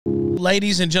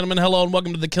Ladies and gentlemen, hello and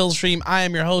welcome to the Killstream. I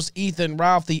am your host, Ethan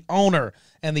Ralph, the owner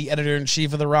and the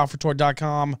editor-in-chief of the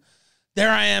RalphRetort.com. There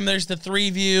I am. There's the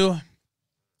three view.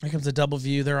 Here comes the double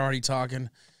view. They're already talking.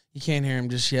 You can't hear him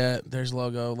just yet. There's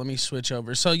logo. Let me switch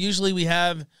over. So usually we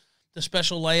have the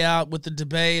special layout with the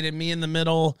debate and me in the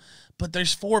middle, but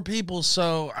there's four people,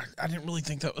 so I didn't really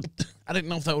think that would, I didn't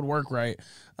know if that would work right.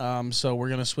 So we're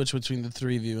going to switch between the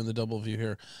three view and the double view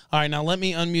here. All right, now let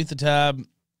me unmute the tab.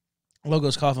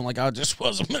 Logo's coughing like I just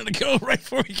was a minute ago right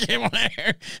before we came on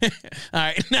air. All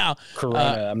right, now.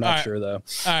 Corona, I'm not sure, though.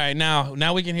 All right,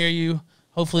 now we can hear you.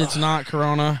 Hopefully it's not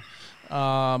Corona.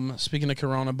 Speaking of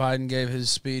Corona, Biden gave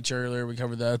his speech earlier. We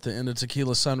covered that at the end of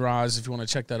Tequila Sunrise. If you want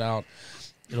to check that out,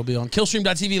 it'll be on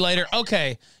Killstream.tv later.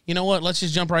 Okay, you know what? Let's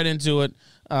just jump right into it.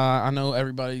 I know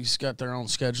everybody's got their own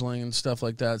scheduling and stuff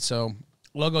like that, so...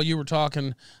 Logo, you were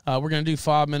talking. We're going to do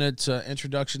 5-minute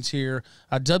introductions here.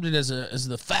 I dubbed it as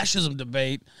the fascism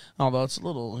debate, although it's a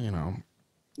little,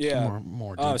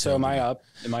 more oh, so am I up?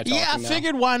 Am I talking Yeah, I now?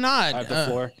 figured why not? I have the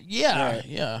floor? Yeah, right.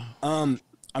 yeah.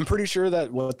 I'm pretty sure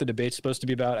that what the debate's supposed to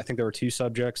be about, I think there were two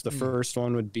subjects. The first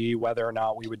one would be whether or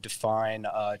not we would define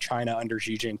China under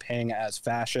Xi Jinping as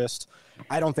fascist.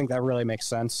 I don't think that really makes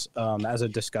sense as a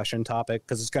discussion topic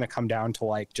because it's going to come down to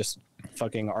like just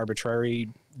fucking arbitrary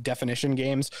definition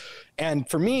games. And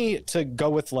for me to go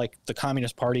with like the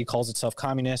Communist Party calls itself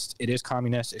communist, it is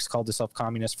communist. It's called itself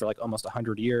communist for like almost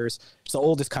 100 years. It's the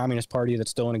oldest communist party that's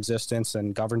still in existence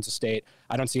and governs the state.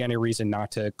 I don't see any reason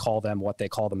not to call them what they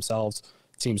call themselves.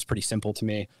 It seems pretty simple to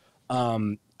me.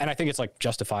 And I think it's like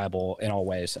justifiable in all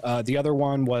ways. The other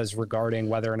one was regarding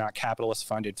whether or not capitalists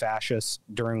funded fascists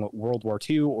during World War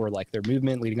II or like their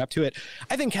movement leading up to it.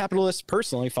 I think capitalists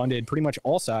personally funded pretty much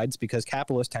all sides because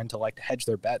capitalists tend to like to hedge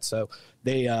their bets. So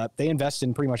they invest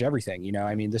in pretty much everything. You know,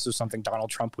 I mean, this is something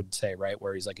Donald Trump would say, right?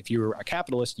 Where he's like, if you're a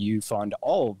capitalist, you fund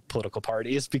all political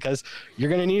parties because you're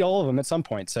going to need all of them at some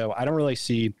point. So I don't really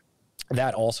see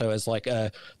that also as like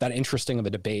that interesting of a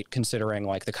debate, considering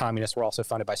like the communists were also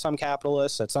funded by some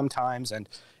capitalists at some times, and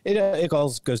it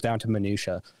all goes down to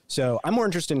minutia. So I'm more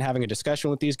interested in having a discussion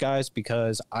with these guys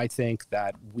because I think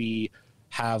that we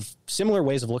have similar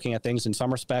ways of looking at things in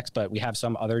some respects, but we have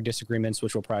some other disagreements,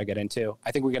 which we'll probably get into.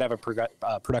 I think we could have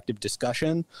a productive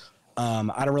discussion.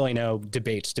 I don't really know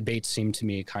debates. Debates seem to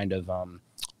me kind of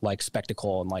like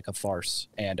spectacle and like a farce,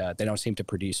 and they don't seem to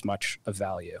produce much of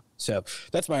value. So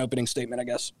that's my opening statement, I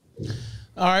guess.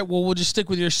 All right, well, we'll just stick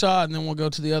with your side, and then we'll go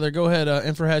to the other. Go ahead,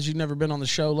 Infraheads, you've never been on the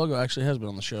show. Logo actually has been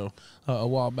on the show a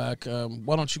while back.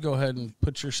 Why don't you go ahead and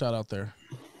put your side out there?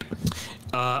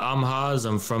 I'm Haas.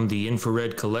 I'm from the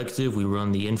Infrared Collective. We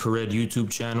run the Infrared YouTube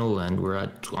channel, and we're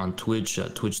on Twitch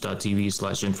at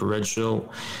twitch.tv/Infrared Show.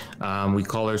 We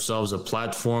call ourselves a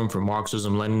platform for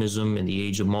Marxism, Leninism in the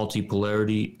age of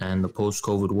multipolarity and the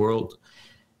post-COVID world.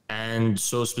 And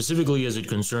so specifically as it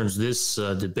concerns this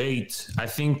debate, I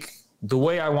think the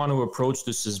way I want to approach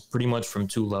this is pretty much from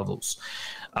two levels.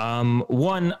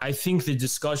 One, I think the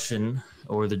discussion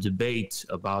or the debate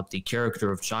about the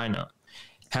character of China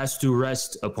has to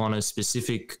rest upon a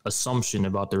specific assumption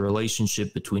about the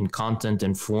relationship between content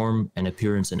and form and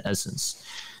appearance and essence.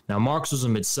 Now,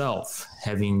 Marxism itself,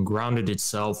 having grounded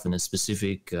itself in a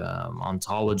specific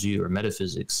ontology or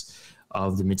metaphysics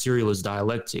of the materialist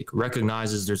dialectic,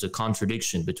 recognizes there's a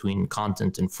contradiction between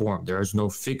content and form. There is no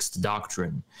fixed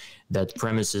doctrine that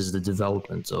premises the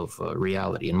development of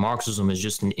reality. And Marxism is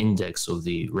just an index of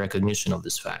the recognition of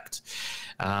this fact.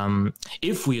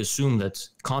 If we assume that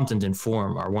content and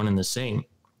form are one and the same,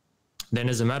 then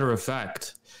as a matter of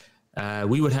fact,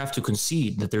 we would have to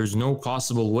concede that there's no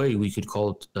possible way we could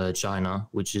call China,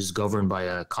 which is governed by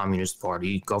a communist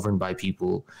party, governed by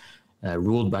people,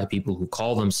 ruled by people who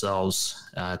call themselves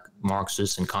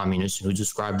Marxists and communists, and who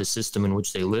describe the system in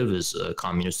which they live as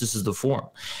communist. This is the form.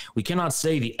 We cannot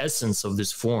say the essence of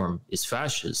this form is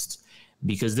fascist,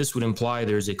 because this would imply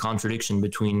there's a contradiction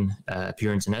between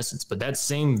appearance and essence. But that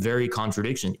same very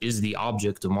contradiction is the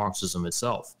object of Marxism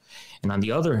itself. And on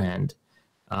the other hand,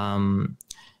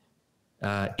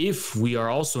 if we are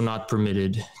also not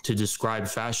permitted to describe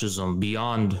fascism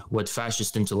beyond what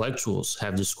fascist intellectuals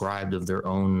have described of their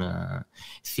own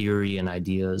theory and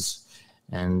ideas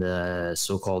and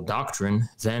so-called doctrine,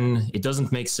 then it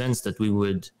doesn't make sense that we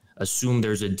would assume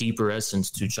there's a deeper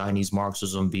essence to Chinese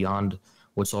Marxism beyond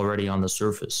what's already on the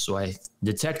surface. So I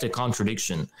detect a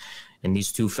contradiction in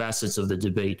these two facets of the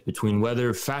debate between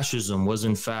whether fascism was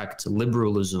in fact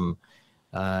liberalism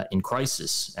in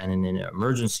crisis and in an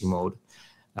emergency mode,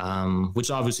 which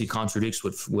obviously contradicts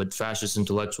what fascist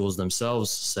intellectuals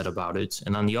themselves said about it.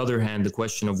 And on the other hand, the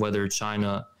question of whether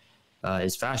China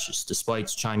is fascist, despite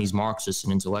Chinese Marxists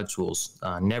and intellectuals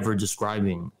never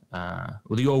describing, well,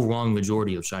 the overwhelming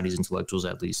majority of Chinese intellectuals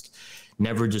at least,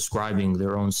 never describing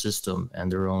their own system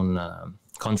and their own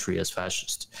country as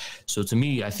fascist. So to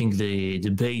me, I think the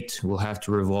debate will have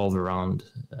to revolve around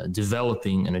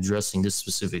developing and addressing this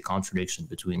specific contradiction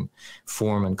between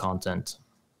form and content.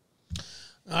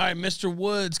 All right, Mr.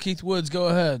 Woods, Keith Woods, go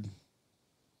ahead.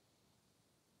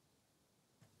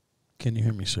 Can you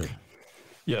hear me, sir?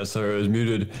 Yeah, sorry, I was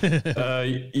muted.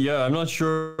 Yeah, I'm not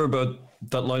sure about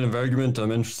that line of argument.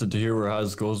 I'm interested to hear where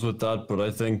Haz goes with that, but I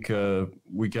think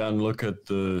we can look at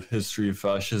the history of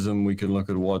fascism. We can look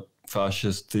at what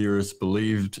fascist theorists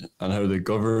believed and how they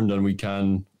governed, and we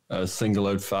can single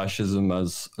out fascism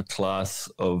as a class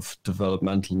of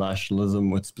developmental nationalism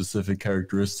with specific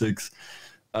characteristics.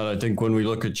 And I think when we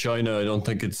look at China, I don't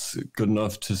think it's good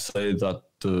enough to say that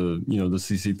the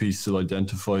CCP still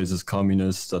identifies as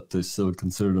communist, that they still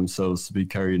consider themselves to be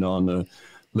carrying on a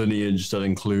lineage that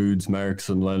includes Marx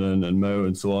and Lenin and Mao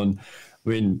and so on. I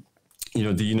mean,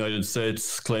 the United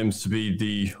States claims to be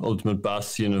the ultimate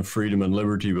bastion of freedom and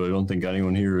liberty, but I don't think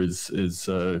anyone here is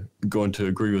going to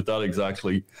agree with that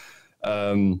exactly.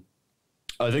 I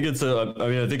think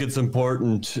it's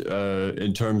important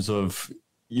in terms of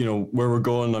where we're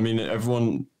going. I mean,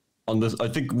 everyone on this, I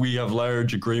think we have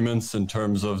large agreements in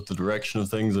terms of the direction of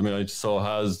things. I mean, I saw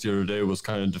Haz the other day was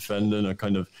kind of defending a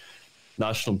kind of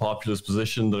national populist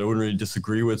position that I wouldn't really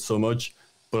disagree with so much.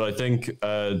 But I think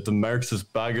the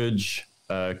Marxist baggage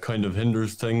kind of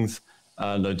hinders things.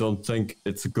 And I don't think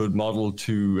it's a good model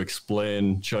to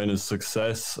explain China's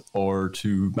success or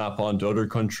to map onto other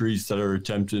countries that are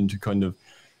attempting to kind of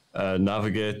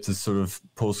navigate this sort of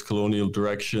post-colonial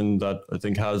direction that I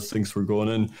think Haz thinks we're going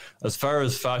in. As far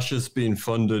as fascists being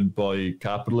funded by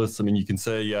capitalists, I mean, you can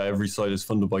say, yeah, every side is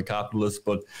funded by capitalists,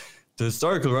 but the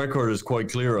historical record is quite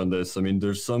clear on this. I mean,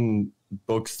 there's some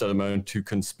books that amount to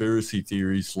conspiracy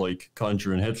theories like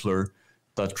Conjuring Hitler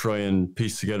that try and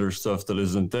piece together stuff that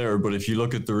isn't there. But if you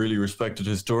look at the really respected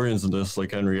historians on this,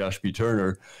 like Henry Ashby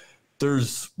Turner,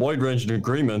 there's wide-ranging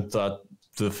agreement that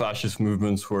the fascist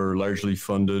movements were largely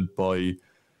funded by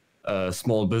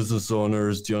small business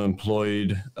owners, the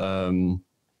unemployed,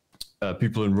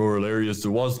 people in rural areas.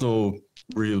 There was no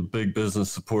real big business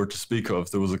support to speak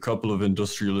of. There was a couple of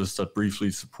industrialists that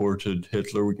briefly supported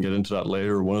Hitler. We can get into that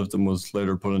later. One of them was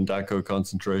later put in Dachau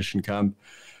concentration camp.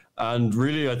 And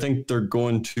really, I think they're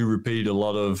going to repeat a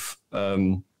lot of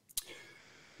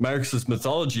Marxist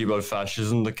mythology about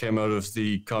fascism that came out of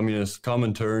the communist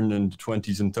Comintern in the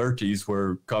 20s and 30s,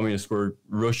 where communists were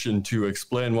rushing to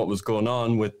explain what was going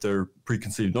on with their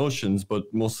preconceived notions, but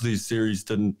most of these theories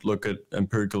didn't look at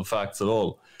empirical facts at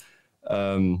all.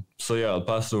 So yeah, I'll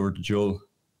pass it over to Joel.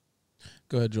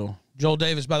 Go ahead, Joel. Joel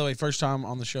Davis, by the way, first time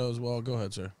on the show as well. Go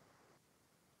ahead, sir.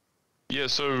 Yeah,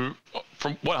 so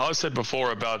from what I said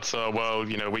before about,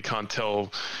 we can't tell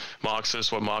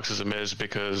Marxists what Marxism is,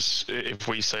 because if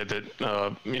we say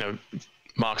that,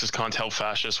 Marxists can't tell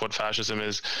fascists what fascism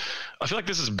is, I feel like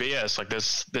this is BS. Like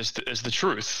this is the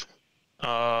truth.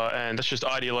 And that's just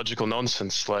ideological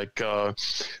nonsense. Like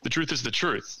the truth is the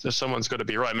truth. Someone's got to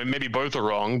be right. I mean, maybe both are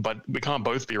wrong, but we can't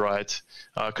both be right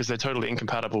because they're totally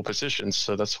incompatible positions.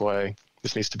 So that's why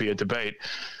this needs to be a debate.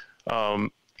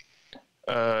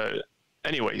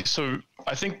 Anyway, so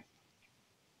I think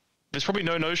there's probably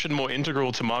no notion more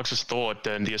integral to Marxist thought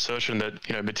than the assertion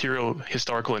that, material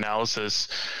historical analysis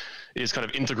is kind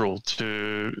of integral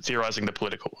to theorizing the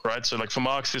political, right? So like for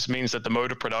Marx, this means that the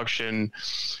mode of production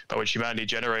by which humanity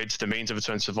generates the means of its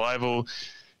own survival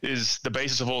is the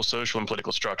basis of all social and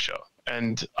political structure.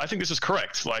 And I think this is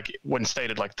correct, like when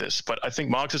stated like this. But I think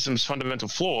Marxism's fundamental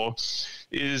flaw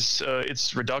is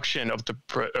its reduction of the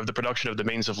production of the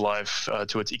means of life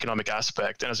to its economic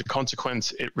aspect. And as a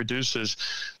consequence, it reduces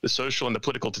the social and the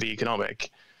political to the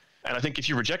economic. And I think if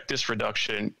you reject this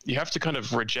reduction, you have to kind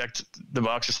of reject the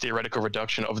Marxist theoretical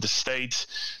reduction of the state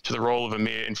to the role of a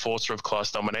mere enforcer of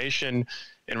class domination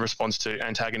in response to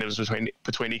antagonism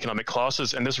between economic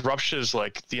classes. And this ruptures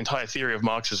like the entire theory of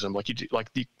Marxism.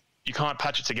 You can't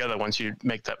patch it together once you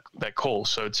make that call.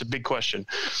 So it's a big question.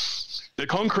 The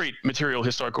concrete material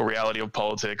historical reality of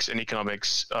politics and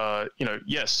economics,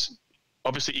 yes,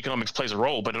 obviously economics plays a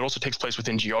role, but it also takes place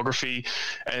within geography,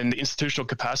 and the institutional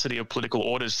capacity of political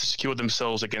orders to secure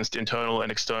themselves against internal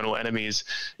and external enemies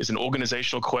is an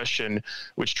organizational question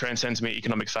which transcends mere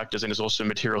economic factors and is also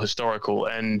material historical.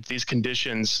 And these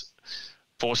conditions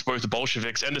forced both the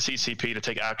Bolsheviks and the CCP to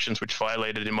take actions which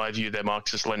violated, in my view, their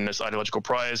Marxist-Leninist ideological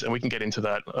priors, and we can get into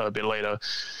that a bit later.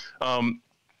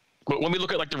 But when we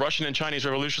look at like the Russian and Chinese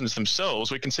revolutions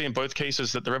themselves, we can see in both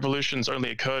cases that the revolutions only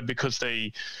occurred because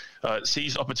they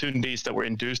seized opportunities that were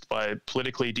induced by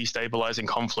politically destabilizing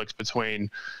conflicts between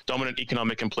dominant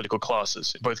economic and political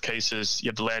classes. In both cases, you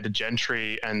have the landed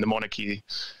gentry and the monarchies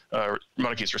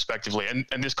respectively.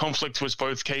 And this conflict was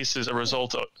both cases a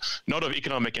result of not of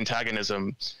economic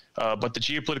antagonism, but the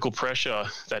geopolitical pressure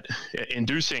that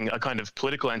inducing a kind of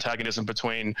political antagonism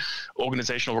between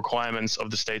organizational requirements of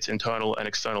the state's internal and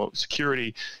external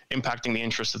security impacting the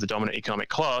interests of the dominant economic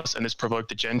class. And this provoked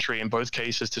the gentry in both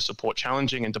cases to support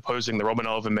challenging and deposing the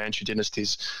Romanov and Manchu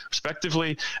dynasties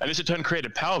respectively. And this in turn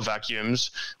created power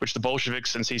vacuums, which the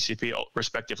Bolsheviks and CCP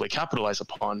respectively capitalized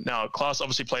upon. Now, class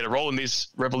obviously played a role in these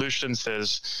revolutions.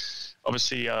 There's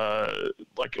obviously,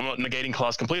 like, I'm not negating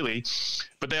class completely,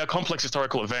 but they are complex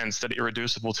historical events that are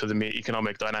irreducible to the mere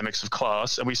economic dynamics of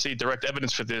class. And we see direct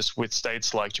evidence for this with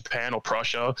states like Japan or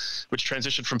Prussia, which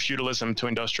transitioned from feudalism to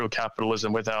industrial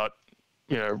capitalism without,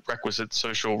 you know, requisite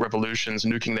social revolutions,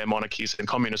 nuking their monarchies and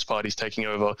communist parties taking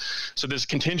over. So there's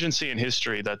contingency in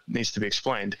history that needs to be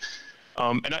explained.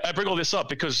 And I bring all this up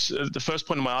because the first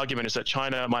point of my argument is that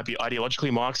China might be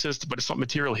ideologically Marxist, but it's not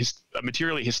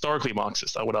materially historically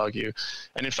Marxist, I would argue.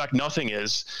 And in fact, nothing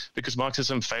is, because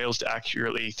Marxism fails to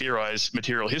accurately theorize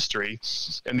material history.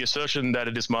 And the assertion that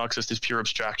it is Marxist is pure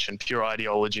abstraction, pure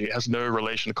ideology. It has no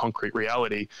relation to concrete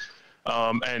reality.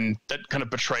 And that kind of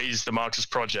betrays the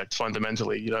Marxist project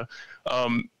fundamentally, you know.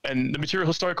 And the material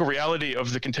historical reality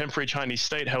of the contemporary Chinese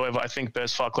state, however, I think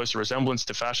bears far closer resemblance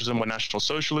to fascism or National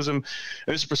Socialism.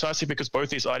 And this is precisely because both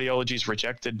these ideologies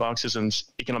rejected Marxism's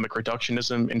economic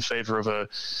reductionism in favor of a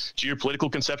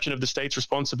geopolitical conception of the state's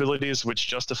responsibilities, which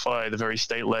justify the very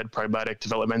state-led, pragmatic,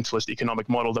 developmentalist economic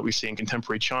model that we see in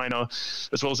contemporary China,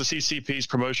 as well as the CCP's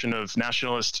promotion of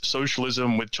nationalist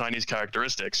socialism with Chinese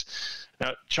characteristics.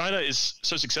 Now, China is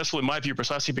so successful, in my view,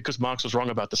 precisely because Marx was wrong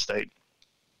about the state.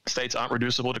 States aren't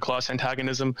reducible to class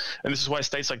antagonism, and this is why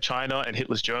states like China and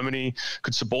Hitler's Germany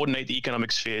could subordinate the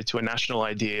economic sphere to a national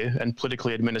idea and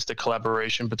politically administer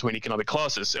collaboration between economic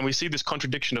classes. And we see this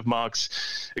contradiction of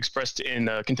Marx expressed in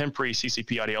contemporary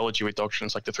CCP ideology with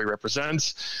doctrines like the Three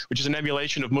Represents, which is an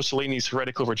emulation of Mussolini's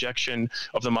heretical rejection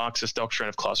of the Marxist doctrine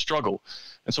of class struggle.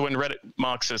 And so when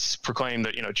Marxists proclaim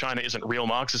that, you know, China isn't real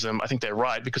Marxism, I think they're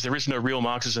right, because there is no real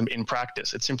Marxism in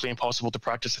practice. It's simply impossible to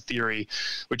practice a theory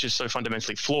which is so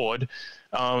fundamentally flawed.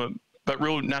 But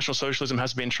real National Socialism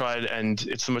has been tried, and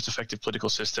it's the most effective political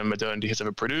system modernity has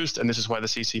ever produced. And this is why the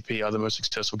CCP are the most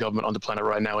successful government on the planet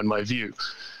right now, in my view.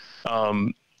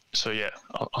 So yeah,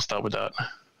 I'll start with that.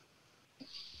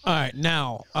 All right,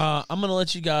 now I'm going to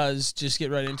let you guys just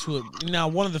get right into it. Now,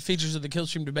 one of the features of the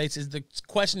Killstream debates is the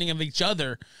questioning of each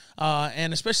other,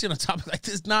 and especially on a topic like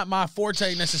this, not my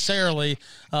forte necessarily,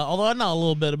 although I know a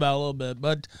little bit about it a little bit.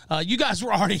 But you guys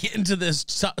were already into this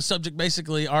subject,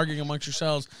 basically arguing amongst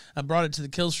yourselves. I brought it to the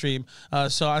Killstream,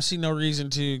 so I see no reason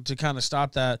to kind of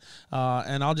stop that.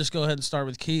 And I'll just go ahead and start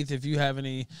with Keith. If you have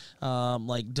any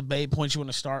like debate points you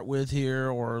want to start with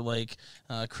here, or like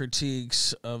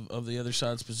critiques of the other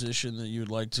side's position that you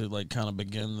would like to like kind of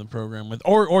begin the program with,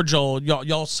 or Joel,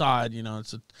 y'all side, you know,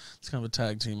 it's kind of a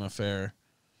tag team affair.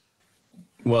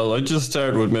 Well, I'd just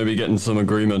start with maybe getting some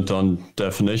agreement on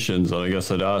definitions, and I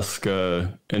guess I'd ask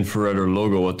Infrared or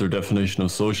Logo what their definition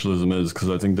of socialism is, because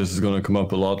I think this is going to come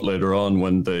up a lot later on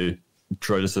when they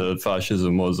try to say that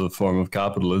fascism was a form of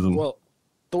capitalism. Well,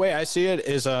 the way I see it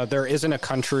is there isn't a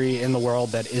country in the world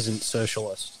that isn't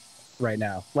socialist right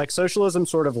now. Like, socialism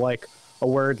sort of like a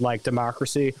word like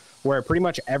democracy, where pretty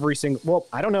much every single, well,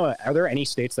 I don't know, are there any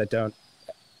states that don't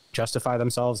justify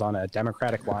themselves on a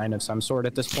democratic line of some sort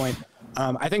at this point?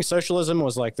 I think socialism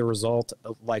was like the result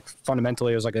of, like,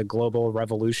 fundamentally it was like a global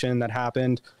revolution that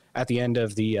happened at the end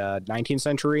of the 19th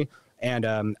century. And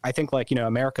I think, like, you know,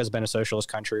 America's been a socialist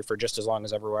country for just as long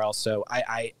as everywhere else. So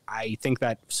I think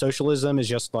that socialism is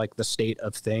just like the state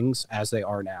of things as they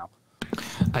are now.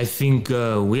 I think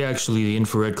we actually, the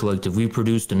Infrared Collective, we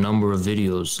produced a number of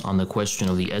videos on the question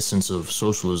of the essence of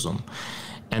socialism.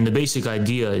 And the basic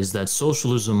idea is that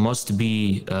socialism must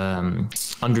be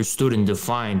understood and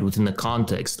defined within the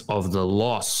context of the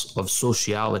loss of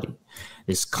sociality,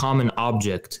 this common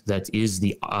object that is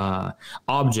the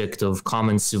object of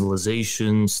common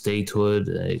civilization,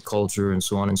 statehood, culture, and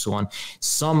so on and so on.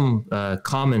 Some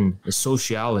common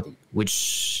sociality,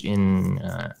 which in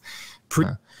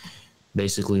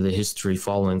basically the history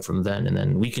following from then. And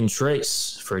then we can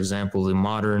trace, for example, the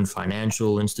modern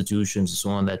financial institutions and so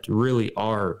on that really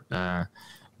are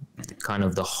kind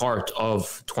of the heart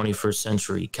of 21st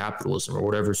century capitalism, or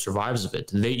whatever survives of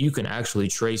it. You can actually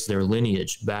trace their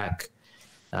lineage back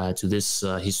to this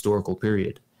historical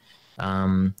period.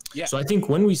 So I think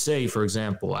when we say, for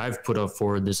example, I've put up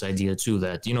forward this idea too,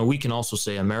 that, we can also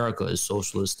say America is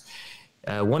socialist.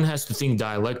 One has to think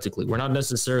dialectically. We're not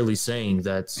necessarily saying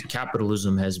that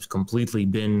capitalism has completely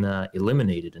been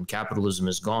eliminated and capitalism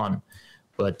is gone,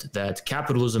 but that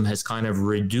capitalism has kind of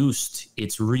reduced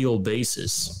its real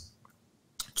basis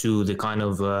to the kind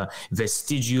of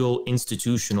vestigial,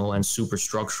 institutional, and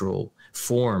superstructural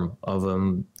form of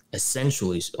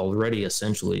already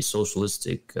essentially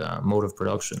socialistic mode of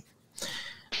production.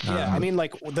 Yeah, I mean,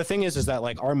 like, the thing is that,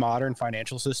 like, our modern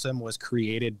financial system was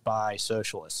created by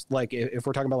socialists. Like, if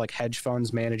we're talking about, like, hedge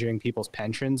funds managing people's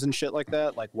pensions and shit like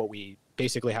that, like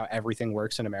basically how everything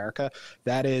works in America,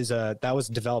 that was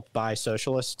developed by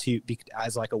socialists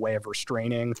as like a way of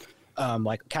restraining.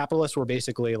 Like, capitalists were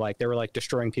basically like, they were like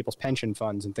destroying people's pension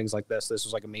funds and things like this. This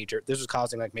was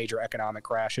causing like major economic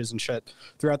crashes and shit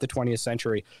throughout the 20th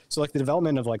century. So like the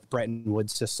development of like the Bretton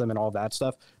Woods system and all that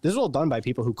stuff, this is all done by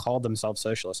people who called themselves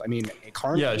socialists. I mean,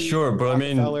 Carnegie, yeah, sure, but I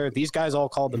mean, these guys all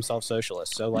called themselves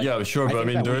socialists. So like, yeah, sure, but I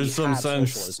mean, there is some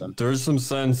sense, socialism. there is some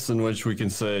sense in which we can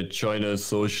say China is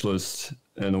socialist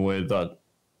in a way that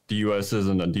the US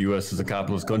isn't, and the US is a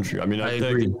capitalist country. I mean, I think,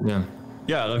 agree. Yeah.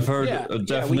 Yeah, and I've heard a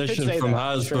definition from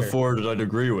Has sure. before that I'd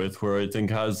agree with, where I think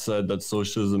Has said that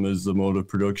socialism is the mode of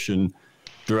production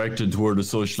directed toward a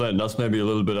social end. That's maybe a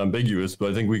little bit ambiguous, but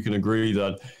I think we can agree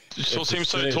that. It still seems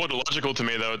so tautological to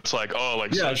me, though. It's like,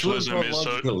 Yeah, socialism is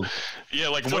so. Yeah,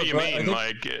 like, what do you mean?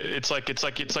 Like, it's like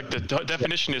the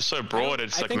definition is so broad,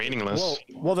 it's like meaningless.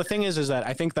 Well, the thing is that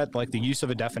I think that like the use of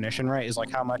a definition, right, is like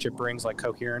how much it brings like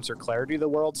coherence or clarity to the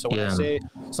world. So when I say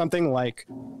something like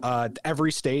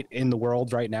every state in the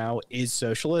world right now is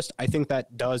socialist, I think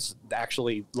that does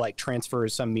actually like transfer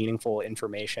some meaningful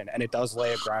information, and it does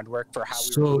lay a groundwork for how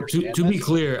we understand to be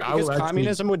clear, because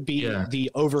communism would be the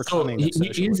overcoming of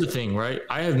socialism. Here's the thing, right?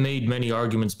 I have made many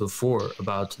arguments before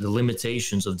about the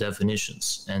limitations of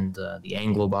definitions and the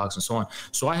Anglo box and so on.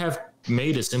 So I have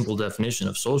made a simple definition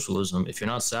of socialism. If you're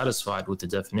not satisfied with the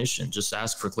definition, just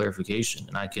ask for clarification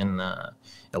and I can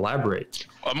elaborate.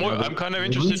 I'm kind of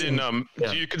interested in,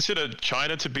 do you consider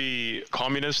China to be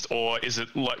communist, or is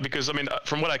it like, because I mean,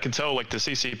 from what I can tell, like the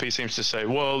CCP seems to say,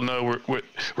 well, no, we're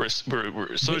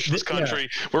a socialist country.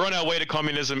 We're on our way to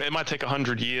communism. It might take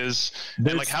 100 years.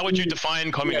 And like, how would you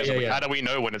define communism? Like, how do we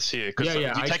know when it's here? Because do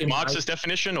you take Marx's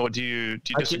definition, or do you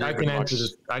disagree with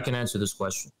Marx? I can answer this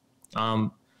question.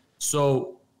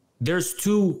 So there's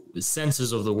two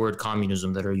senses of the word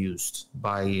communism that are used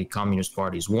by communist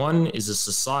parties. One is a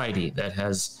society that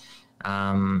has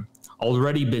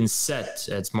already been set,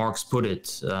 as Marx put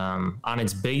it, on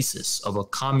its basis of a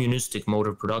communistic mode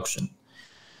of production.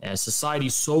 A society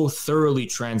so thoroughly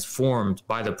transformed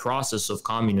by the process of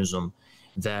communism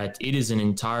that it is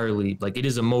it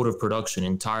is a mode of production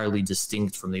entirely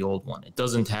distinct from the old one. It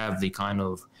doesn't have the kind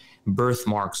of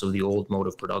birthmarks of the old mode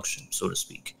of production, so to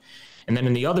speak. And then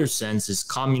in the other sense is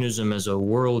communism as a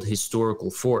world historical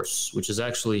force, which is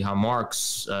actually how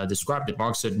Marx described it.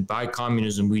 Marx said, by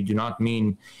communism, we do not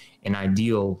mean an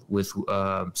ideal with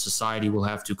society will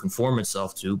have to conform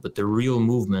itself to, but the real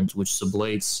movement which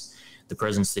sublates the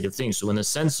present state of things. So in the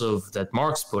sense of that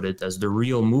Marx put it as the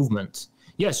real movement,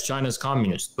 yes, China is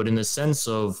communist, but in the sense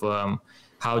of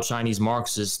how Chinese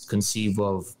Marxists conceive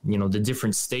of, the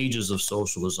different stages of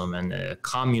socialism and a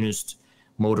communist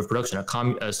mode of production,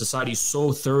 a society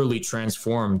so thoroughly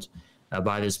transformed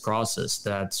by this process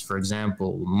that, for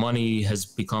example, money has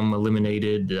become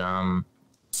eliminated.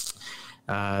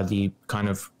 The kind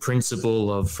of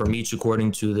principle of from each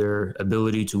according to their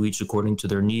ability to each according to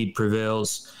their need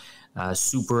prevails.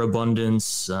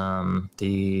 Superabundance,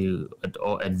 the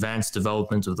advanced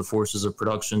development of the forces of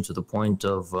production to the point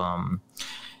of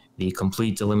the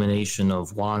complete elimination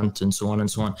of want and so on and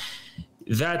so on.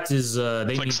 That is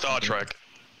it's like Star Trek.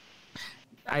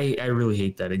 I really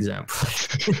hate that example.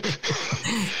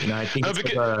 I think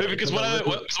because what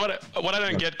I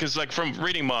don't get, because like from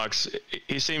reading Marx,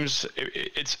 he seems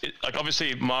it's like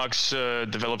obviously Marx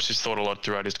develops his thought a lot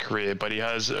throughout his career, but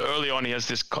early on he has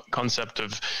this concept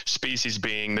of species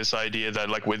being, this idea that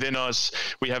like within us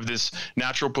we have this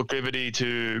natural proclivity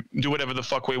to do whatever the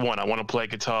fuck we want. I want to play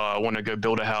guitar. I want to go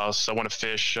build a house. I want to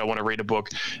fish. I want to read a book.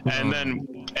 And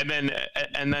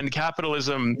then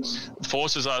capitalism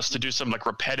forces us to do some like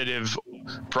repetitive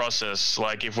process,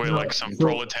 like if we're like some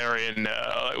proletarian,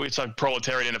 it's like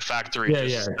proletarian in a factory.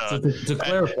 To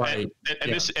clarify,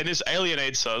 this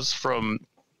alienates us from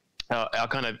our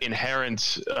kind of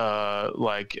inherent, our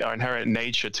inherent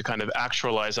nature to kind of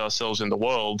actualize ourselves in the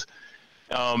world.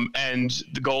 And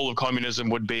the goal of communism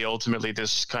would be ultimately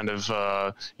this kind of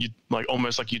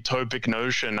almost like utopic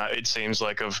notion, it seems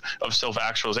like, of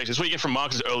self-actualization. It's what you get from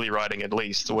Marx's early writing, at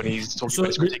least, when he's talking about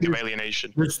his critique of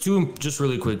alienation. There's just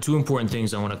really quick, two important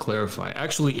things I want to clarify.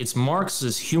 Actually, it's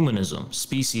Marx's humanism,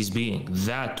 species being,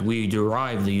 that we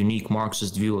derive the unique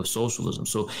Marxist view of socialism.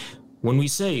 So when we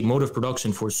say mode of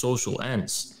production for social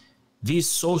ends, these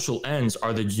social ends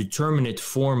are the determinate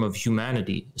form of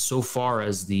humanity so far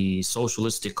as the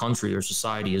socialistic country or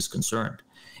society is concerned.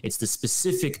 It's the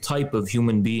specific type of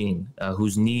human being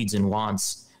whose needs and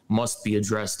wants must be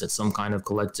addressed at some kind of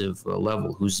collective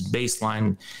level, whose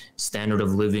baseline standard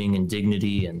of living and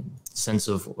dignity and sense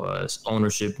of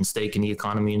ownership and stake in the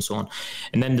economy and so on.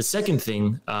 And then the second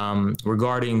thing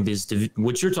regarding this,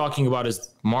 what you're talking about is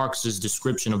Marx's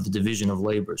description of the division of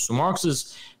labor. So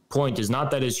Marx's point is not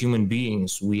that as human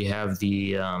beings we have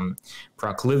the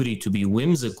proclivity to be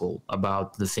whimsical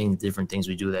about the different things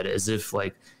we do, that as if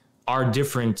like our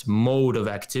different mode of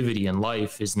activity in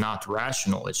life is not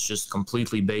rational. It's just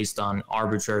completely based on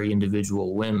arbitrary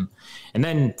individual whim. And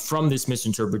then from this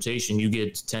misinterpretation, you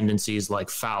get tendencies like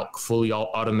Falk, fully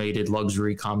automated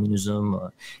luxury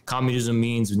communism. Communism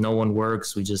means no one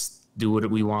works, we just do what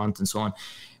we want and so on.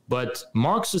 But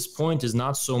Marx's point is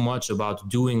not so much about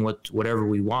doing whatever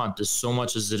we want, as so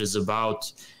much as it is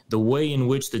about the way in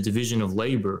which the division of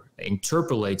labor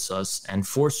interpolates us and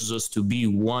forces us to be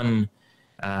one.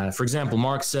 For example,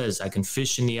 Marx says, I can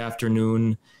fish in the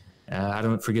afternoon. I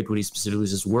don't forget what he specifically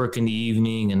says, work in the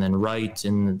evening and then write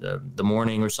in the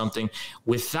morning or something,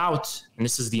 without, and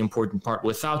this is the important part,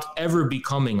 without ever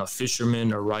becoming a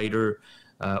fisherman, a writer,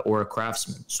 or a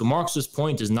craftsman. So Marx's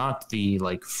point is not the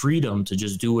freedom to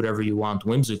just do whatever you want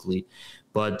whimsically,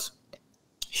 but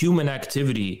human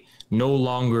activity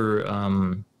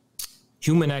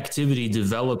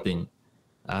developing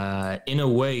in a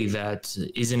way that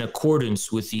is in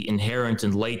accordance with the inherent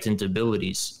and latent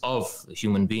abilities of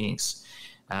human beings,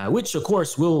 which of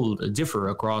course will differ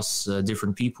across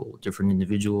different people, different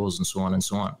individuals, and so on and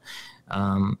so on.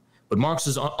 But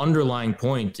Marx's underlying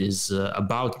point is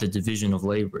about the division of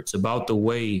labor. It's about the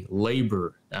way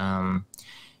labor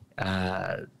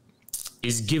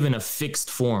is given a fixed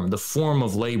form. The form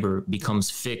of labor becomes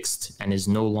fixed and is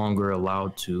no longer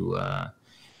allowed to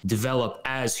develop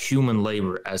as human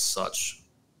labor as such,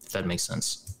 if that makes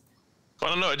sense. I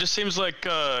don't know. It just seems like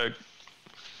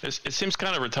it seems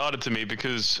kind of retarded to me,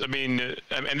 because I mean,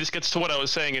 and this gets to what I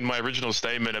was saying in my original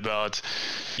statement about,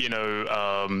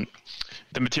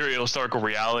 the material historical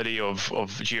reality of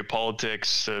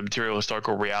geopolitics, the material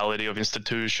historical reality of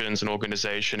institutions and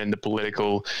organization in the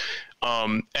political,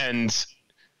 and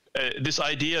this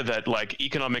idea that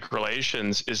economic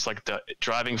relations is the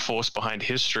driving force behind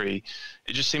history.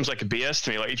 It just seems like a BS to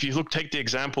me. If you take the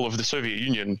example of the Soviet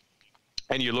Union,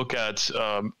 and you look at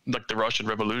the Russian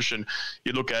Revolution,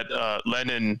 you look at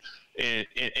Lenin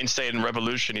in State and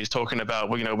Revolution. He's talking about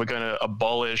we're going to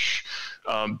abolish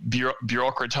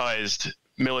bureaucratized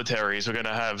militaries. We're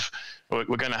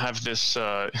going to have this.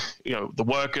 The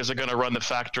workers are going to run the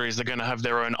factories. They're going to have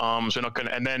their own arms. We're not going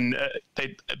to. And then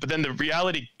but then the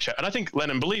reality check. And I think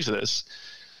Lenin believes this.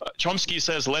 Chomsky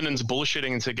says Lenin's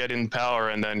bullshitting to get in power,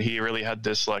 and then he really had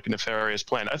this nefarious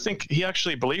plan. I think he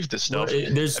actually believed this stuff.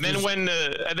 Well,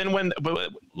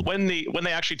 when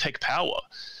they actually take power,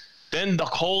 then the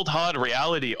cold hard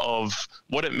reality of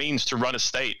what it means to run a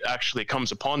state actually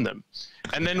comes upon them.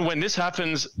 And then when this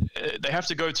happens, they have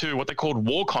to go to what they called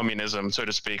war communism, so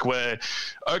to speak, where,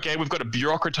 okay, we've got to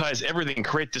bureaucratize everything,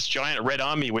 create this giant red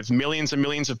army with millions and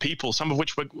millions of people, some of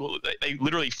which they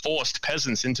literally forced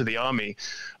peasants into the army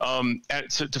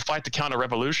to fight the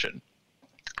counter-revolution.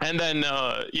 And then,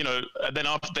 then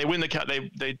after they win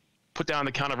they put down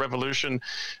the counter-revolution,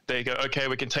 they go, okay,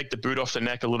 we can take the boot off the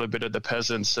neck a little bit of the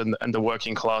peasants and the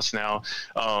working class now,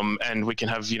 and we can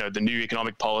have, the new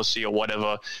economic policy or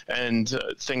whatever, and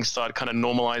things start kind of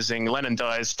normalizing. Lenin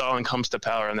dies, Stalin comes to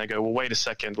power, and they go, well, wait a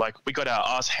second, we got our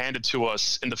ass handed to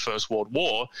us in the First World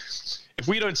War. If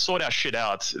we don't sort our shit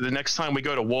out, the next time we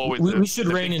go to war with we should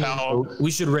rein it in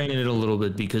a little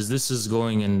bit, because this is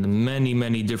going in many,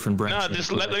 many different branches. No,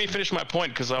 just let me finish my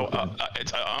point, because I'm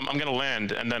going to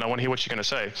land, and then I want to hear what you're going to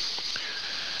say.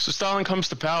 So Stalin comes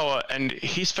to power, and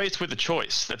he's faced with a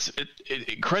choice. That's an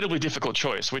incredibly difficult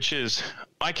choice, which is,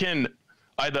 I can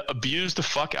either abuse the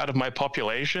fuck out of my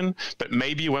population, but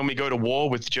maybe when we go to war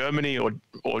with Germany or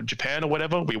Japan or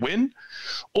whatever, we win.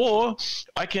 Or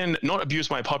I can not abuse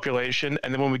my population,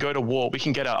 and then when we go to war, we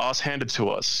can get our ass handed to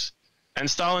us. And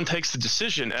Stalin takes the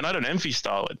decision, and I don't envy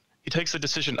Stalin. He takes the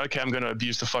decision, okay, I'm going to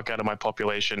abuse the fuck out of my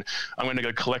population. I'm going to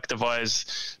go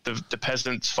collectivize the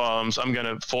peasants' farms. I'm going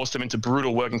to force them into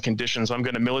brutal working conditions. I'm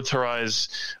going to militarize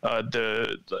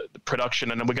the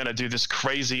production, and then we're going to do this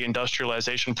crazy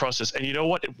industrialization process. And you know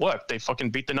what? It worked. They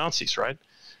fucking beat the Nazis, right?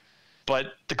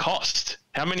 But the cost,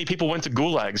 how many people went to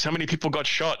gulags? How many people got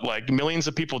shot? Like millions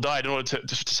of people died in order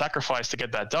to sacrifice to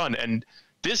get that done. And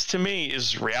this, to me,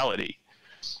 is reality.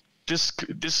 This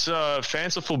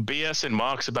fanciful BS in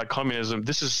Marx about communism,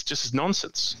 this is just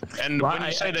nonsense. And when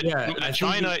you say that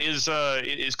China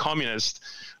is communist,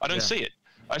 I don't see it.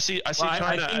 I see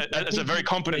China as a very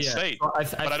competent state.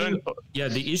 But I don't. Yeah,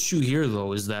 the issue here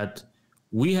though is that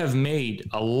we have made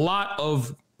a lot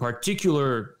of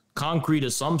particular concrete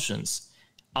assumptions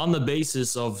on the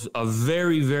basis of a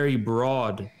very, very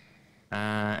broad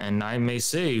and I may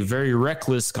say very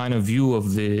reckless kind of view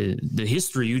of the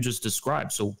history you just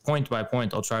described. So point by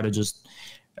point, I'll try to just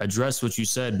address what you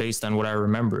said based on what I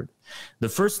remembered. The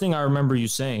first thing I remember you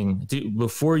saying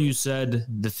before you said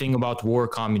the thing about war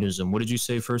communism, what did you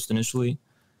say first initially?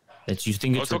 That you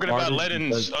think it's I was talking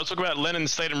about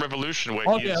Lenin's State and Revolution. Where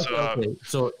okay.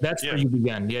 So that's where you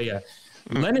began. Yeah.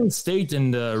 Lenin's State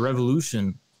and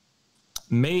Revolution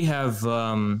may have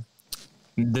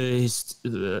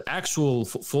the actual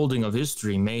folding of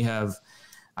history may have,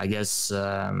 I guess,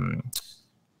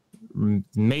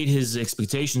 made his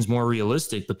expectations more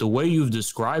realistic, but the way you've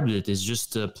described it is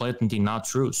just blatantly not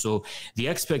true. So the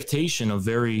expectation of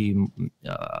very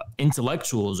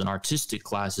intellectuals and artistic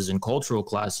classes and cultural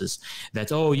classes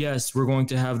that, oh yes, we're going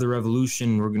to have the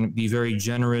revolution, we're going to be very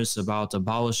generous about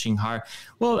abolishing higher.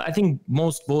 Well, I think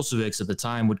most Bolsheviks at the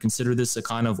time would consider this a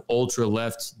kind of ultra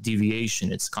left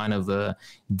deviation. It's kind of a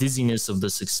dizziness of the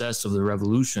success of the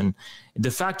revolution.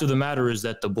 The fact of the matter is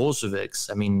that the Bolsheviks,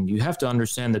 I mean, you have to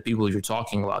understand the people you're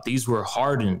talking about. These were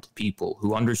hardened people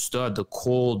who understood the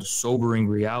cold, sobering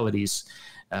realities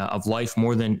of life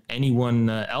more than anyone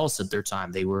else at their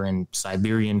time. They were in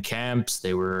Siberian camps.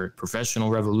 They were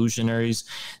professional revolutionaries.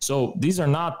 So these are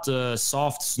not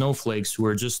soft snowflakes who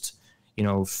are just,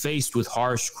 faced with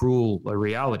harsh, cruel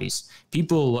realities.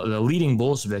 People, the leading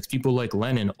Bolsheviks, people like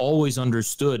Lenin, always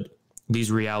understood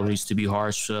these realities to be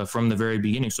harsh from the very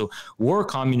beginning. So war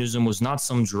communism was not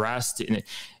some drastic.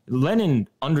 Lenin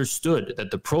understood that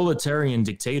the proletarian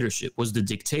dictatorship was the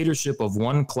dictatorship of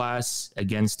one class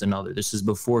against another. This is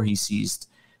before he seized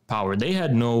power. They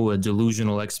had no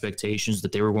delusional expectations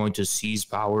that they were going to seize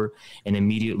power and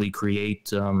immediately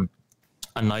create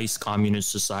a nice communist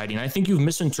society. And I think you've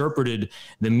misinterpreted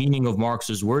the meaning of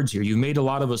Marx's words here. You've made a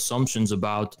lot of assumptions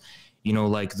about,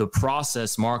 like the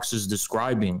process Marx is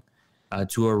describing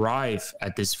to arrive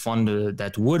at this fund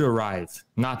that would arrive,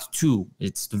 not to.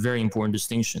 It's a very important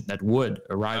distinction, that would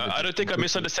arrive. I don't think I'm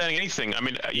misunderstanding anything. I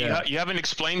mean, you haven't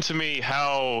explained to me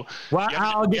how. Well, you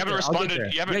haven't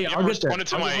responded. You haven't responded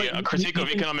to my critique of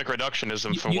economic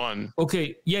reductionism, for one.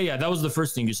 Okay, that was the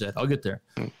first thing you said. I'll get there.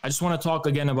 I just want to talk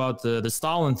again about the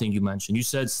Stalin thing you mentioned. You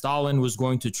said Stalin was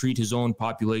going to treat his own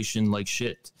population like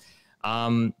shit.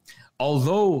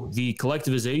 Although the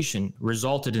collectivization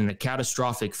resulted in a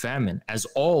catastrophic famine, as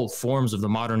all forms of the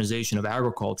modernization of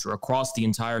agriculture across the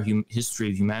entire history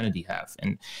of humanity have,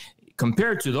 and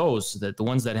compared to those, the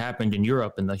ones that happened in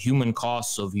Europe and the human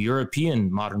costs of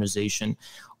European modernization,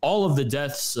 all of the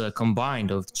deaths combined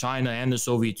of China and the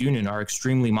Soviet Union are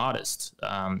extremely modest,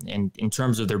 and in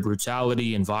terms of their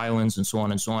brutality and violence and so on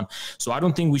and so on. So I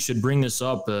don't think we should bring this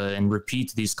up and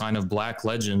repeat these kind of black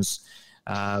legends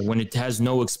when it has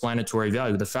no explanatory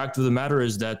value. The fact of the matter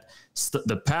is that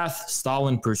the path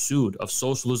Stalin pursued of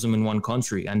socialism in one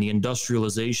country and the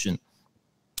industrialization,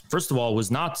 first of all,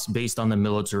 was not based on the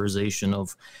militarization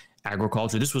of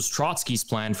agriculture. This was Trotsky's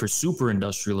plan for super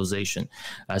industrialization.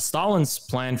 Stalin's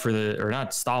plan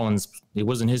it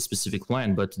wasn't his specific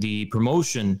plan, but the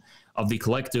promotion of the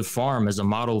collective farm as a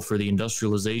model for the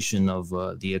industrialization of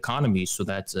the economy so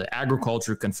that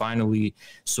agriculture can finally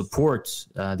support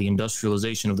the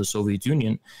industrialization of the Soviet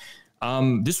Union.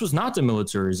 This was not the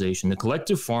militarization. The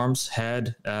collective farms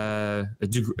had a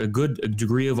good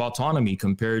degree of autonomy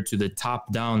compared to the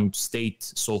top-down state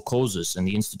sovkhozes and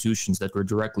the institutions that were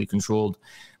directly controlled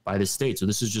by the state. So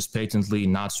this is just patently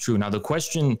not true. Now, the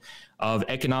question of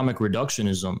economic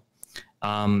reductionism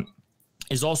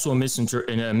is also a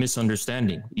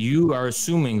misunderstanding. You are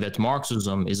assuming that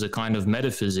Marxism is a kind of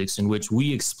metaphysics in which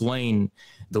we explain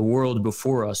the world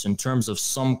before us in terms of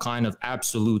some kind of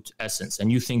absolute essence. And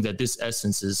you think that this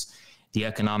essence is the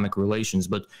economic relations.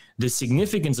 But the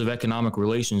significance of economic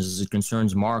relations as it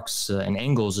concerns Marx and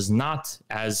Engels is not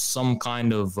as some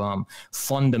kind of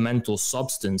fundamental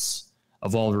substance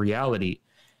of all reality.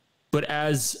 but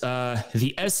as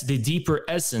the deeper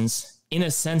essence, in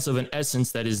a sense of an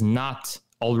essence that is not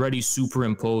already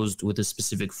superimposed with a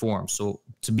specific form. So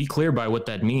to be clear by what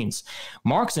that means,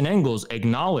 Marx and Engels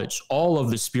acknowledge all of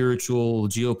the spiritual,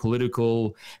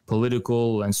 geopolitical,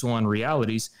 political, and so on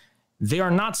realities. They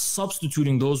are not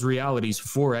substituting those realities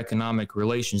for economic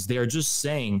relations. They are just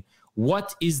saying,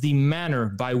 what is the manner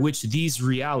by which these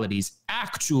realities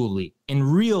actually, in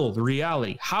real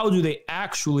reality, how do they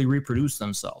actually reproduce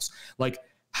themselves? Like,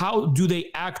 how do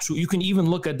they actually, you can even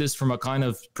look at this from a kind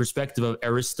of perspective of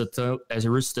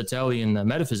Aristotelian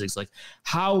metaphysics. Like,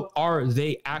 how are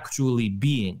they actually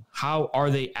being? How are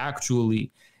they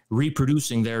actually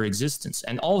reproducing their existence?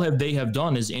 And all they have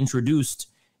done is introduced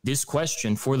this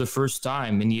question for the first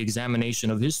time in the examination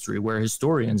of history, where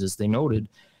historians, as they noted,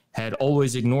 had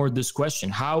always ignored this question.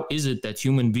 How is it that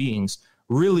human beings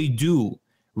really do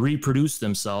reproduce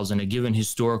themselves in a given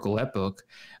historical epoch?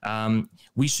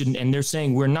 We should, and they're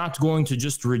saying we're not going to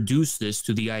just reduce this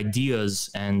to the ideas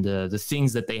and the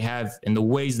things that they have and the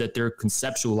ways that they're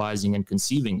conceptualizing and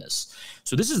conceiving this.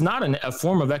 So this is not a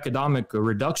form of economic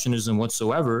reductionism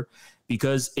whatsoever,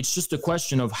 because it's just a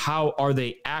question of how are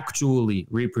they actually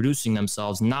reproducing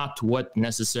themselves, not what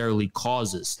necessarily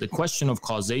causes. The question of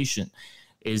causation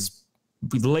is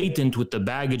latent with the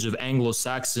baggage of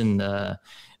Anglo-Saxon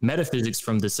metaphysics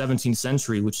from the 17th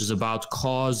century, which is about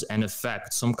cause and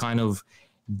effect, some kind of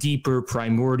deeper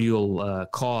primordial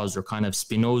cause or kind of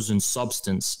Spinozan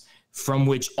substance from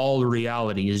which all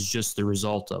reality is just the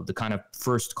result of, the kind of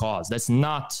first cause. That's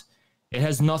not, it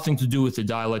has nothing to do with the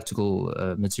dialectical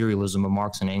materialism of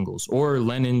Marx and Engels, or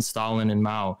Lenin, Stalin, and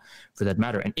Mao, for that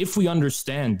matter. And if we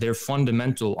understand their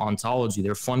fundamental ontology,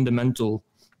 their fundamental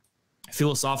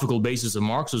philosophical basis of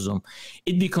Marxism,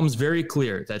 it becomes very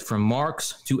clear that from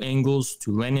Marx to Engels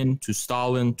to Lenin to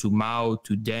Stalin to Mao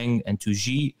to Deng and to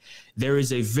Xi, there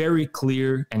is a very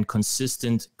clear and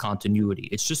consistent continuity.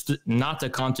 It's just not a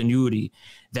continuity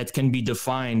that can be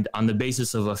defined on the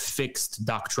basis of a fixed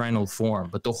doctrinal form.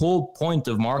 But the whole point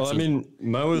of Marxism...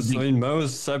 Well,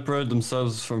 Mao's separated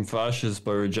themselves from fascists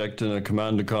by rejecting a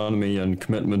command economy and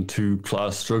commitment to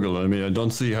class struggle. I mean, I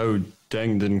don't see how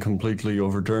Deng didn't completely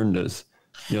overturn this.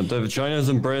 You know, China's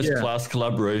embraced class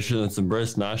collaboration. It's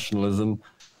embraced nationalism,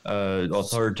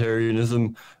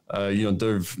 authoritarianism. You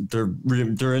know,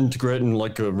 they're integrating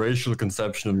like a racial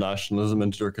conception of nationalism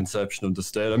into their conception of the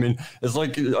state. I mean, it's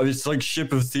like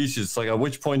ship of Theseus. Like, at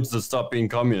which point does it stop being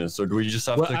communist, or do we just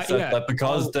have to accept that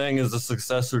because Deng is a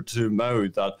successor to Mao,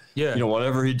 that you know,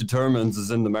 whatever he determines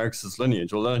is in the Marxist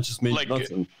lineage? Well, then it just means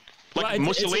nothing. Like,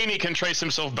 Mussolini can trace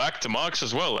himself back to Marx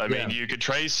as well. I mean, you could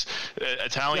trace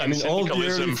Italian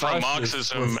syndicalism from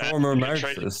Marxism. Former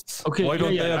Marxists. Okay, why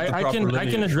don't they have I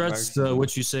can address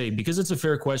what you say, because it's a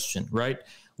fair question, right?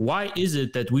 Why is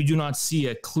it that we do not see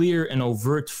a clear and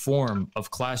overt form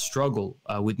of class struggle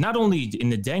with not only in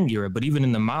the Deng era, but even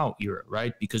in the Mao era,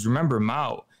 right? Because remember,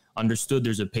 Mao understood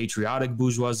there's a patriotic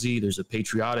bourgeoisie, there's a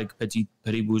patriotic petit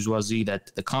bourgeoisie that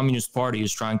the Communist Party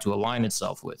is trying to align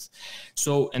itself with.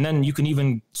 So, and then you can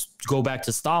even go back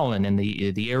to Stalin and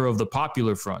the era of the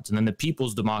Popular Front, and then the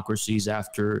people's democracies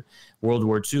after World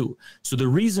War II. So the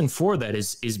reason for that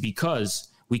is because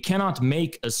we cannot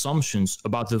make assumptions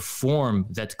about the form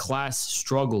that class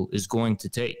struggle is going to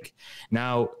take.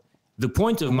 Now, the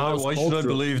point of Mao's why should I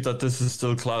believe that this is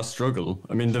still class struggle?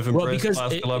 I mean, they've embraced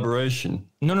class collaboration.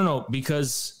 No,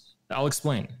 because I'll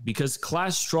explain. Because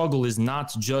class struggle is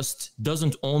not just,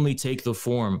 doesn't only take the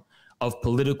form of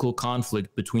political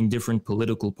conflict between different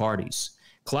political parties.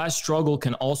 Class struggle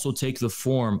can also take the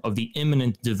form of the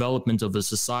imminent development of a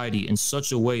society in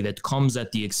such a way that comes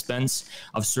at the expense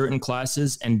of certain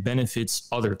classes and benefits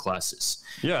other classes.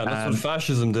 Yeah, that's what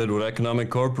fascism did with economic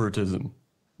corporatism.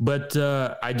 But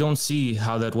I don't see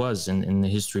how that was in the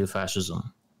history of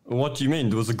fascism. What do you mean?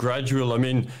 There was a gradual... I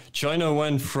mean, China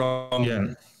went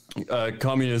from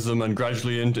communism and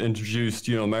gradually introduced,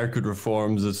 you know, market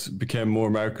reforms. It became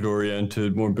more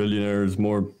market-oriented, more billionaires,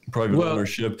 more private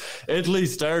ownership. Italy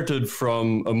started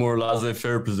from a more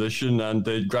laissez-faire position, and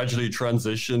they gradually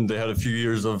transitioned. They had a few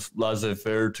years of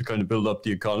laissez-faire to kind of build up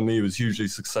the economy. It was hugely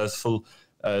successful.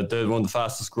 They had one of the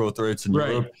fastest growth rates in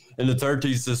Europe. In the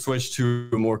 30s, they switched to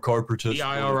a more corporatist. The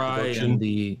IRI and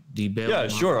the bail. Yeah,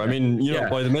 sure. I mean, you know,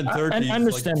 by the mid-30s, like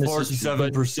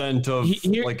 47% of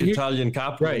Italian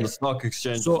capital in the stock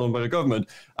exchange is owned by the government.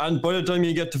 And by the time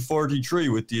you get to 43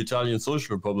 with the Italian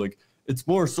Social Republic, it's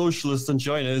more socialist than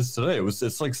China is today.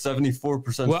 It's like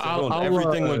 74%.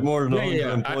 Everything with more than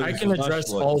 100 employees. I can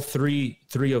address all three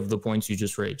of the points you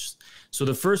just raised. So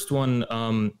the first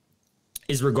one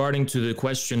is regarding to the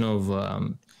question of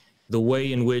the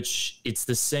way in which it's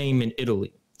the same in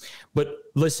Italy. But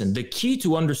listen, the key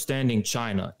to understanding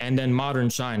China and then modern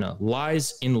China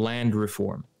lies in land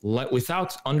reform.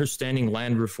 Without understanding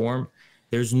land reform,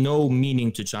 there's no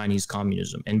meaning to Chinese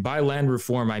communism. And by land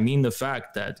reform, I mean the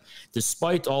fact that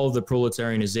despite all of the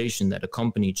proletarianization that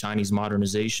accompanied Chinese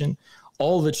modernization,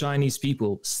 all the Chinese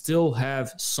people still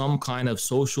have some kind of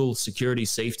social security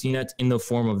safety net in the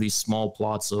form of these small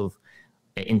plots of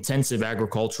intensive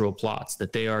agricultural plots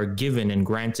that they are given and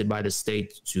granted by the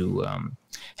state to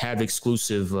have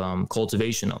exclusive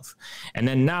cultivation of. And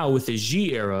then now with the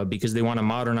Xi era, because they want to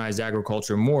modernize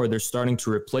agriculture more, they're starting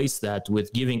to replace that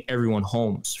with giving everyone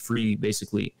homes, free,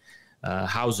 basically,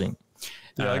 housing.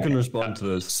 Yeah, I can respond to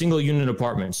this. Single unit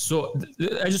apartments. So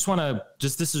I just want to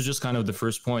this is just kind of the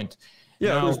first point.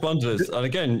 Yeah, I'll respond to this. And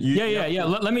again, I'll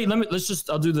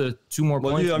do the two more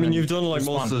points. Yeah, I mean, you've done like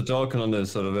most of the talking on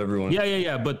this out of everyone.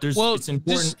 Yeah. But it's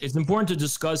important to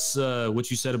discuss what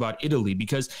you said about Italy,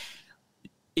 because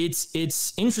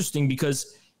it's interesting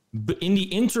because in the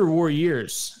interwar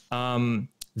years,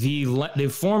 the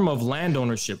form of land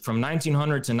ownership from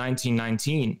 1900 to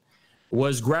 1919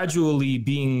 was gradually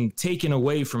being taken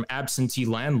away from absentee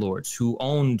landlords who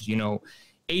owned,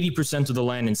 80% of the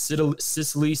land in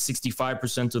Sicily,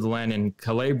 65% of the land in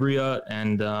Calabria,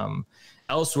 and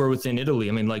elsewhere within Italy.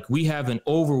 I mean, like, we have an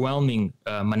overwhelming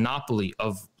monopoly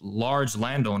of large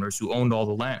landowners who owned all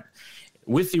the land.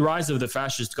 With the rise of the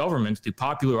fascist government, the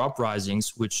popular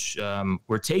uprisings, which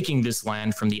were taking this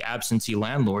land from the absentee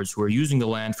landlords who are using the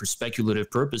land for speculative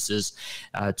purposes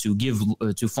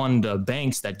to fund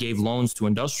banks that gave loans to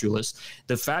industrialists,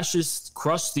 the fascists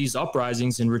crushed these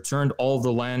uprisings and returned all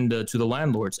the land to the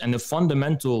landlords. And the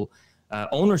fundamental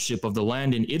ownership of the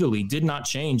land in Italy did not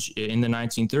change in the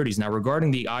 1930s. Now,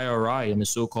 regarding the IRI and the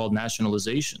so-called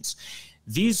nationalizations,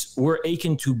 these were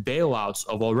akin to bailouts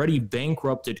of already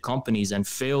bankrupted companies and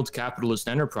failed capitalist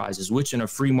enterprises, which in a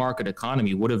free market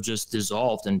economy would have just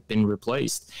dissolved and been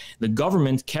replaced. The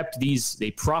government kept these,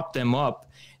 they propped them up.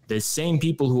 The same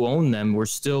people who owned them were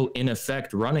still in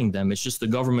effect running them. It's just the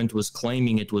government was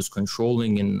claiming it was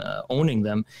controlling and owning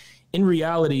them. In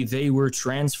reality, they were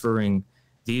transferring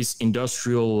these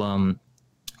industrial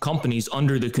companies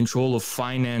under the control of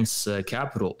finance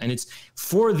capital. And it's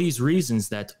for these reasons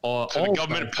that the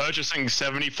government purchasing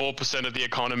 74% of the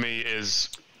economy is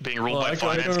being ruled by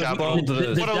finance capital.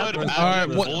 What a load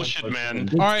of bullshit, man.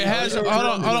 All right, Haz, hold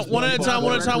on. One at a time.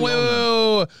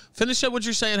 Wait. Finish up what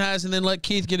you're saying, Haz, and then let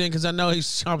Keith get in, because I know he's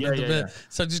chomping at the bit.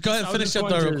 So just go ahead and finish up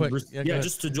there real quick.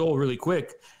 Just to Joel really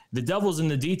quick. The devil's in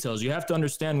the details. You have to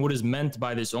understand what is meant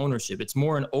by this ownership. It's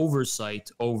more an oversight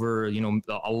over,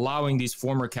 allowing these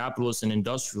former capitalists and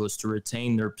industrialists to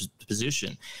retain their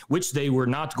position, which they were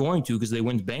not going to because they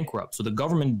went bankrupt. So the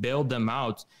government bailed them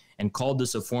out and called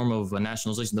this a form of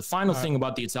nationalization. The final thing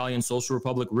about the Italian Social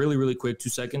Republic, really, really quick, 2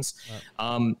 seconds.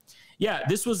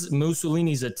 This was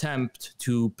Mussolini's attempt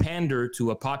to pander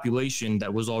to a population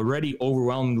that was already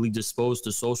overwhelmingly disposed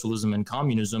to socialism and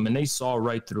communism, and they saw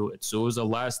right through it. So it was a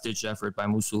last-ditch effort by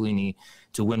Mussolini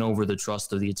to win over the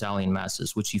trust of the Italian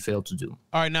masses, which he failed to do.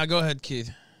 All right, now go ahead,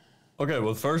 Keith. Okay,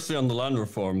 well, firstly, on the land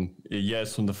reform,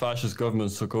 yes, when the fascist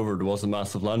governments took over, there was a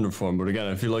massive land reform. But again,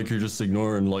 I feel like you're just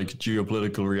ignoring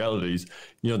geopolitical realities.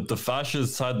 The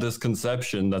fascists had this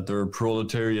conception that there are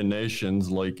proletarian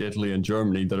nations like Italy and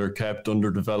Germany that are kept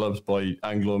underdeveloped by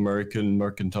Anglo-American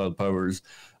mercantile powers,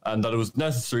 and that it was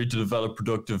necessary to develop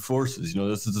productive forces.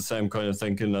 This is the same kind of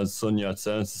thinking as Sun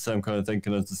Yat-sen. It's the same kind of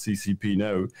thinking as the CCP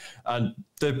now. And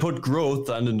they put growth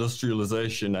and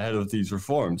industrialization ahead of these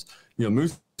reforms.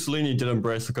 Mussolini did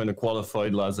embrace a kind of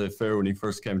qualified laissez-faire when he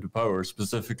first came to power,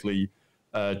 specifically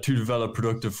to develop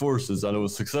productive forces, and it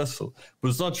was successful. But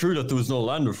it's not true that there was no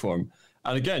land reform.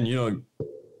 And again,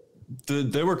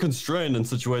 they were constrained in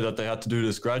such a way that they had to do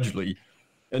this gradually.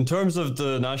 In terms of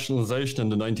the nationalization in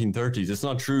the 1930s, it's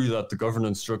not true that the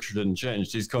governance structure didn't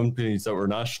change. These companies that were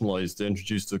nationalized, they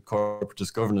introduced a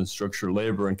corporatist governance structure.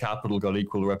 Labor and capital got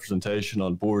equal representation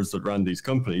on boards that ran these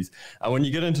companies. And when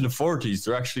you get into the 40s,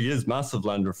 there actually is massive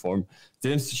land reform.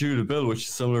 They instituted a bill which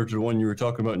is similar to the one you were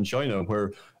talking about in China,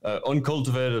 where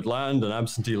uncultivated land and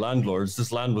absentee landlords,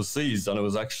 this land was seized and it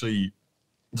was actually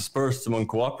dispersed among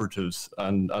cooperatives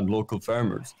and local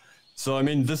farmers. So, I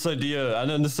mean, this idea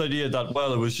that,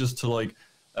 well, it was just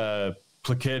to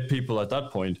placate people at that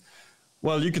point.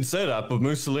 Well, you can say that, but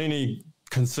Mussolini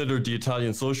considered the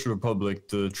Italian Social Republic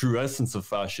the true essence of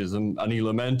fascism, and he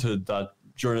lamented that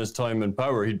during his time in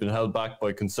power, he'd been held back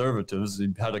by conservatives.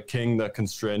 He had a king that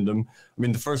constrained him. I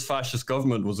mean, the first fascist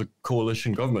government was a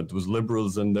coalition government. There was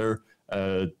liberals in there.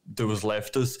 There was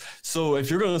leftists. So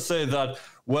if you're going to say that,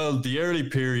 well, the early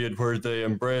period where they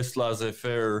embraced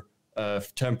laissez-faire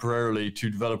temporarily to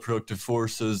develop productive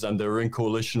forces, and they were in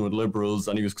coalition with liberals,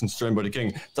 and he was constrained by the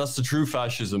king. That's the true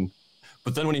fascism.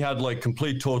 But then when he had like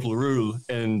complete total rule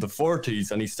in the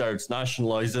 40s and he starts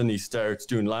nationalizing, he starts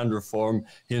doing land reform,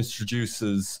 he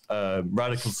introduces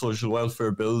radical social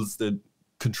welfare bills that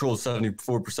control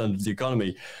 74% of the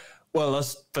economy. Well,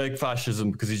 that's fake fascism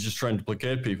because he's just trying to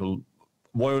placate people.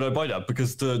 Why would I buy that?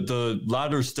 Because the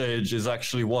latter stage is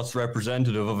actually what's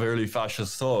representative of early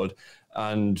fascist thought.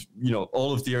 And, you know,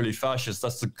 all of the early fascists,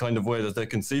 that's the kind of way that they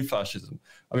conceive fascism.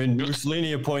 I mean,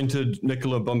 Mussolini appointed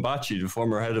Nicola Bombacci, the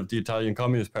former head of the Italian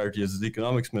Communist Party, as his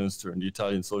economics minister in the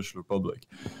Italian Social Republic.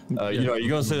 You know, you're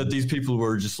going to say that these people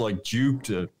were just like duped.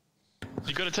 You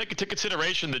got to take into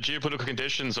consideration the geopolitical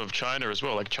conditions of China as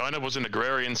well. Like, China was an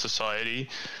agrarian society.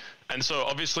 And so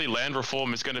obviously land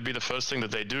reform is going to be the first thing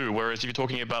that they do. Whereas if you're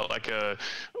talking about like a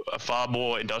far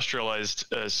more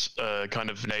industrialized kind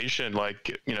of nation,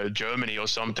 like, you know, Germany or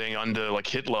something under like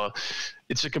Hitler,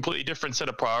 it's a completely different set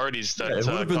of priorities that it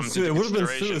would have been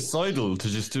suicidal to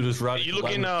just do this radical. You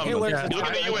look in the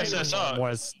USSR.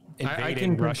 Was I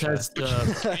can protest.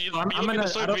 I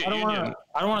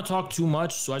don't want to talk too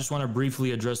much, so I just want to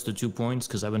briefly address the 2 points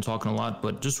because I've been talking a lot.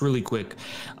 But just really quick.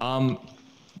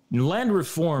 Land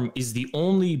reform is the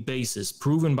only basis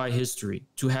proven by history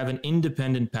to have an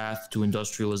independent path to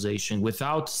industrialization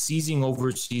without seizing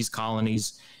overseas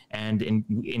colonies and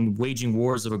in waging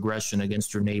wars of aggression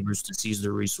against your neighbors to seize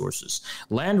their resources.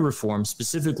 Land reform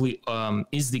specifically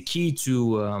is the key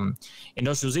to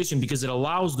industrialization because it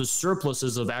allows the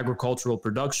surpluses of agricultural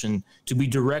production to be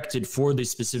directed for the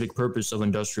specific purpose of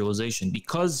industrialization.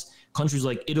 Because countries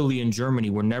like Italy and Germany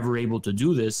were never able to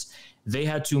do this, they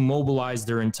had to mobilize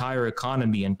their entire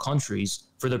economy and countries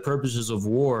for the purposes of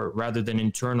war rather than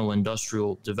internal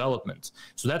industrial development.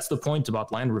 So that's the point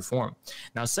about land reform.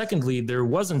 Now, secondly, there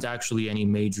wasn't actually any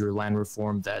major land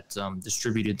reform that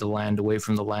distributed the land away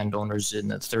from the landowners in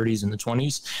the 30s and the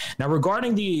 20s. Now,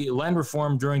 regarding the land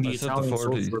reform during the Italian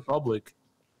Social Republic,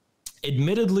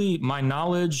 admittedly, my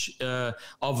knowledge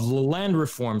of the land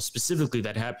reform specifically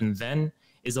that happened then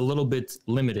is a little bit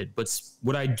limited. But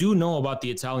what I do know about the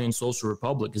Italian Social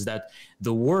Republic is that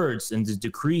the words and the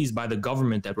decrees by the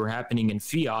government that were happening in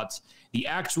fiat, the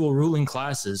actual ruling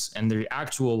classes and the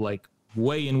actual like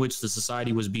way in which the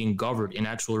society was being governed in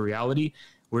actual reality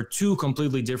were two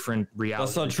completely different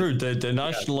realities. That's not true. They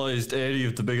nationalized 80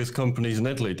 of the biggest companies in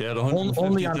Italy. They had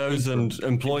 150,000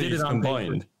 employees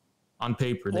combined. On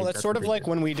paper. Well, that's sort of like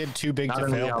when we did too big to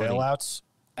fail bailouts.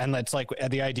 And it's like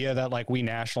the idea that like we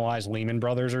nationalized Lehman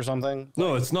Brothers or something.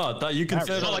 No, it's not. That you can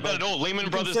say it's not like that at all. Lehman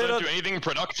Brothers don't do anything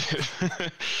productive.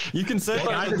 You can say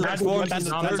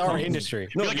that's our industry.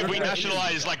 No, like if we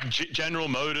nationalized like General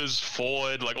Motors,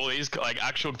 Ford, like all these like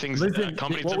actual things that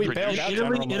companies that produce.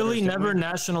 Italy never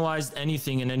nationalized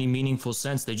anything in any meaningful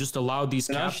sense. They just allowed these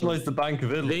nationalized the Bank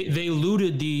of Italy. They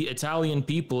looted the Italian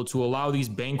people to allow these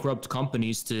bankrupt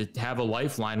companies to have a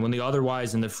lifeline when they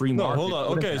otherwise in the free market. No, hold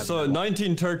on. Okay, so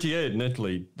 1938 in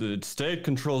Italy, the state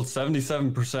controlled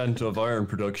 77% of iron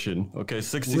production. Okay,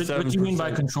 67%. What do you mean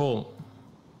by control?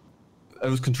 It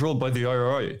was controlled by the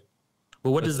IRI.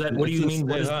 But what does that? What do you mean?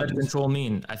 What does that control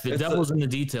mean? The devil's in the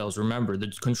details. Remember, the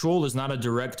control is not a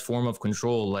direct form of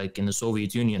control like in the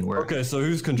Soviet Union. Where okay, so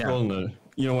who's controlling it?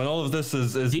 You know, when all of this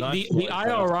is the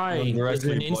IRI is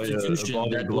an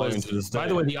institution that was. By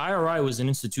the way, the IRI was an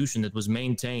institution that was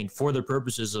maintained for the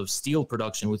purposes of steel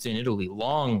production within Italy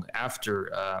long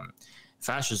after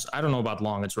fascists. I don't know about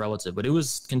long; it's relative, but it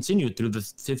was continued through the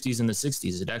 50s and the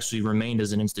 60s. It actually remained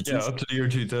as an institution up to the year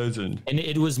 2000, and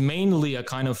it was mainly a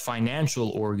kind of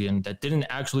financial organ that didn't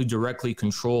actually directly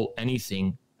control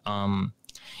anything.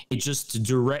 It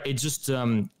just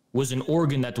was an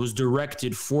organ that was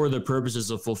directed for the purposes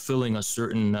of fulfilling a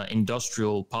certain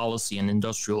industrial policy and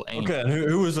industrial aim. Okay, and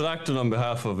who was it acting on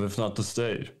behalf of, if not the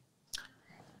state?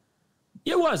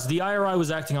 It was. The IRI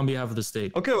was acting on behalf of the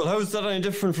state. Okay, well, how is that any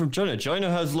different from China? China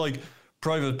has, like,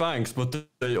 private banks, but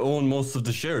they own most of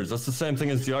the shares. That's the same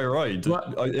thing as the IRI.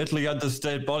 Italy had the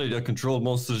state body that controlled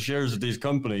most of the shares of these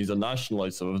companies and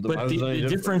nationalized some of them. But the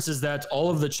difference is that all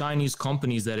of the Chinese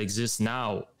companies that exist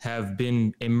now have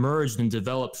been emerged and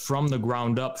developed from the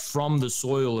ground up, from the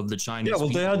soil of the Chinese people.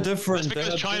 Well, they had different... That's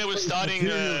because China was starting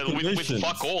with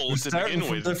fuck all to begin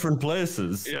with. Different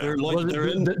places. Yeah. They're like,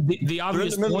 the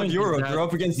obvious they're in the middle point of Europe. is They're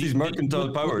up against these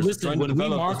mercantile powers. Listen, when we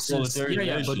Marxists...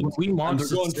 but we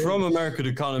Marxists... And they're going from American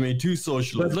economy to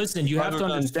socialism. But listen, you have to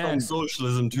understand from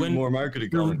socialism to more market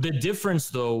economy. The difference,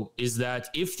 though, is that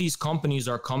if these companies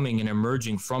are coming and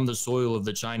emerging from the soil of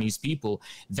the Chinese people,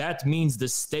 that means the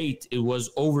state was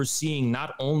overseeing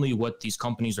not only what these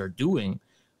companies are doing,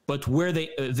 but where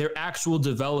their actual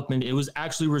development, it was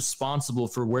actually responsible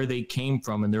for where they came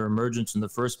from and their emergence in the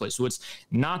first place. So it's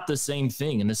not the same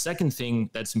thing. And the second thing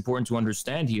that's important to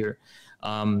understand here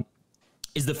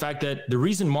is the fact that the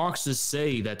reason Marxists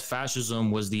say that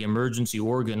fascism was the emergency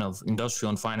organ of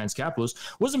industrial and finance capitalists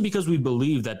wasn't because we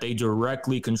believe that they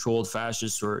directly controlled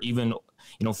fascists or even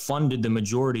funded the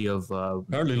majority of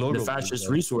the fascist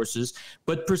resources,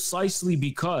 but precisely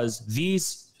because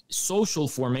these social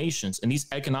formations and these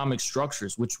economic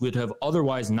structures, which would have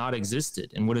otherwise not existed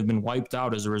and would have been wiped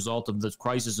out as a result of the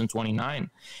crisis in 29,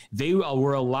 they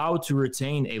were allowed to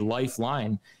retain a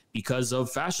lifeline because of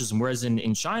fascism. Whereas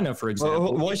in China, for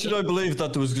example... why should I believe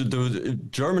that there was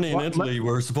Germany and Italy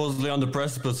were supposedly on the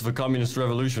precipice of a communist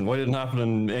revolution? Why didn't it happen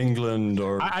in England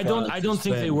or I don't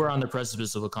think they were on the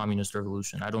precipice of a communist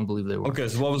revolution. I don't believe they were. Okay,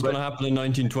 so what was going to happen in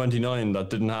 1929 that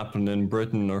didn't happen in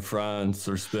Britain or France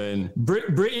or Spain?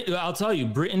 Britain, I'll tell you,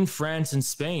 Britain, France, and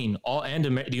Spain, and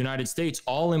the United States,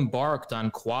 all embarked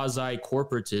on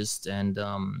quasi-corporatist and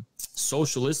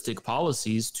socialistic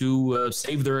policies to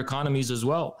save their economies as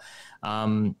well.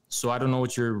 So I don't know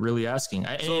what you're really asking.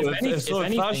 If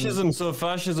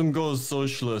fascism goes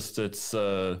socialist, it's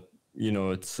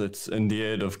it's in the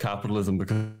aid of capitalism,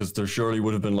 because there surely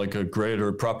would have been like a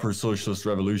greater proper socialist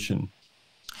revolution.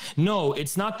 No,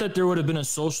 it's not that there would have been a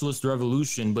socialist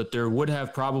revolution, but there would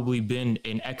have probably been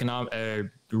an economic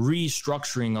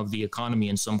restructuring of the economy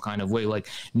in some kind of way. Like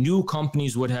new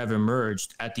companies would have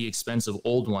emerged at the expense of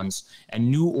old ones,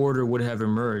 and new order would have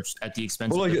emerged at the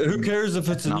expense of who cares if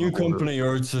it's a new company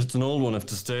or it's just an old one, if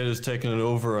the state is taking it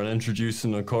over and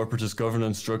introducing a corporatist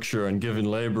governance structure and giving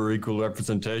labor equal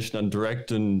representation and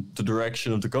directing the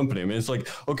direction of the company. I mean, it's like,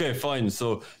 okay, fine.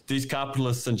 So these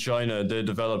capitalists in China, they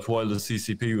developed while the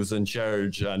CCP was in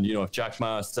charge, and if Jack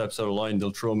Ma steps out of line,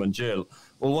 they'll throw him in jail.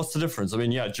 Well, what's the difference? I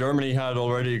mean, yeah, Germany had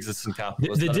already existing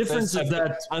capitalists. The difference is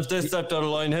that if they stepped out of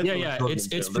line,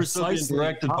 it's precisely.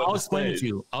 I'll explain it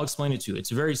to you. It's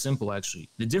very simple, actually.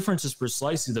 The difference is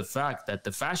precisely the fact that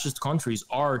the fascist countries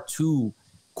are too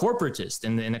corporatist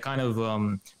in a kind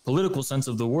of political sense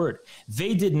of the word.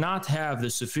 They did not have the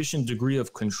sufficient degree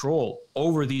of control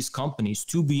over these companies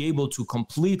to be able to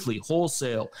completely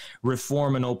wholesale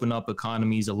reform and open up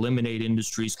economies, eliminate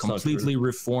industries, completely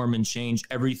reform and change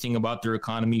everything about their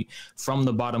economy from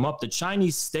the bottom up. The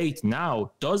Chinese state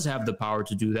now does have the power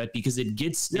to do that because it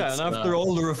gets and after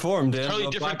all the reform, totally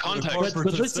different context.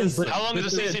 But listen, how long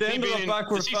has the CCP been in? The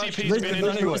CCP's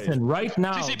been in. Listen, right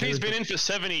now, CCP's been in for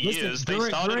 70 years. They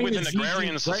started with an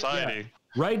agrarian society.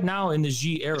 Right now in the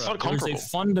Xi era, there's a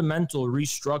fundamental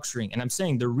restructuring. And I'm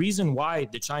saying the reason why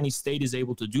the Chinese state is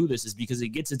able to do this is because it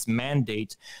gets its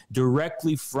mandate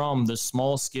directly from the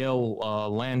small scale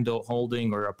land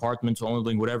holding or apartment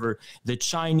holding, whatever, the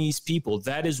Chinese people.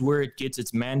 That is where it gets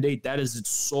its mandate. That is its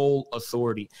sole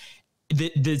authority.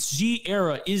 The Xi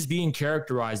era is being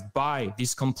characterized by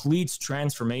this complete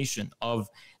transformation of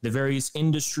the various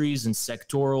industries and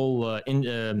sectoral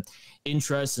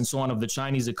interests and so on of the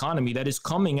Chinese economy that is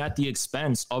coming at the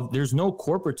expense of, there's no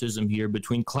corporatism here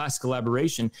between class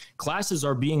collaboration. Classes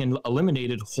are being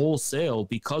eliminated wholesale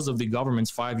because of the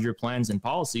government's 5-year plans and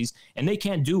policies, and they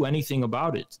can't do anything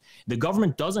about it. The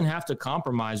government doesn't have to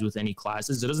compromise with any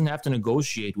classes. It doesn't have to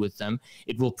negotiate with them.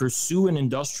 It will pursue an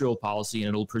industrial policy, and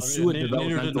it'll pursue a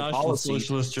developmental policy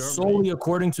solely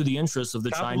according to the interests of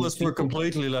the Chinese people. Were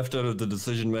completely left out of the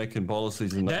decision-making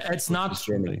policies in that. That's not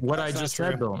Germany. What I just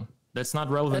said, though. That's not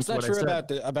relevant to what I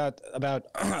said.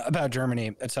 about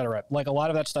Germany, etc. Like a lot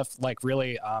of that stuff, like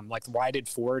really, like why did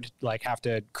Ford like have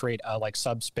to create a like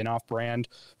sub spin-off brand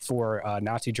for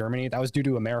Nazi Germany? That was due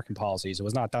to American policies. It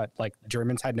was not that like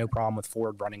Germans had no problem with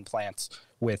Ford running plants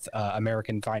with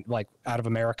American out of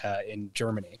America in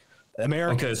Germany.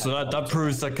 Okay, so that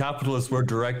proves that capitalists were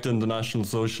directing the National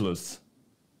Socialists.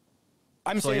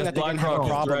 I'm saying that they didn't have a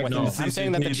problem with it. I'm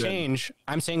saying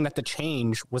that the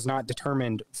change was not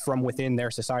determined from within their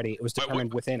society. It was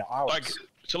determined within ours.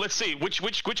 So let's see,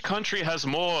 which country has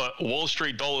more Wall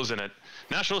Street dollars in it?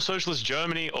 National Socialist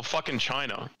Germany or fucking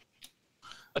China?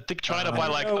 I think China by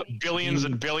like billions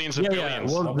and billions and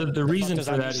billions. Well, the reason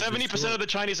for that 70% of the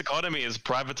Chinese economy is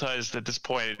privatized at this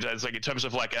point. It's like in terms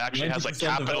of like it actually has like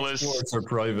capitalists. Exports are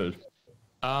private.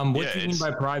 What do you mean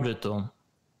by private though?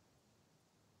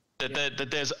 That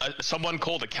there's someone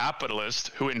called a capitalist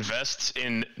who invests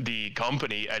in the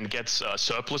company and gets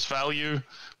surplus value,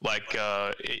 like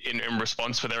in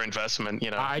response for their investment.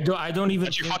 You know, I don't even.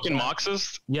 Aren't you fucking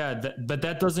Marxist? Yeah, but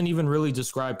that doesn't even really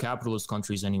describe capitalist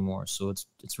countries anymore. So it's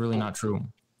really not true.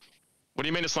 What do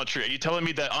you mean it's not true? Are you telling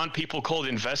me that aren't people called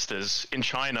investors in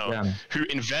China who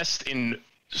invest in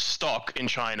stock in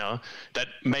China that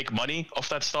make money off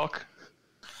that stock?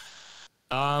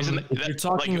 If you're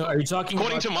talking, are you talking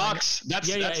according about, to Marx? That's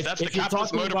the if you're capitalist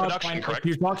talking mode of about production, correct? If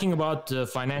you're talking about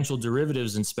financial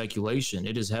derivatives and speculation,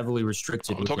 it is heavily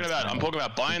restricted. I'm talking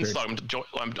about buying stock.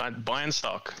 I'm buying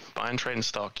stock, buying trading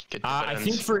stock. I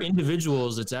think for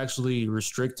individuals, it's actually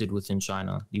restricted within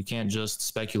China. You can't just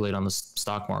speculate on the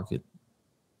stock market.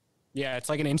 Yeah, it's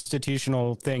like an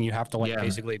institutional thing. You have to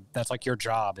basically, that's like your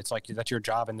job. It's like that's your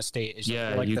job in the state. Is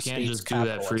like you the can't just do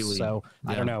that capitalist. freely. So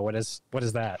I don't know what is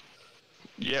that.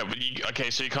 Yeah, but okay,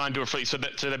 so you can't do it freely. So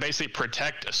they basically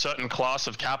protect a certain class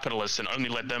of capitalists and only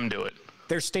let them do it.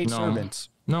 They're state servants.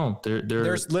 No,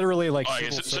 there's literally like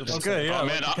okay, yeah.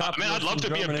 Man, I'd love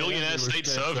to be a billionaire state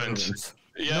servant.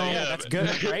 Yeah, that's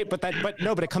good, right? But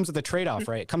it comes with a trade-off,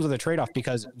 right? It comes with a trade-off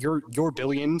because your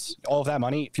billions, all of that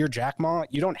money. If you're Jack Ma,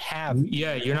 you don't have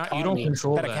you don't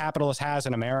control that a capitalist has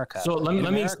in America. So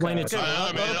let me explain it to you.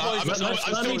 I'm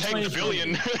still taking the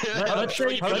billion. Let's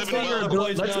say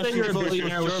you're a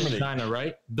billionaire within China,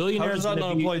 right? Billionaires How does that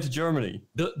not apply to Germany?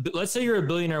 Let's say you're a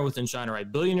billionaire within China,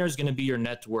 right? Billionaire is going to be your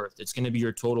net worth. It's going to be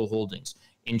your total holdings.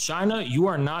 In China, you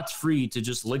are not free to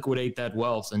just liquidate that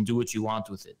wealth and do what you want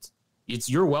with it. It's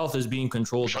your wealth is being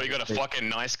controlled. Sure, you got a fucking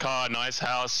nice car, nice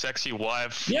house, sexy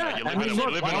wife. Yeah, you're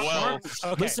living well.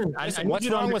 Okay. Listen, what's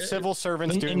wrong with civil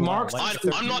servants doing Marx?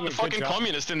 I'm not the fucking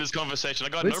communist in this conversation. I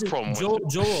got no problem with it.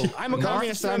 Joel, I'm a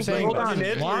communist. I'm saying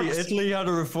Italy had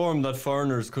a reform that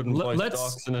foreigners couldn't buy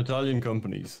stocks in Italian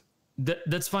companies.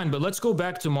 That's fine, but let's go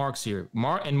back to Marx here.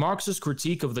 And Marx's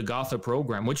critique of the Gotha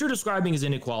program, what you're describing is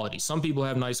inequality. Some people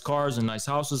have nice cars and nice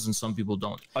houses, and some people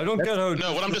don't. I don't get how.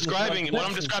 No, what I'm describing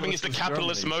is the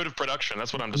capitalist mode of production.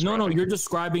 That's what I'm describing. No, you're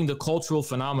describing the cultural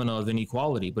phenomena of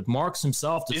inequality. But Marx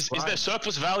himself is there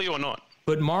surplus value or not?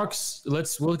 But Marx,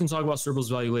 we can talk about surplus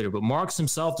value later, but Marx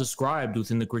himself described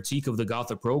within the critique of the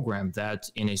Gotha program that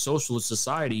in a socialist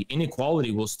society, inequality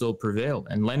will still prevail.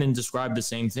 And Lenin described the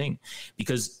same thing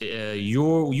because you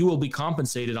will be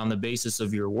compensated on the basis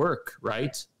of your work,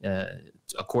 right?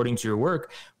 According to your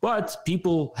work, but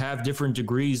people have different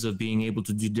degrees of being able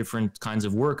to do different kinds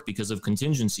of work because of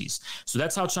contingencies. So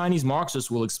that's how Chinese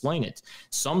Marxists will explain it.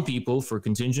 Some people, for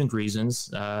contingent reasons,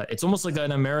 it's almost like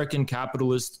an American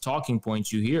capitalist talking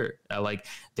point you hear. Like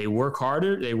they worked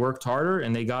harder,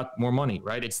 and they got more money,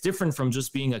 right? It's different from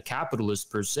just being a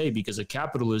capitalist per se, because a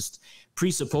capitalist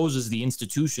presupposes the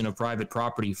institution of private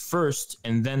property first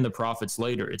and then the profits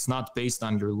later. It's not based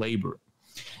on your labor.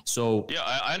 So yeah,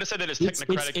 I understand that it's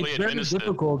technocratically it's very administered.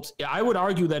 difficult. I would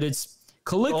argue that it's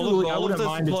colloquially. All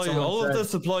of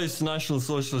this applies to National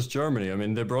Socialist Germany. I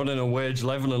mean, they brought in a wage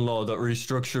leveling law that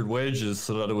restructured wages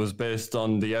so that it was based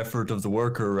on the effort of the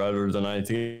worker rather than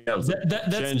anything else.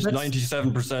 Changed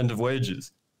 97% of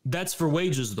wages. That's for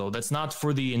wages, though. That's not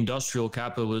for the industrial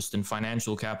capitalist and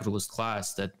financial capitalist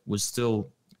class that was still.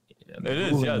 It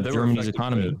is, yeah. Germany's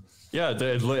economy. Yeah,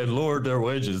 they lowered their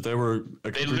wages. They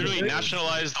literally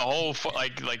nationalized the whole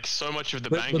like so much of the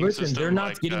banking system. They're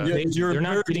not getting paid. They're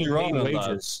not getting paid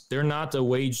wages. They're not a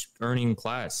wage earning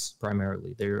class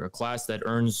primarily. They're a class that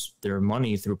earns their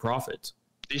money through profit.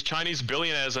 These Chinese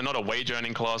billionaires are not a wage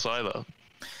earning class either.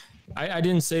 I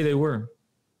didn't say they were.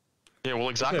 Yeah, well,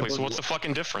 exactly. So what's the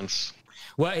fucking difference?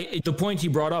 Well, the point he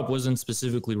brought up wasn't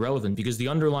specifically relevant because the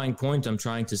underlying point I'm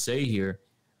trying to say here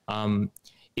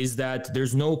is that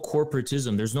there's no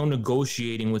corporatism. There's no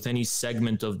negotiating with any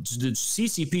segment of the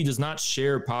CCP does not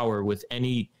share power with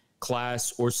any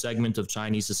class or segment of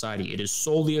Chinese society. It is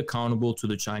solely accountable to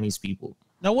the Chinese people.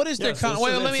 Now, what is their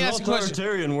let me ask a question.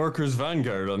 Authoritarian workers'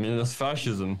 vanguard. I mean, that's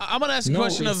fascism. I'm going to ask a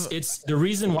question it's the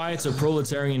reason why it's a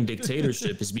proletarian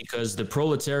dictatorship is because the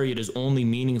proletariat is only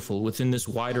meaningful within this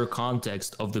wider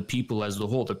context of the people as a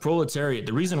whole. The proletariat,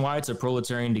 the reason why it's a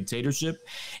proletarian dictatorship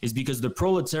is because the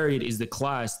proletariat is the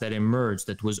class that emerged,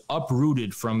 that was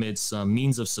uprooted from its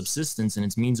means of subsistence and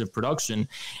its means of production.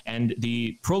 And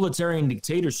the proletarian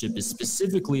dictatorship is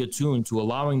specifically attuned to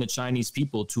allowing the Chinese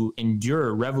people to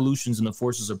endure revolutions in the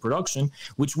forces of production,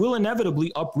 which will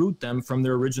inevitably uproot them from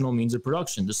their original means of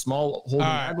production. The small-holding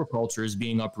agriculture is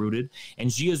being uprooted, and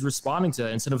Xi is responding to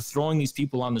that. Instead of throwing these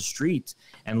people on the street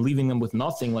and leaving them with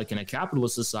nothing, like in a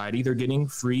capitalist society, they're getting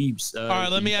free. All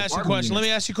right, let me ask you a question. Let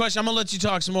me ask you a question. I'm going to let you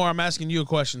talk some more. I'm asking you a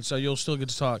question, so you'll still get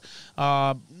to talk.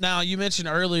 Now, you mentioned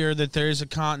earlier that there is a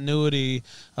continuity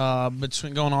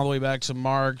between going all the way back to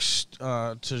Marx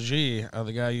to Xi,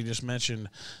 the guy you just mentioned.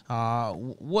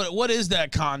 What is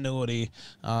that continuity?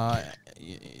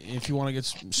 If you want to get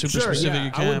super specific,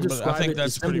 you can. But I think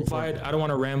that's pretty important. I don't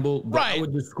want to ramble, but I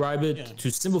would describe it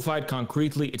to simplify it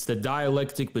concretely. It's the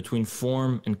dialectic between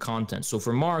form and content. So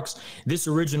for Marx, this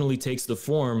originally takes the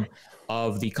form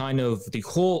of the kind of the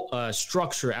whole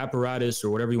structure, apparatus, or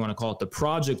whatever you want to call it, the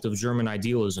project of German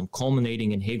idealism,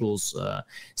 culminating in Hegel's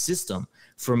system.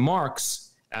 For Marx,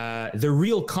 the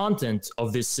real content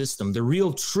of this system, the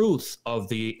real truth of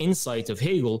the insight of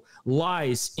Hegel,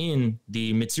 lies in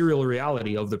the material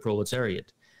reality of the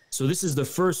proletariat. So this is the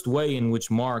first way in which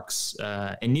Marx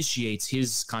initiates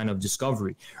his kind of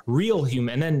discovery. Real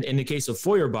human, and then in the case of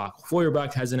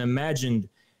Feuerbach has an imagined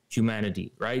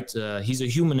humanity, right? He's a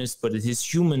humanist, but his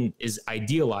human is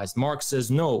idealized. Marx says,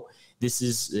 no, this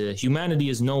is humanity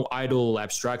is no idle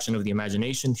abstraction of the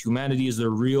imagination. Humanity is the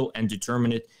real and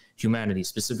determinate humanity,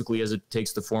 specifically as it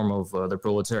takes the form of the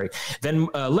proletariat. Then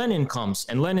Lenin comes,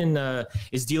 and Lenin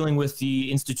is dealing with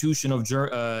the institution of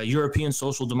European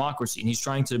social democracy, and he's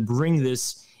trying to bring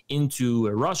this into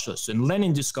Russia. So, and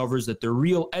Lenin discovers that the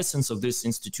real essence of this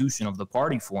institution, of the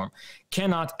party form,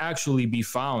 cannot actually be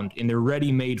found in the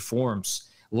ready-made forms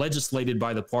legislated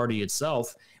by the party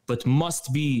itself, but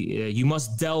must be, you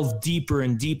must delve deeper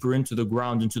and deeper into the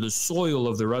ground, into the soil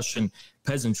of the Russian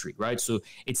peasantry, right? So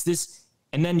it's this.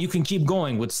 And then you can keep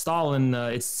going with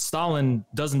Stalin. Stalin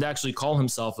doesn't actually call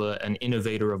himself an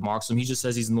innovator of Marxism. He just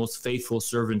says he's the most faithful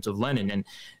servant of Lenin. And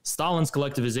Stalin's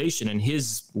collectivization and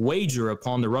his wager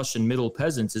upon the Russian middle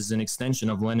peasants is an extension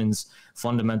of Lenin's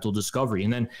fundamental discovery.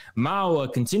 And then Mao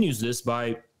continues this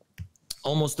by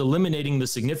almost eliminating the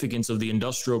significance of the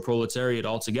industrial proletariat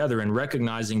altogether and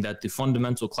recognizing that the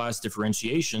fundamental class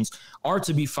differentiations are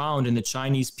to be found in the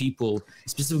Chinese people,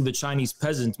 specifically the Chinese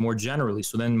peasant more generally.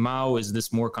 So then Mao is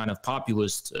this more kind of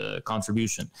populist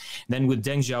contribution. Then with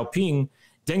Deng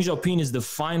Xiaoping is the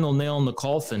final nail in the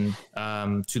coffin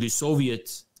to the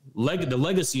Soviet the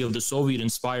legacy of the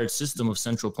Soviet-inspired system of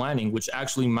central planning, which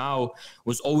actually Mao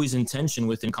was always in tension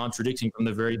with and contradicting from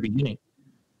the very beginning.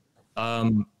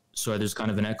 Sorry, there's kind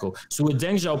of an echo. So with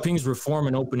Deng Xiaoping's reform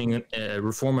and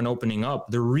opening up,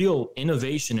 the real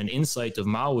innovation and insight of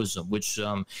Maoism, which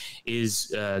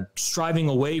is striving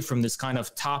away from this kind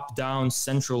of top-down,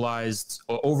 centralized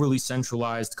or overly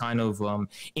centralized kind of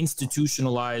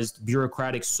institutionalized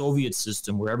bureaucratic Soviet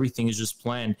system where everything is just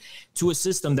planned, to a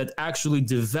system that actually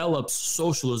develops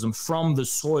socialism from the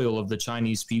soil of the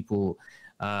Chinese people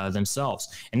themselves.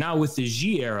 And now with the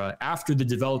Xi era, after the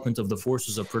development of the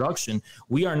forces of production,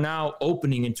 we are now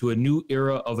opening into a new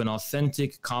era of an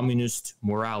authentic communist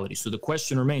morality. So the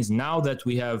question remains, now that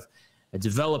we have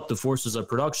developed the forces of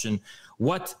production,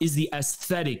 what is the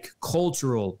aesthetic,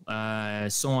 cultural,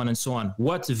 so on and so on?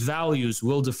 What values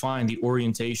will define the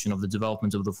orientation of the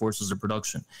development of the forces of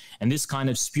production? And this kind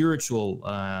of spiritual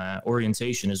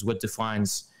orientation is what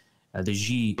defines the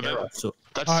Xi era. So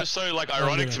that's just so like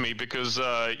ironic to me because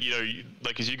you know,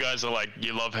 like, as you guys are like,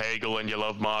 you love Hegel and you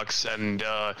love Marx, and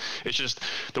it's just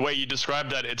the way you describe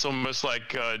that, it's almost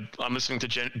like I'm listening to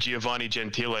Giovanni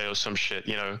Gentile or some shit,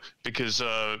 you know, because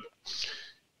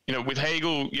you know, with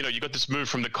Hegel, you know, you got this move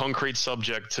from the concrete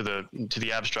subject to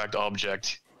the abstract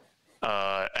object.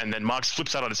 And then Marx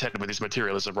flips that on his head with his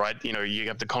materialism, right? You know, you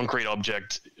have the concrete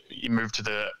object, you move to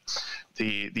the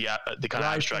kind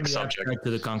of abstract subject to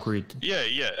the concrete. Yeah,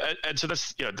 and so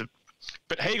that's, you know,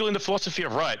 but Hegel in the philosophy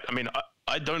of right. I mean,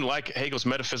 I don't like Hegel's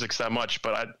metaphysics that much,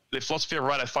 but the philosophy of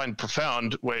right I find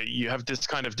profound, where you have this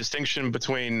kind of distinction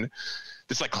between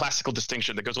this like classical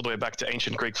distinction that goes all the way back to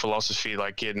ancient Greek philosophy,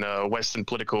 like in Western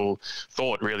political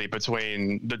thought, really,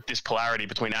 between this polarity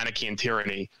between anarchy and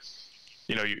tyranny.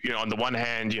 You know, on the one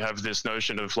hand, you have this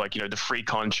notion of like, you know, the free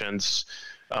conscience,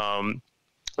 the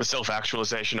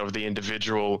self-actualization of the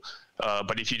individual.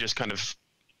 But if you just kind of,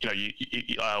 you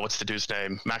know, what's the dude's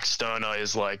name? Max Stirner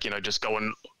is like, you know, just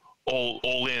going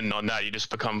all in on that. You just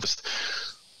become just.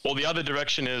 Or the other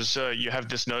direction is you have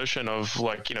this notion of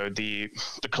like, you know, the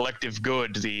collective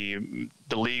good, the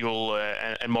legal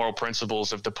and moral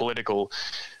principles of the political.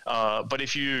 But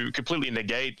if you completely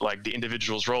negate like the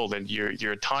individual's role, then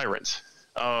you're a tyrant.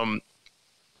 You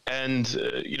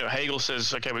know, Hegel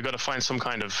says, okay, we've got to find some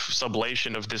kind of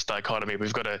sublation of this dichotomy.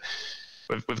 We've got to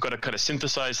kind of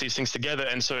synthesize these things together,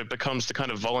 and so it becomes the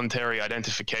kind of voluntary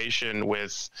identification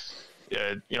with,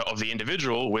 you know, of the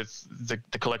individual with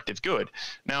the collective good.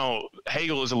 Now,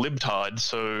 Hegel is a libtard,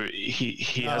 so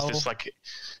he has this like,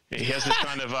 he has this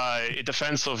kind of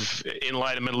defense of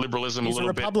Enlightenment liberalism. He's a little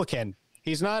a Republican. Bit.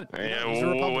 He's not. Yeah, he's a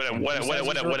Republican.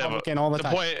 Whatever. All the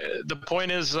time. The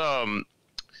point is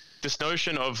this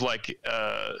notion of like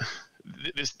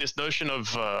this notion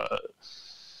of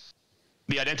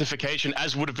the identification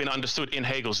as would have been understood in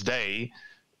Hegel's day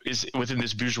is within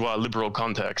this bourgeois liberal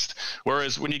context.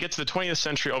 Whereas when you get to the 20th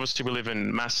century, obviously we live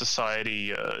in mass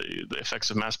society, the effects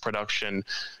of mass production.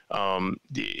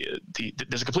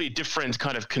 There's a completely different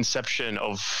kind of conception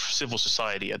of civil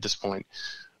society at this point.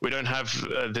 We don't have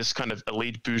this kind of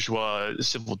elite bourgeois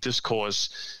civil discourse.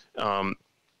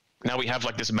 Now we have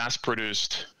like this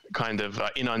mass-produced kind of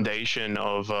inundation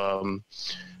of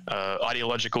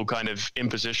ideological kind of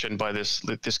imposition by this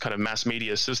kind of mass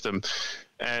media system.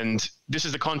 And this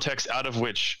is the context out of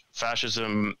which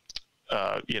fascism,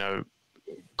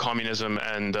 communism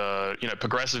and,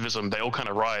 progressivism, they all kind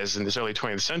of rise in this early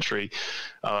 20th century,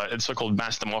 and so-called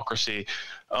mass democracy.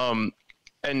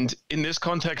 And in this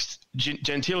context,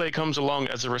 Gentile comes along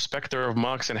as a respecter of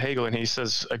Marx and Hegel, and he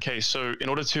says, okay, so in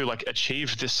order to like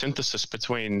achieve this synthesis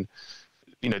between,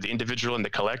 the individual and the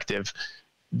collective,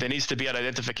 there needs to be an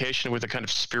identification with a kind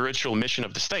of spiritual mission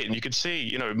of the state. And you can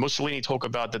see, Mussolini talk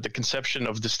about that the conception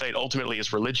of the state ultimately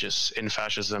is religious in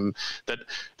fascism, that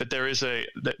there is a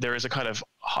kind of,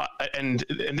 and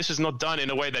this is not done in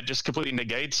a way that just completely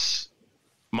negates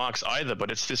Marx either, but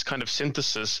it's this kind of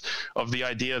synthesis of the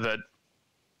idea that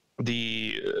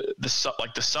the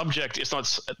subject is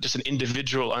not just an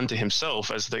individual unto himself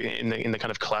as in the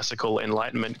kind of classical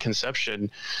Enlightenment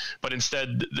conception, but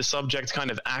instead the subject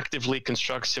kind of actively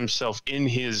constructs himself in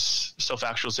his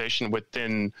self-actualization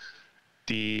within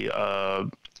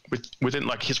within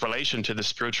like his relation to the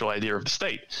spiritual idea of the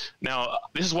state. Now,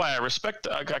 this is why I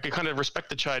can kind of respect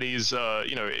the Chinese, in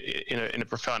a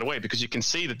profound way, because you can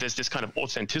see that there's this kind of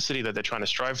authenticity that they're trying to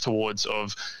strive towards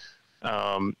of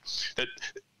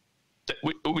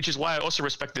which is why I also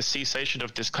respect the cessation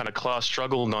of this kind of class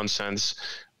struggle nonsense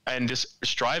and this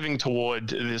striving toward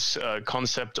this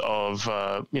concept of,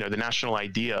 the national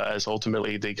idea as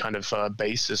ultimately the kind of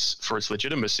basis for its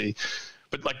legitimacy.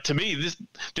 But like, to me,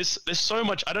 there's so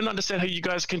much, I don't understand how you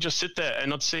guys can just sit there and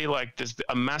not see like there's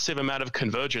a massive amount of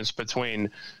convergence between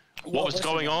what was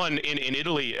going on in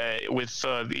Italy with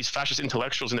these fascist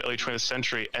intellectuals in the early 20th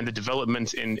century and the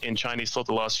development in Chinese thought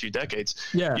the last few decades.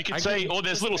 Yeah, you can say,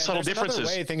 there's little subtle differences.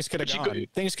 Way things could have gone.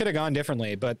 Things could have gone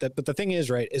differently, but the thing is,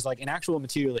 right, is like in actual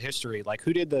material history, like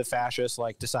who did the fascists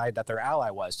like decide that their ally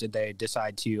was? Did they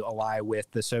decide to ally with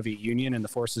the Soviet Union and the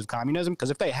forces of communism? Because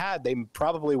if they had, they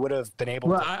probably would have been able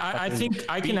to. I think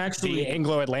I can actually the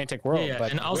Anglo-Atlantic world. Yeah,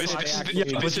 but and also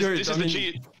this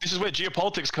is where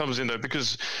geopolitics comes in, though,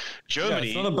 because Germany.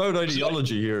 It's not about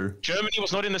ideology here. Germany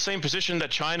was not in the same position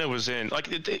that China was in. Like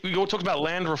we all talk about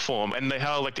land reform and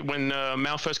how like when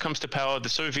Mao first comes to power, the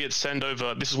Soviets send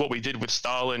over. This is what we did with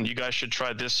Stalin. You guys should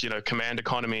try this. Command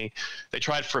economy. They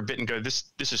tried for a bit and go,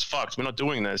 this is fucked. We're not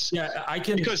doing this. Yeah, I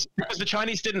can because the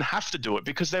Chinese didn't have to do it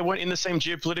because they weren't in the same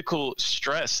geopolitical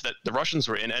stress that the Russians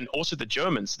were in, and also the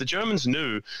Germans. The Germans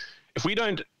knew if we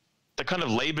don't. The kind of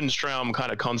Lebensraum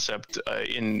kind of concept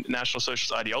in National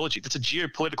Socialist ideology, that's a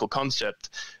geopolitical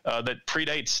concept that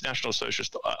predates National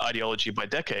Socialist ideology by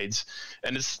decades.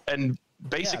 And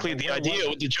basically the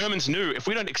idea, the Germans knew if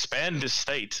we don't expand this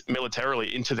state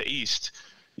militarily into the east,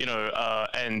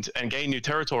 and gain new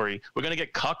territory, we're going to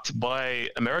get cucked by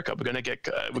America. We're going to get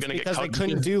because they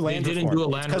couldn't do land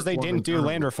reform. Because they didn't do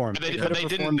land reform. They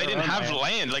didn't have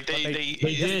land. Like they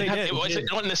it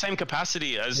wasn't in the same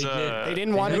capacity as they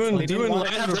didn't want to. They didn't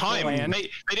have time. They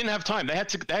didn't have time. They had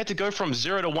to go from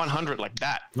 0 to 100 like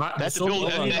that. They had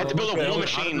to build a war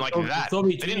machine like that. The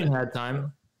Soviet Union had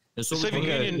time. The Soviet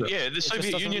Union, the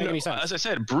Soviet Union, as I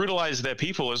said, brutalized their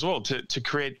people as well to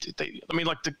create. It's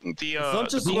not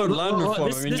just about land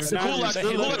reform. The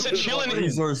kulaks are chilling.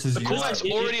 The kulaks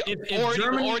already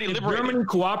liberated. If Germany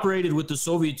cooperated with the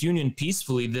Soviet Union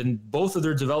peacefully, then both of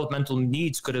their developmental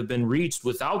needs could have been reached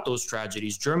without those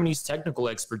tragedies. Germany's technical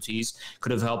expertise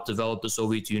could have helped develop the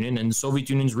Soviet Union, and the Soviet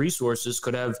Union's resources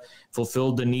could have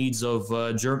fulfilled the needs of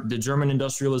the German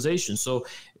industrialization. So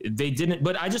they didn't.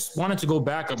 But I just wanted to go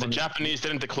back. The Japanese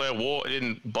didn't declare war,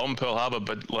 didn't bomb Pearl Harbor,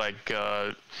 but like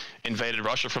invaded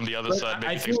Russia from the other side.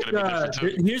 Maybe things could have been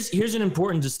different too. Here's an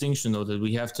important distinction though that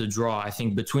we have to draw, I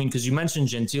think, between, because you mentioned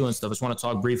Gentile and stuff. I just want to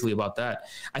talk briefly about that.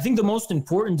 I think the most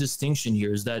important distinction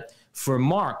here is that for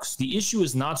Marx, the issue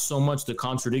is not so much the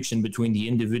contradiction between the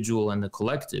individual and the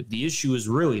collective. The issue is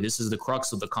really, this is the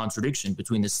crux of the contradiction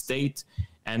between the state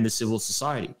and the civil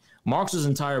society. Marx's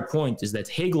entire point is that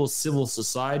Hegel's civil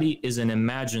society is an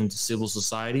imagined civil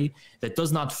society that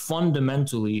does not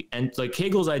fundamentally, and like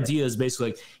Hegel's idea is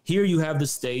basically like, here you have the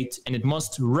state and it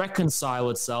must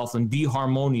reconcile itself and be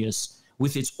harmonious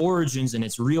with its origins and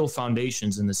its real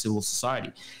foundations in the civil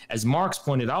society. As Marx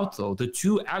pointed out, though, the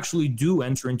two actually do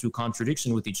enter into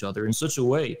contradiction with each other in such a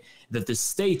way that the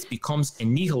state becomes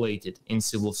annihilated in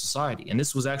civil society. And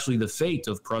this was actually the fate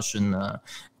of Prussian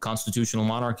constitutional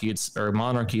monarchy,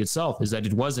 monarchy itself, is that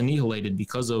it was annihilated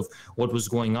because of what was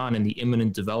going on in the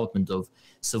imminent development of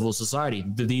civil society.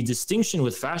 The distinction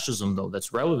with fascism, though,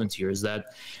 that's relevant here is that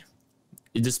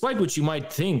despite what you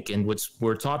might think and what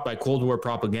we're taught by Cold War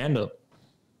propaganda,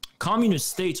 communist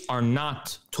states are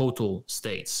not total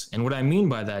states. And what I mean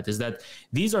by that is that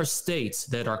these are states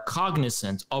that are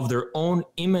cognizant of their own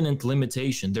imminent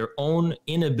limitation, their own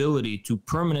inability to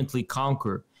permanently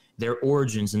conquer their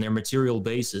origins and their material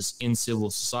basis in civil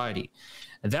society.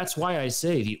 And that's why I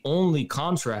say the only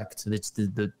contract that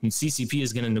the CCP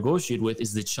is going to negotiate with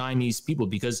is the Chinese people,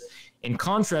 because in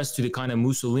contrast to the kind of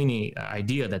Mussolini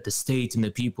idea that the state and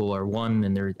the people are one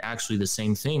and they're actually the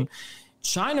same thing,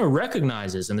 China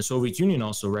recognizes, and the Soviet Union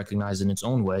also recognized in its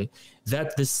own way,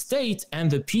 that the state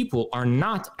and the people are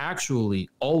not actually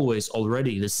always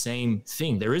already the same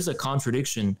thing. There is a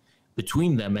contradiction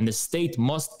between them, and the state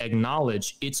must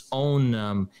acknowledge its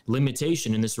own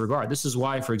limitation in this regard. This is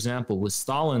why, for example, with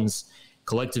Stalin's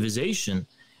collectivization,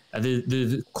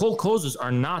 the kolkhozes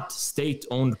are not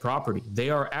state-owned property. They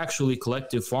are actually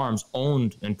collective farms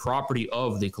owned and property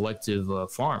of the collective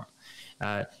farm.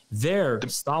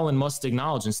 Stalin must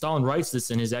acknowledge, and Stalin writes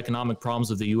this in his Economic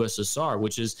Problems of the USSR,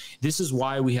 which is, this is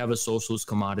why we have a socialist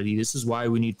commodity. This is why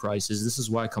we need prices. This is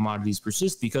why commodities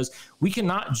persist, because we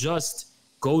cannot just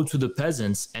go to the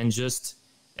peasants and just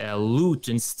loot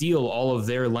and steal all of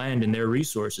their land and their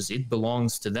resources. It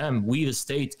belongs to them. We, the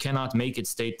state, cannot make it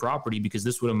state property because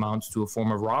this would amount to a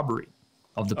form of robbery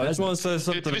of the peasants. I just want to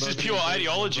say something. This is pure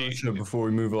ideology. Before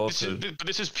we move off.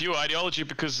 This is pure ideology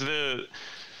because the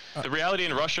reality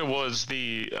in Russia was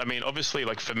obviously,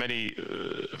 like for many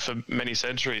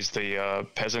centuries, the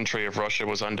peasantry of Russia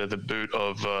was under the boot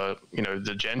of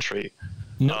the gentry.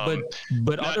 No,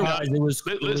 but otherwise it was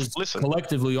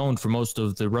collectively owned for most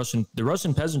of the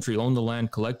Russian peasantry owned the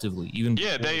land collectively. Even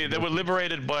they were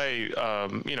liberated by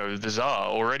the Tsar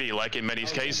already, like in many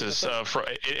cases,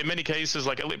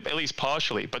 like at least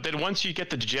partially. But then once you get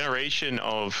the degeneration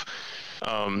of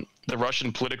the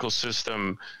Russian political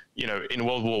system, in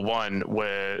World War I,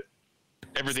 where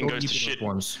everything goes to shit,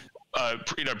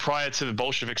 prior to the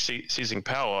Bolsheviks seizing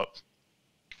power.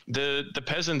 The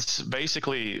peasants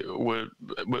basically were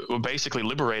basically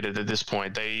liberated at this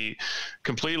point. They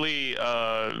completely.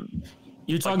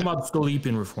 You're talking about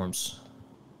Stolypin reforms.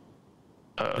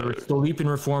 There were Stolypin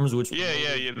reforms, which but not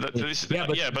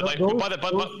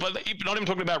even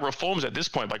talking about reforms at this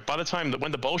point. Like by the time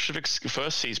when the Bolsheviks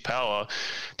first seized power,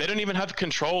 they don't even have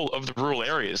control of the rural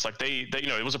areas. Like they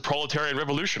it was a proletarian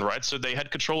revolution, right? So they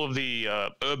had control of the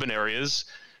urban areas.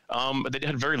 But they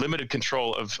had very limited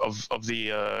control of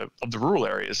the rural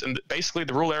areas, and basically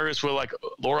the rural areas were like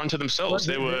law unto themselves.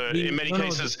 They were in many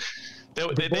cases. They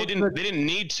didn't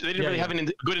really have a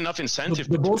good enough incentive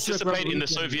to participate in the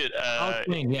Soviet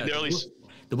in the early.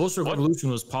 The Bolshevik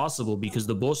Revolution was possible because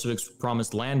the Bolsheviks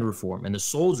promised land reform, and the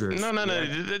soldiers. No.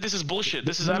 This is bullshit.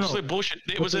 This is absolute bullshit.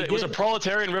 It was a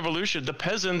proletarian revolution. The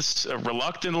peasants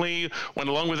reluctantly went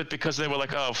along with it because they were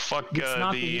like, oh fuck, we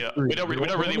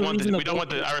don't want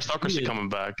the aristocracy coming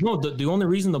back. No, the only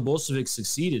reason the Bolsheviks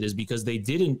succeeded is because they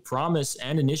didn't promise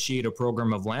and initiate a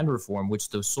program of land reform, which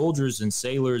the soldiers and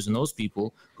sailors and those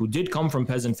people who did come from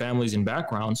peasant families and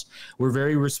backgrounds were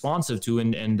very responsive to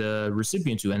and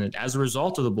recipient to, and as a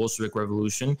result of the Bolshevik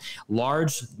Revolution,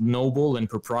 large, noble, and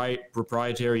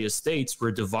proprietary estates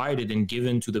were divided and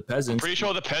given to the peasants. I'm pretty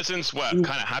sure the peasants were kind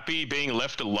of happy being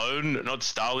left alone, not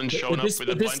Stalin showing up with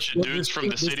a bunch of dudes from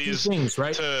the cities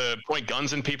to point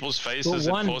guns in people's faces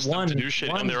and force them to do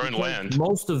shit on their own land.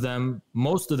 Most of them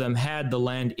had the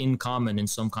land in common in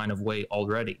some kind of way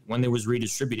already when it was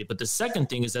redistributed. But the second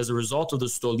thing is, as a result of the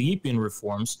Stolypin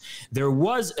reforms, there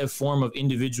was a form of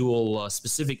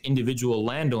specific individual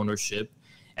land ownership.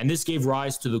 And this gave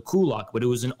rise to the kulak, but it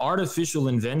was an artificial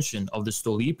invention of the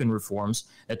Stolypin reforms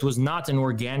that was not an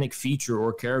organic feature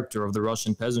or character of the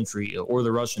Russian peasantry or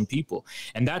the Russian people.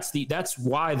 And that's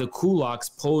why the kulaks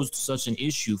posed such an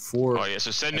issue for. Oh yeah, so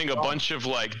sending a bunch of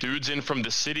like dudes in from the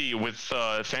city with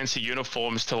fancy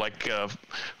uniforms to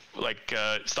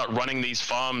start running these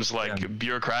farms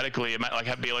bureaucratically,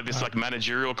 be like this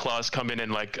managerial class come in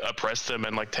and oppress them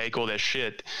and take all their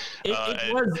shit. It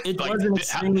was an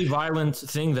extremely violent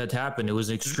thing that happened. It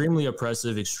was extremely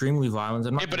oppressive, extremely violent.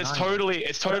 But it's totally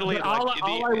it's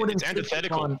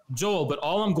antithetical. Joel, but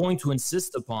all I'm going to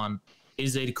insist upon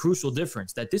is a crucial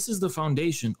difference, that this is the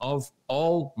foundation of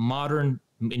all modern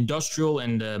industrial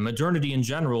and modernity in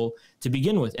general to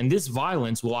begin with. And this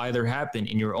violence will either happen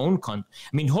in your own country.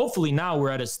 I mean, hopefully now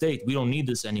we're at a state we don't need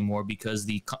this anymore because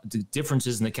the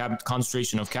differences in the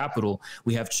concentration of capital.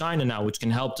 We have China now, which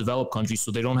can help develop countries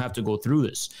so they don't have to go through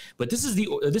this. But this is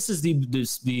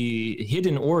the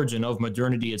hidden origin of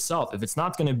modernity itself. If it's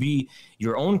not going to be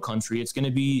your own country, it's going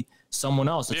to be someone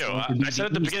else. Yeah, I said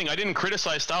at the beginning, I didn't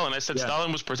criticize Stalin. I said Stalin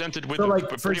was presented with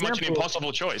pretty much an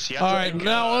impossible choice. All right,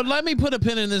 now let me put a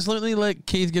pin in this. Let me let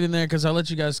Keith get in there because I'll let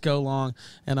you guys go long,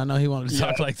 and I know he wanted to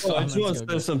talk like. Well, I just want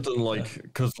to say something like,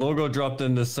 because Logo dropped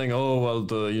in this thing. Oh well,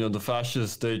 the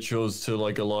fascists, they chose to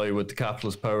like ally with the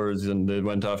capitalist powers, and they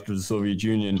went after the Soviet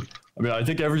Union. I mean, I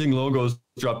think everything Logo's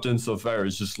dropped in so far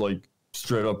is just like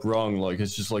straight up wrong. Like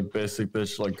it's just like basic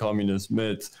bitch like communist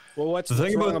myths. Well, what's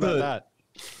wrong about that?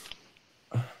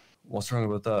 What's wrong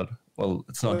about that? Well,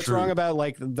 it's not What's true. What's wrong about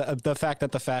like the fact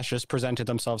that the fascists presented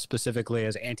themselves specifically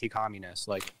as anti-communist?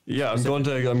 Like, yeah, I'm going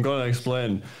to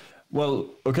explain.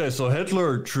 Well, okay, so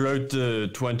Hitler throughout the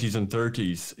 20s and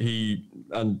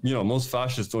 30s, most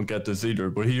fascists don't get this either,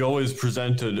 but he always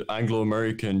presented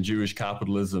Anglo-American Jewish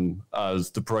capitalism as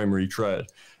the primary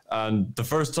threat. And the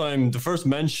first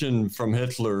mention from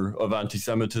Hitler of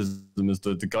anti-Semitism is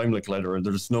the Geimlich letter, and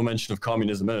there's no mention of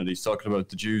communism in it. He's talking about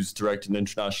the Jews directing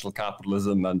international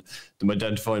capitalism and them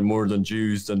identifying more than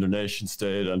Jews than their nation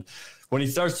state. And when he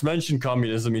starts to mention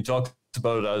communism, he talks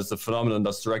about it as a phenomenon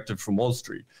that's directed from Wall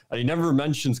Street. And he never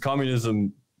mentions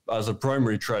communism as a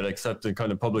primary threat, except in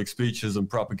kind of public speeches and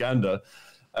propaganda.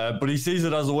 But he sees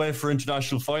it as a way for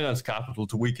international finance capital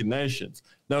to weaken nations.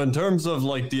 Now, in terms of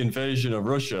like the invasion of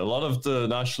Russia, a lot of the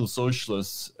National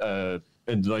Socialists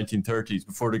in the 1930s,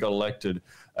 before they got elected,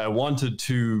 wanted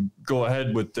to go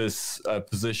ahead with this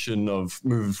position of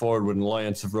moving forward with an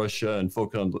alliance of Russia and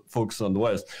focus on the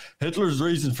West. Hitler's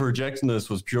reason for rejecting this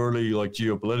was purely like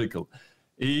geopolitical.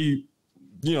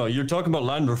 You're talking about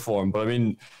land reform, but I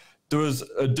mean, there was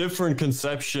a different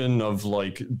conception of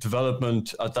like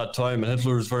development at that time, and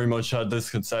Hitler very much had this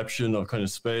conception of kind of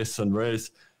space and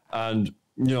race, and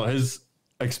his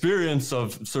experience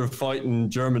of sort of fighting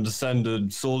German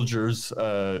descended soldiers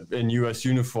in US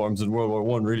uniforms in World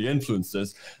War I really influenced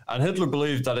this. And Hitler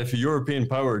believed that if a European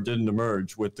power didn't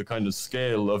emerge with the kind of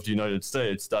scale of the United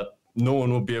States, that no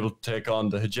one would be able to take on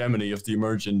the hegemony of the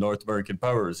emerging North American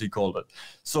power, as he called it.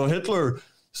 So Hitler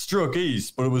struck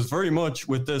east, but it was very much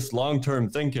with this long-term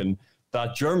thinking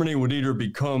that Germany would either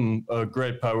become a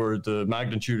great power, the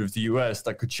magnitude of the US,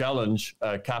 that could challenge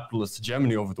capitalist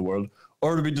hegemony over the world,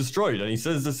 or to be destroyed. And he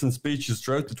says this in speeches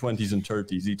throughout the 20s and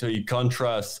 30s. He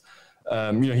contrasts,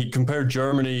 he compared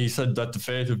Germany. He said that the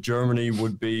fate of Germany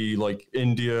would be like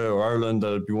India or Ireland, that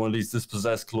it would be one of these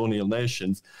dispossessed colonial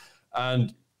nations.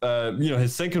 And,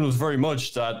 his thinking was very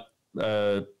much that,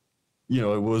 it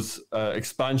was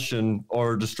expansion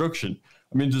or destruction.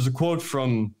 I mean, there's a quote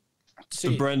from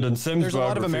the Brendan Sims. There's a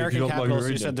lot of American capitalists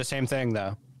who said the same thing,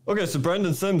 though. Okay, so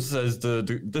Brendan Sims says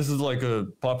this is like a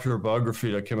popular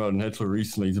biography that came out on Hitler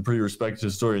recently. He's a pretty respected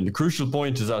historian. The crucial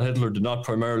point is that Hitler did not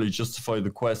primarily justify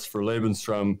the quest for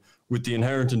Lebensraum with the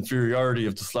inherent inferiority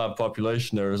of the Slav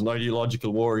population there as an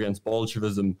ideological war against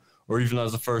Bolshevism, or even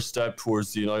as a first step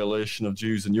towards the annihilation of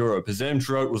Jews in Europe. His aim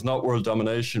throughout was not world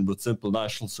domination, but simple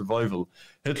national survival.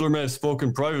 Hitler may have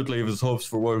spoken privately of his hopes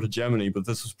for world hegemony, but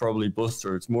this was probably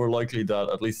bluster. It's more likely that,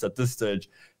 at least at this stage,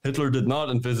 Hitler did not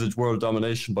envisage world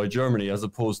domination by Germany as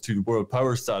opposed to the world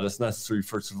power status necessary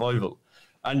for survival.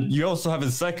 And you also have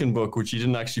his second book, which he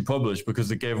didn't actually publish because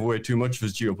it gave away too much of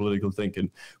his geopolitical thinking.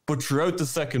 But throughout the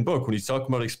second book, when he's talking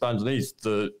about expanding east,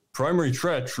 the primary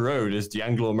threat throughout is the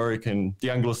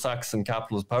Anglo-Saxon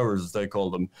capitalist powers, as they call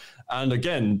them. And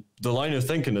again, the line of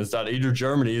thinking is that either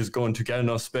Germany is going to get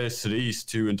enough space to the east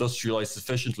to industrialize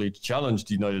sufficiently to challenge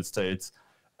the United States,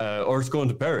 or it's going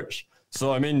to perish.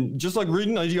 So, I mean, just like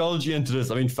reading ideology into this,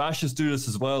 I mean, fascists do this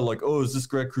as well. Like, oh, is this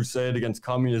great crusade against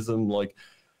communism? Like,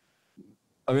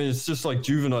 I mean, it's just like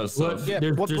juvenile stuff. Yeah,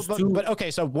 but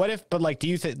okay, so what if, but like, do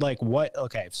you think, like, what,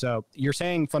 okay, so you're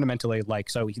saying fundamentally, like,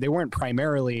 so they weren't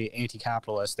primarily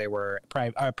anti-capitalist, they were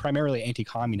primarily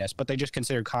anti-communist, but they just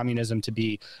considered communism to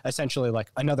be essentially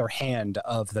like another hand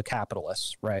of the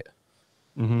capitalists, right?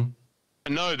 Mm-hmm.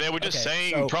 No, they were just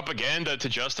saying propaganda to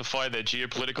justify their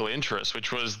geopolitical interests,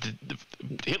 which was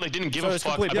Hitler didn't give a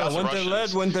fuck about the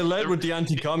Russians. When they led with the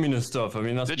anti-communist stuff, I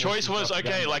mean, that's the choice was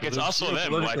okay, like it's us or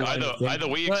them. Like either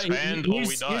we expand or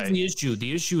we die. Here's the issue.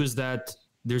 The issue is that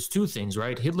there's two things,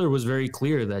 right? Hitler was very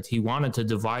clear that he wanted to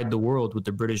divide the world with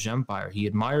the British Empire. He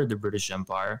admired the British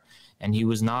Empire, and he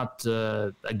was not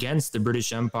against the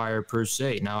British Empire per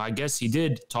se. Now, I guess he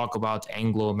did talk about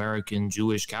Anglo-American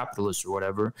Jewish capitalists or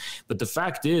whatever, but the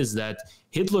fact is that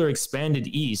Hitler expanded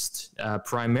east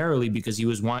primarily because he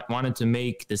was wanted to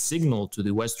make the signal to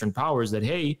the Western powers that,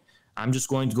 hey, I'm just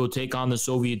going to go take on the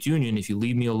Soviet Union. If you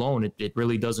leave me alone, it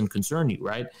really doesn't concern you,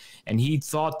 right? And he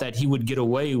thought that he would get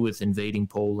away with invading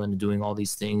Poland and doing all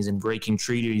these things and breaking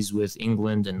treaties with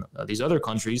England and these other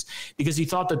countries because he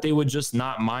thought that they would just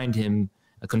not mind him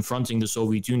confronting the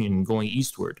Soviet Union and going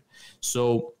eastward.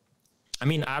 So, I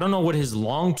mean, I don't know what his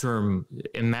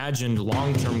imagined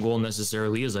long-term goal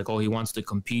necessarily is. Like, oh, he wants to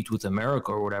compete with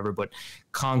America or whatever. But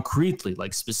concretely,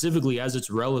 like specifically as it's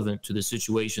relevant to the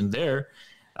situation there,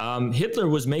 Hitler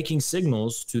was making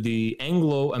signals to the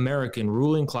Anglo-American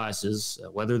ruling classes,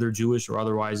 whether they're Jewish or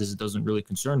otherwise, as it doesn't really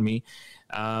concern me,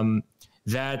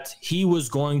 that he was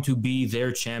going to be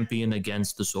their champion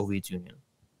against the Soviet Union.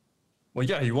 Well,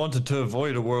 yeah, he wanted to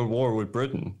avoid a world war with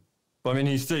Britain. But I mean,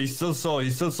 he still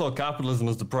saw capitalism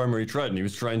as the primary threat, and he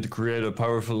was trying to create a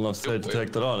powerful enough state to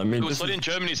take that on. I mean, it was not in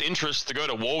Germany's interest to go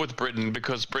to war with Britain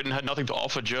because Britain had nothing to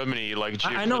offer Germany, like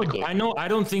geopolitically. I know. I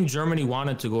don't think Germany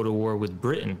wanted to go to war with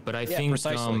Britain, but I think,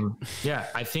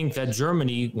 I think that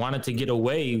Germany wanted to get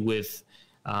away with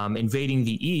invading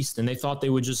the East, and they thought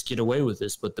they would just get away with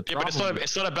this. But the problem, but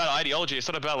it's not about ideology. It's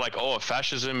not about like, oh,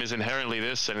 fascism is inherently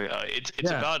this, and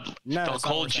it's about the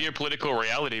cold geopolitical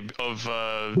reality of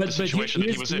the situation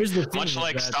that he was in. Much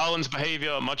like Stalin's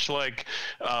behavior, much like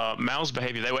Mao's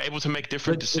behavior, they were able to make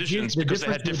different decisions because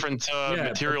they had different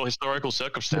material historical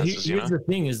circumstances. Here's the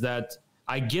thing: is that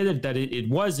I get it that it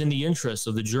was in the interest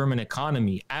of the German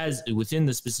economy, as within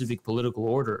the specific political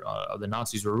order the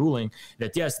Nazis were ruling,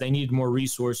 that yes, they needed more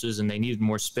resources and they needed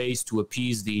more space to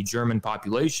appease the German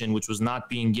population, which was not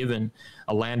being given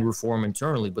a land reform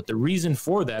internally. But the reason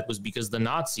for that was because the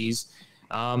Nazis,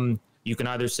 you can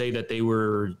either say that they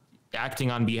were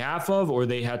acting on behalf of, or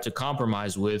they had to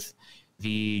compromise with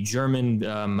the German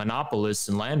monopolists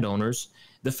and landowners.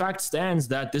 The fact stands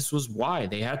that this was why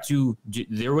they had to,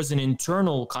 there was an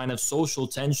internal kind of social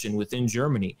tension within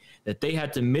Germany that they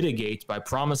had to mitigate by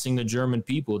promising the German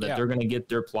people that they're going to get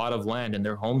their plot of land and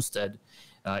their homestead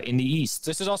in the East.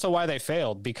 This is also why they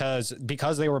failed, because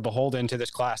they were beholden to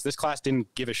this class. This class didn't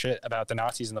give a shit about the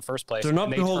Nazis in the first place. They're not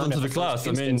beholden to the class.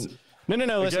 I mean...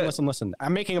 No. Listen.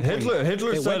 I'm making a point.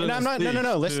 Hitler said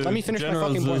let me finish my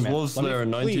fucking point,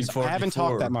 man. Please, I haven't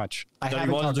talked that much. He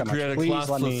wanted to create a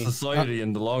classless society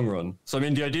in the long run. So, I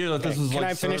mean, the idea that this was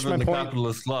like serving the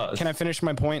capitalist class. Can I finish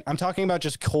my point? I'm talking about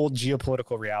just cold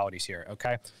geopolitical realities here,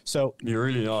 okay? So, you're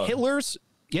really not. Hitler's...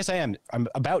 Yes, I am. I'm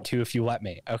about to, if you let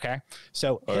me. Okay.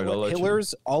 So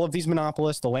Hitler's, all of these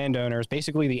monopolists, the landowners,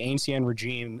 basically the ancient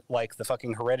regime, like the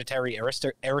fucking hereditary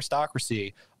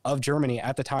aristocracy of Germany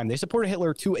at the time, they supported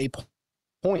Hitler to a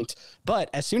point. But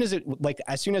as soon as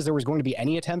there was going to be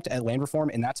any attempt at land reform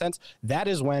in that sense, that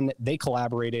is when they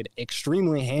collaborated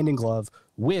extremely hand in glove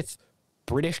with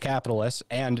British capitalists,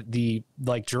 and the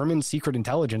German secret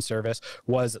intelligence service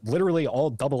was literally all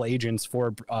double agents for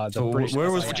the British.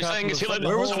 What you're saying is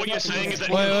Hitler. What you're saying is that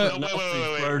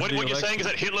what you're saying is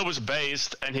that Hitler was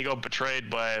based and he got betrayed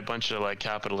by a bunch of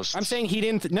capitalists. I'm saying he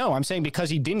didn't. No, I'm saying because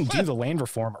he didn't do the land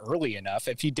reform early enough.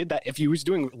 If he did that, if he was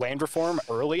doing land reform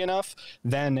early enough,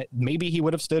 then maybe he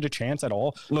would have stood a chance at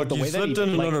all. Look, the you slipped in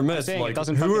another myth. Who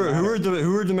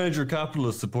were the major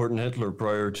capitalists supporting Hitler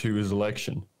prior to his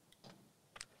election?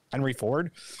 Henry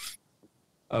Ford.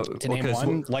 To name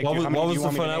one, what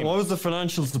was the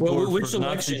financial support for the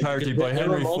Nazi Party by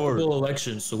Henry Ford? Multiple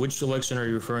elections. So which election are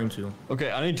you referring to?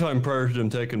 Okay, anytime prior to them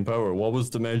taking power, what was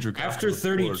the major? After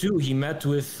 32, he met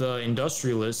with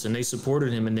industrialists, and they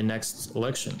supported him in the next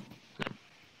election.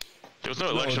 There was no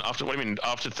election after. What do you mean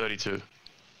after 32?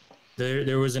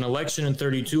 There was an election in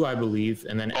 32, I believe,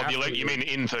 and then. You mean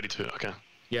in 32? Okay.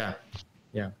 Yeah.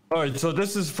 All right, so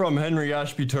this is from Henry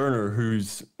Ashby Turner,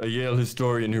 who's a Yale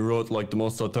historian who wrote the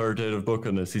most authoritative book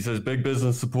on this. He says big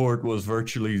business support was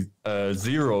virtually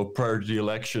zero prior to the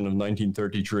election of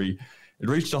 1933. It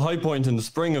reached a high point in the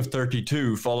spring of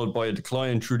 32, followed by a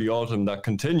decline through the autumn that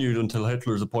continued until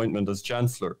Hitler's appointment as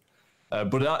chancellor.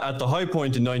 But at the high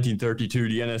point in 1932,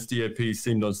 the NSDAP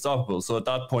seemed unstoppable. So at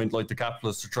that point, the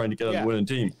capitalists are trying to get on the winning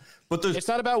team. But it's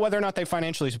not about whether or not they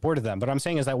financially supported them. But I'm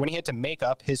saying is that when he had to make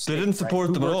up his state, they didn't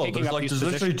support them at all. There's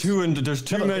literally two major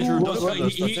industrialists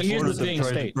that supported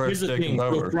them. Here's the thing.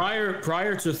 So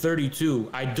prior to 32,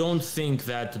 I don't think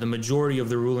that the majority of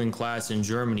the ruling class in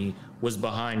Germany was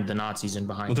behind the Nazis and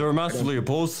behind. But they were massively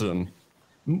opposed to them.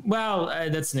 Well,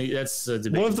 that's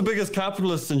debatable. One of the biggest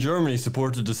capitalists in Germany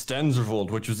supported the Stens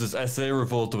revolt, which was this SA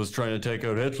revolt that was trying to take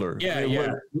out Hitler.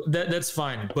 Yeah. That's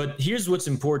fine. But here's what's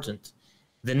important.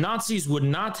 The Nazis would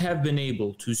not have been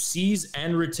able to seize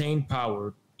and retain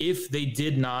power if they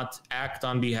did not act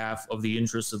on behalf of the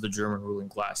interests of the German ruling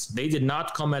class. They did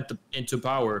not come into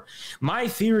power. My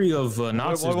theory of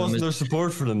Nazism why wasn't there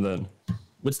support for them then?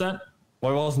 What's that?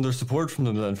 Why wasn't there support from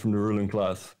them then, from the ruling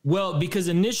class? Well, because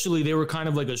initially they were kind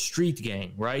of like a street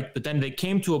gang, right? But then they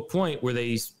came to a point where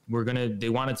they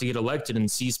wanted to get elected and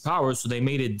seize power, so they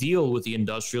made a deal with the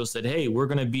industrialists, said, hey, we're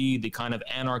going to be the kind of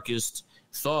anarchist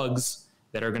thugs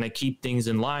that are going to keep things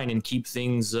in line and keep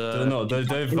things...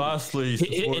 they've vastly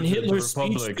supported Hitler's the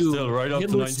Republic still right up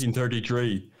to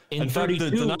 1933. In fact,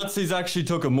 the Nazis actually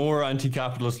took a more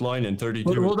anti-capitalist line in 32.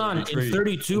 But hold on, in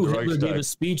 32, Hitler gave a Reichstag.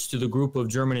 speech to the group of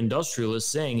German industrialists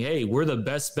saying, hey, we're the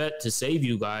best bet to save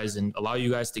you guys and allow you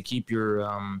guys to keep your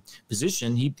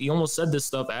position. He almost said this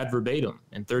stuff ad verbatim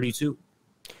in 32.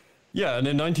 Yeah, and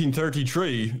in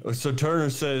 1933, so Turner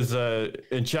says,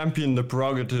 it championed the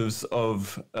prerogatives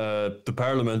of the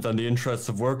parliament and the interests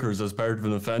of workers as part of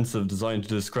an offensive designed to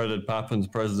discredit Papin's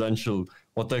presidential,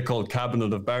 what they called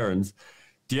cabinet of barons.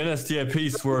 The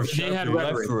NSDAP swerved sharply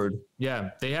leftward. Yeah,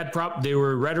 they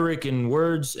were rhetoric and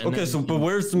words. And but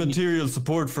where's the material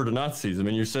support for the Nazis? I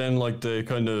mean, you're saying like the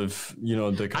kind of,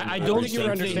 I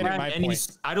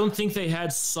don't think they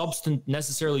had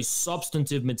necessarily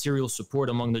substantive material support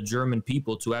among the German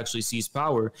people to actually seize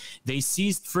power. They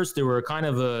were kind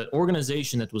of an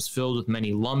organization that was filled with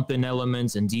many lumpen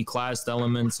elements and declassed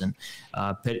elements and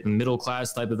middle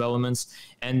class type of elements.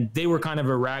 And they were kind of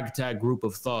a ragtag group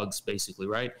of thugs, basically,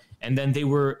 right? And then they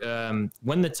were,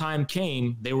 when the time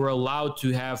came, they were allowed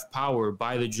to have power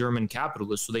by the German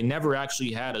capitalists. So they never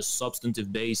actually had a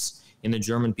substantive base in the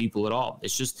German people at all.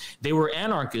 It's just they were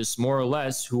anarchists, more or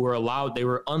less, who were allowed, they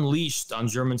were unleashed on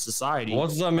German society. What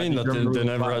does that mean that they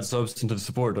never had substantive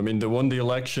support? I mean, they won the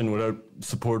election without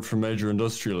support from major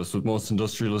industrialists, with most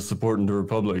industrialists supporting the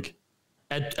Republic.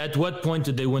 At what point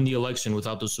did they win the election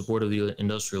without the support of the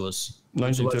industrialists?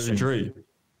 1933.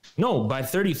 No, by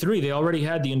 33, they already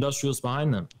had the industrialists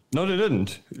behind them. No, they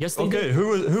didn't. Yes, they did.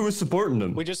 Who was supporting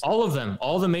them? All of them,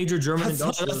 all the major German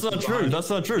industrialists. That's not true. That's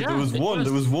not true. Yeah,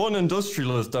 there was one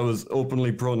industrialist that was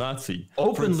openly pro-Nazi.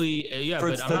 Openly,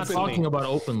 but I'm not talking about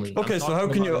openly. Okay, so how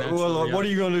can you? Well, what are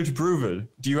you going to do to prove it?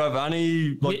 Do you have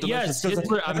any? Yes,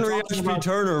 Henry Ashby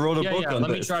Turner wrote a book on this.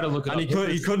 Let me try to look it up. And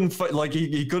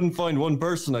he couldn't find one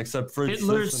person except Fritz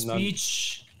Hitler's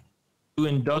speech to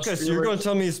industrialists. Okay, so you're going to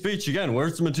tell me his speech again.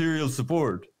 Where's the material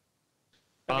support?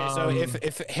 Okay, so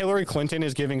if Hillary Clinton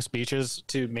is giving speeches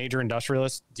to major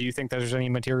industrialists, do you think that there's any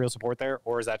material support there,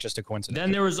 or is that just a coincidence?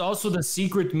 Then there was also the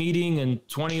secret meeting in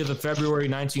 20th of February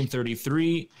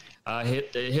 1933.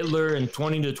 Hitler and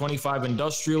 20 to 25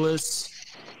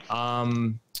 industrialists.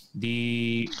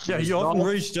 He often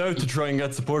reached out to try and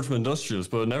get support from industrialists,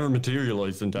 but it never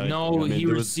materialized into anything. No, he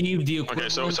received the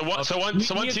equivalent. Okay, so once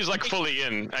he's like fully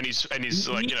in and he's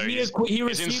like he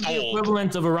received the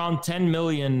equivalent of around 10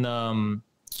 million.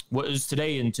 What is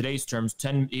today in today's terms?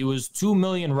 It was 2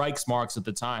 million Reichsmarks at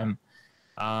the time.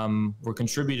 Were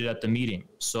contributed at the meeting,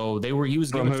 so he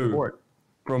was given support.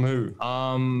 From who?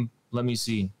 Let me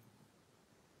see.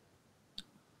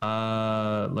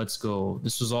 Let's go.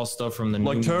 This was all stuff from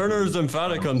the Turner's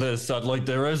emphatic on this, that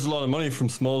they raised a lot of money from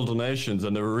small donations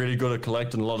and they were really good at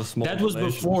collecting a lot of small donations.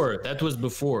 That was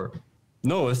before.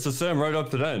 No, it's the same right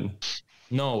up to then.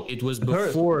 No, it was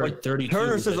before 32.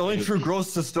 Turner says only through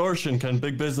gross distortion can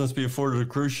big business be afforded a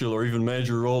crucial or even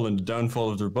major role in the downfall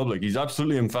of the Republic. He's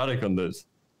absolutely emphatic on this.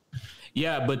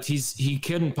 Yeah, but he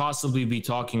couldn't possibly be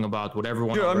talking about what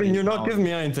everyone. Yeah, I mean, you're not giving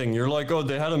me anything. You're like, oh,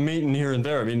 they had a meeting here and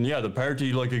there. I mean, yeah, the party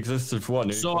existed for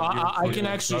what? So I can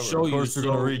actually show you.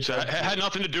 It had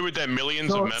nothing to do with their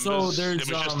millions of members.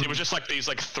 It was just like these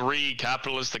 3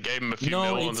 capitalists that gave him a few mil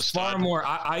on the start. No, it's far more.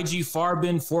 IG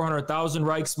Farben, 400,000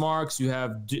 Reichsmarks. You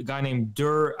have a guy named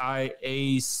Der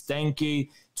I.A. Stenke,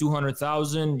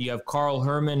 200,000. You have Karl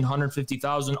Hermann,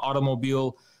 150,000.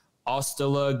 Automobile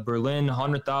Ostelag, Berlin,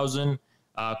 100,000.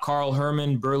 Karl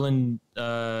Hermann, Berlin,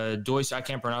 Deutsch, I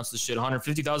can't pronounce this shit,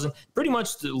 150,000. Pretty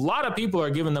much a lot of people are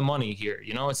giving them money here.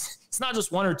 It's not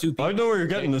just 1 or 2 people. I know where you're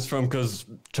getting this from, because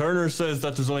Turner says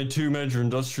that there's only 2 major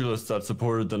industrialists that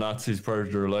supported the Nazis prior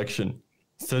to their election,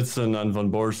 Sitzen and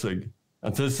von Borsig.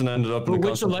 And Thyssen ended up in the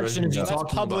which election is he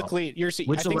talking publicly,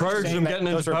 about? Prior to him getting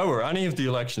into power, any of the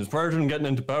elections, prior to him getting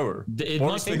into power. It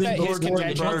must have been before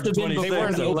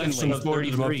the election of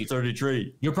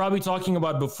 33. You're probably talking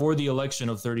about before the election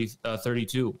of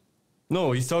 32.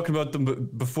 No, he's talking about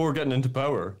them before getting into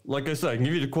power. Like I said, I can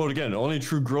give you the quote again. Only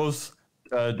through gross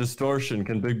distortion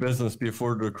can big business be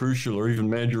afforded a crucial or even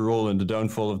major role in the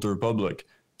downfall of the republic.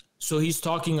 So he's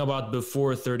talking about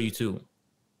before 32.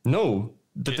 No,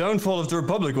 the downfall of the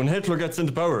republic when Hitler gets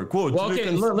into power. Quote, well, okay,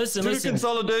 listen. The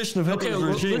consolidation of Hitler's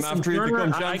regime after Turner, he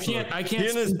becomes chancellor. I can't he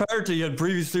and his party had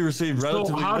previously received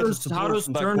relatively little support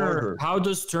from that quarter. How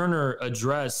does Turner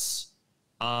address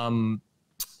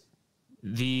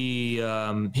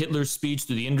the Hitler's speech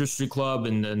to the Industry Club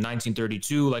in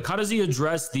 1932? Like, how does he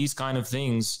address these kind of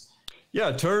things?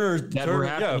 Yeah, Turner,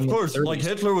 yeah, of course. Like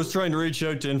Hitler was trying to reach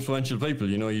out to influential people.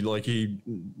 You know,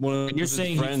 one of his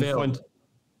friends went.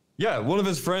 Yeah, one of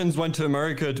his friends went to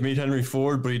America to meet Henry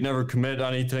Ford, but he'd never commit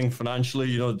anything financially.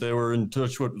 You know, they were in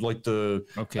touch with like the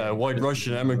white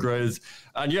Russian emigres,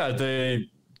 and they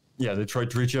tried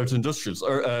to reach out to industrialists.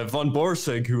 Or von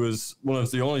Borsig, who was one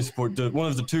of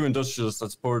the two industrialists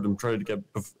that supported him, tried to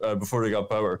get before they got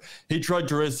power. He tried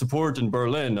to raise support in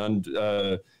Berlin, and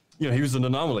he was an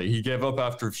anomaly. He gave up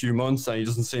after a few months, and he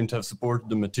doesn't seem to have supported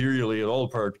them materially at all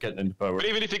prior to getting into power. But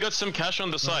even if he got some cash on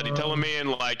the side, you're telling me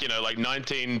in like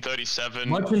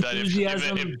 1937 that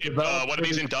if one of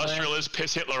these industrialists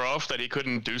pissed Hitler off, that he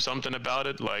couldn't do something about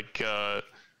it, the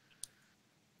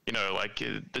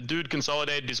dude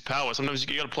consolidated his power. Sometimes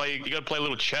you gotta play a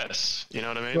little chess. You know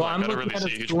what I mean? Well, I don't really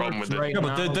see a huge problem with it. Right,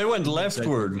 but they went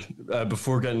leftward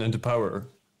before getting into power.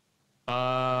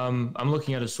 I'm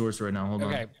looking at a source right now. Hold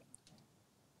on.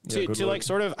 To like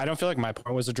sort of, I don't feel like my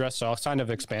point was addressed, so I'll kind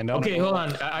of expand on it. Okay, hold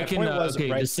on. I can.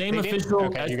 The same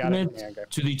official estimate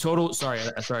to the total. Sorry,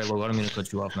 Logo. I don't mean to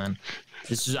cut you off, man.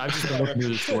 I've just been looking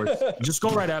through the source. Just go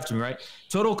right after me, right?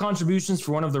 Total contributions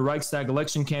for one of the Reichstag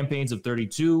election campaigns of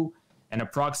 32, and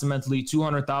approximately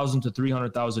 200,000 to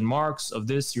 300,000 marks. Of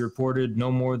this, he reported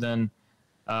no more than.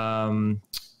 So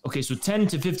 10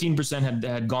 to 15%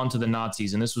 had gone to the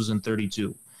Nazis, and this was in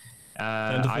 32.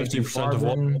 10 to 15% of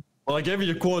what? Well, I gave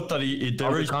you the quote that they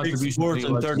reached big support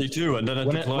in 32, and then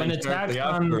it declined shortly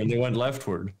after, and they went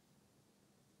leftward.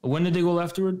 When did they go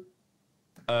leftward?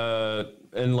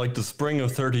 In like the spring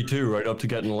of 32, right up to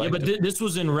getting elected. Yeah, but this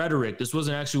was in rhetoric. This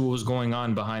wasn't actually what was going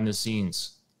on behind the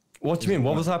scenes. What do you mean?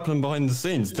 What was happening behind the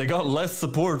scenes? They got less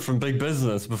support from big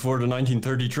business before the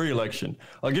 1933 election.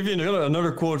 I'll give you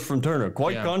another quote from Turner.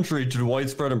 Quite contrary to the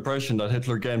widespread impression that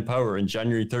Hitler gained power in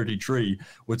January 33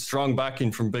 with strong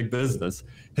backing from big business,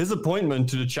 his appointment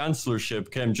to the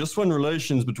chancellorship came just when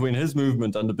relations between his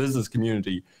movement and the business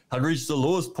community had reached the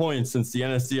lowest point since the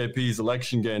NSDAP's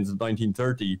election gains of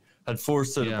 1930 had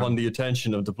forced it upon the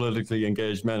attention of the politically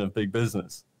engaged men of big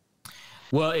business.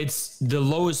 Well, it's the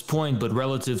lowest point, but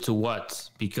relative to what?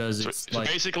 Because it's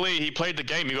basically he played the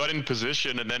game. He got in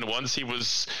position, and then once he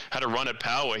had a run at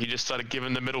power, he just started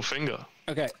giving the middle finger.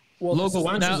 Okay. Well, Logo,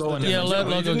 why don't you go in? Let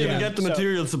Logo get the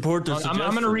material support. I'm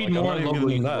going to read more. Logo,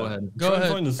 you go ahead. Go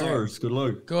ahead. Find the source. Good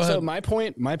luck. Go ahead. So my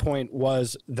point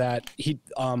was that he,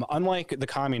 unlike the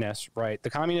communists, right? The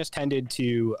communists tended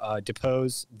to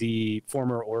depose the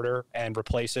former order and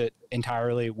replace it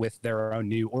entirely with their own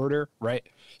new order, right?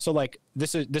 So like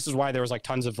this is why there was like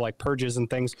tons of like purges and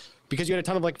things, because you had a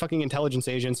ton of like fucking intelligence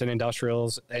agents and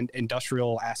industrials and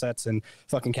industrial assets and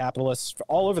fucking capitalists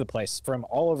all over the place from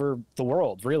all over the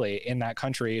world, really, in that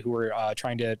country, who were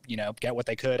trying to get what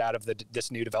they could out of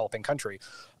this new developing country.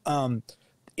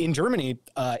 In Germany,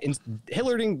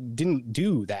 Hitler didn't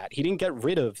do that. He didn't get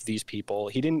rid of these people.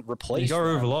 He didn't replace. He got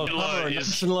rid of a lot of power.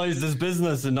 Nationalized his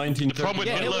business in 1930. The problem with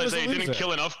Hitler is that he didn't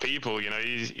kill enough people.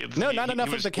 Not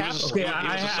enough of the capital. Okay,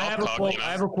 I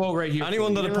have a quote right here.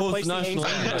 Anyone that opposed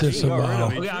nationalism.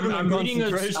 I'm reading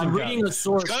a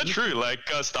source. It's kind of true. Like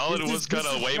Stalin was kind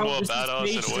of way more badass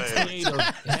in a way.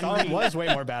 Stalin was way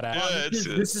more badass.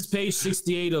 This is page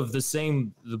 68 of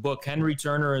the book, Henry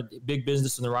Turner, Big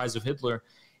Business and the Rise of Hitler.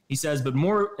 He says, but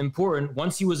more important,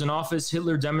 once he was in office,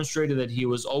 Hitler demonstrated that he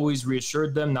was always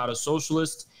reassured them, not a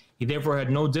socialist. He therefore had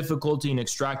no difficulty in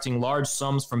extracting large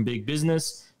sums from big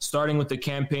business, starting with the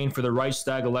campaign for the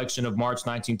Reichstag election of March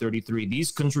 1933.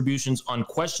 These contributions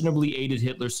unquestionably aided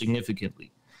Hitler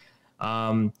significantly.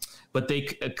 But they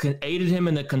aided him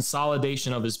in the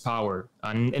consolidation of his power.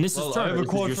 And this is Turner. I have a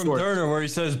quote from Turner where he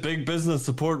says big business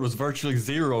support was virtually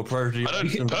zero prior to the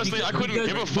election. Personally, I couldn't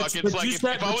give a fuck. It's like if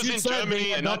I was in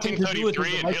Germany in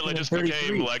 1933 and Hitler just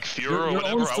became like Führer or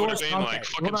whatever, I would have been like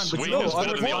fucking sweet. No,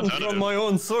 I'm quoting from my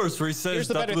own source where he says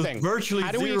that was virtually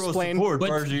zero support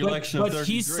prior to the election of 1933. But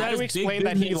he says big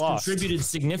business contributed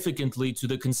significantly to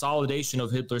the consolidation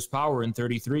of Hitler's power in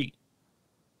 1933.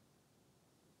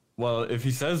 Well, if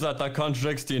he says that, that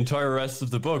contradicts the entire rest of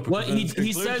the book. Well, Because in his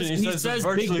conclusion, he says it's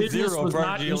virtually zero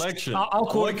prior to the election.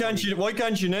 Why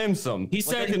can't you name some? He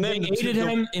said they aided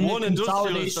him in the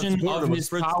consolidation of his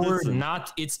power,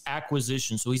 not its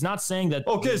acquisition. So he's not saying that.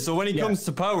 Okay, so when he comes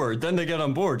to power, then they get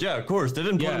on board. Yeah, of course. They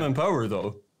didn't put him in power,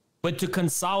 though. But to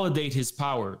consolidate his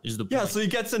power is the point. Yeah, so he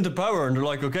gets into power, and they're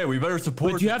like, okay, we better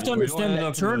support. But you have to understand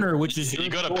that Turner, which is you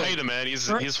got to pay the man. He's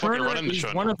fucking running the show.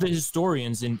 He's one of the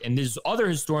historians, and there's other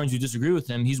historians who disagree with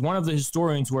him. He's one of the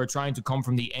historians who are trying to come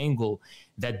from the angle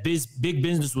that big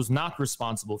business was not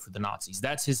responsible for the Nazis.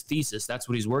 That's his thesis. That's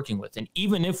what he's working with. And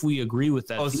even if we agree with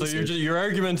that, so your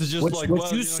argument is just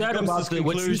what you said about big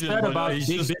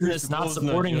business not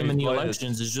supporting him in the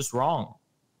elections is just wrong.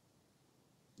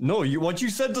 No, what you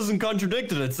said doesn't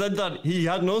contradict it. It said that he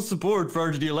had no support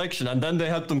prior to the election, and then they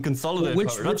helped him consolidate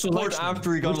power. That's support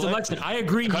after he got elected. I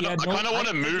agree. I kind of want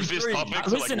to move this topic.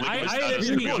 Listen, I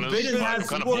agree. They didn't have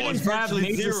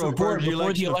major support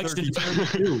before the election of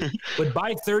 32, but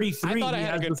by 33, he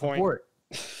has the support.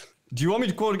 Do you want me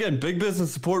to quote again? Big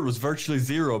business support was virtually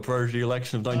zero prior to the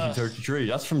election of 1933.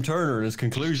 That's from Turner in his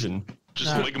conclusion.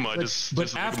 Just ligma,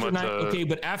 but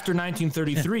after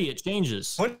 1933, it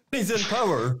changes. When he's in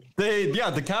power,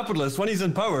 the capitalists, when he's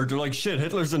in power, they're like, shit,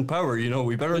 Hitler's in power,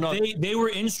 we better not. They were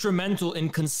instrumental in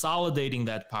consolidating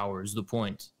that power, is the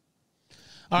point.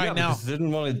 All right, now they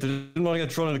didn't want to get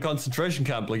thrown in a concentration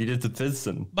camp like he did to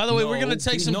Thidson. By the way, we're going to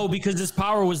take some. No, because his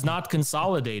power was not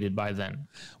consolidated by then,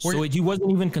 so he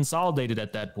wasn't even consolidated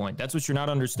at that point. That's what you're not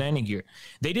understanding here.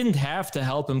 They didn't have to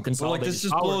help him consolidate. This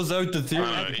just blows out the theory.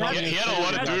 He had a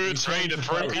lot of dudes ready to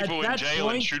throw people in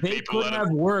jail and shoot people. They could have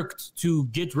worked to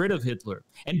get rid of Hitler.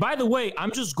 And by the way,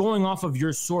 I'm just going off of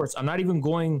your source. I'm not even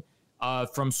going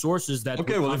from sources that.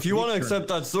 Okay, well, if you want to accept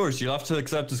that source, you'll have to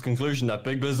accept his conclusion that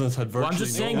big business had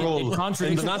virtually no role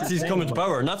in the Nazis coming to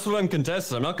power, and that's what I'm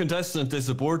contesting. I'm not contesting that they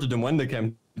supported them when they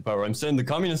came to power. I'm saying the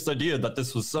communist idea that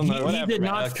this was somehow he did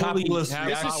not capitalist.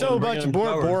 This is so much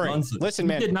more boring. Listen,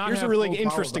 man, here's a really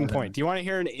interesting point. Do you want to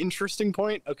hear an interesting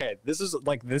point? Okay, this is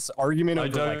like this argument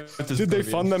of did they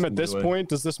fund them at this point?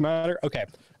 Does this matter? Okay,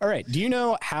 all right. Do you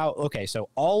know how? Okay, so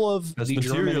all of the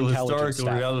German intelligence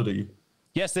staff. Reality.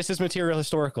 Yes, this is material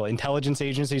historical. Intelligence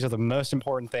agencies are the most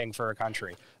important thing for a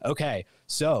country. Okay,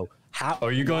 so how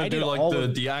are you going to do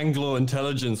like the Anglo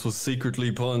intelligence was secretly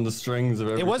pulling the strings of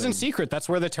everything? It wasn't secret. That's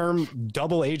where the term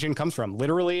double agent comes from.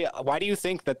 Literally, why do you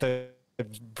think that the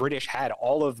British had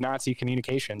all of Nazi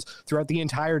communications throughout the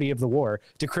entirety of the war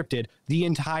decrypted the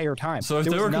entire time? So if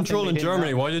they were controlling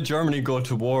Germany, why did Germany go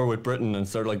to war with Britain and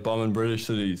start like bombing British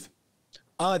cities?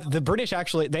 The British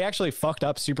actually fucked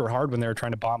up super hard when they were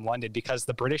trying to bomb London because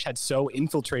the British had so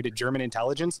infiltrated German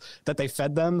intelligence that they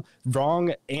fed them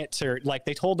wrong answer. Like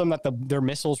they told them that their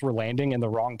missiles were landing in the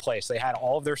wrong place. They had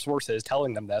all of their sources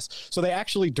telling them this. So they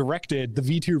actually directed the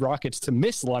V2 rockets to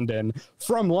miss London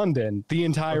from London the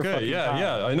entire time.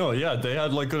 Yeah, I know. Yeah, they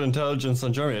had like good intelligence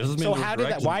on Germany. It doesn't mean so how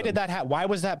did that? Why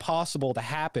was that possible to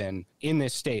happen in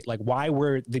this state? Like why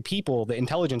were the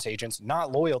intelligence agents,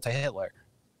 not loyal to Hitler?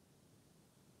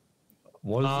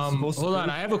 Hold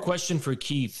on, I have a question for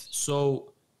Keith.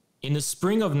 So, in the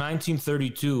spring of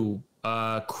 1932,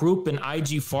 Krupp and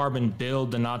IG Farben bailed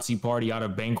the Nazi Party out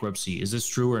of bankruptcy. Is this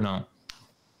true or no?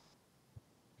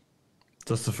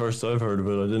 That's the first I've heard of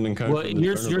it. I didn't encounter. Well,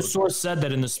 your source said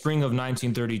that in the spring of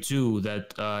 1932,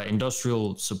 that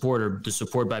industrial support or the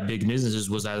support by big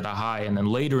businesses was at a high, and then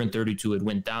later in 32 it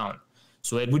went down.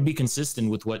 So it would be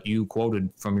consistent with what you quoted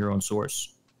from your own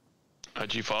source.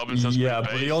 Yeah,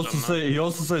 but he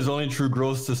also says only through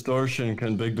gross distortion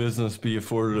can big business be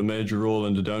afforded a major role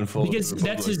in the downfall. Because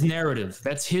that's his narrative.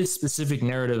 That's his specific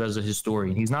narrative as a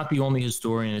historian. He's not the only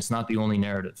historian. It's not the only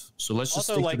narrative. So let's just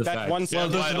stick to the facts. Well,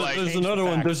 there's another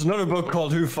one. There's another book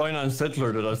called "Who Financed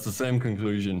Hitler" that has the same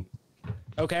conclusion.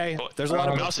 Okay, there's a lot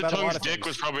of Mao Zedong's dick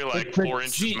was probably like 4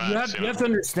 inches max. You have to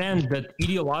understand that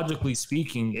ideologically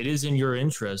speaking, it is in your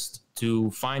interest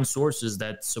to find sources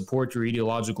that support your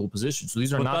ideological position. So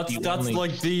these are that's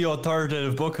like the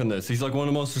authoritative book on this. He's like one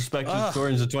of the most respected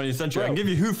historians of the 20th century. I can give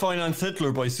you "Who Financed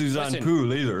Hitler" by Suzanne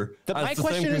Poole either. My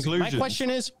question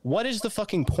is, what is the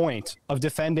fucking point of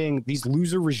defending these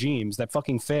loser regimes that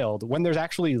fucking failed when there's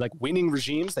actually like winning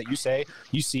regimes that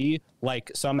you see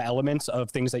like some elements of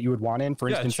things that you would want in? For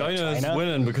instance, China is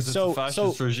winning because it's a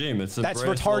fascist regime. That's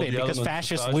retarded because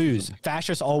fascists lose.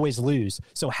 Fascists always lose.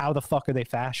 So how the fuck are they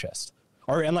fascist?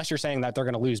 Or unless you're saying that they're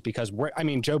going to lose because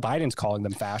Joe Biden's calling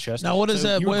them fascist. Now, what is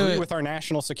that? You agree with our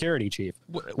national security chief?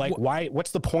 Why?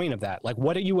 What's the point of that? Like,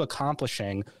 what are you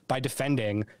accomplishing by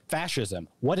defending fascism?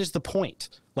 What is the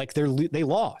point? Like, they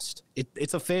lost. It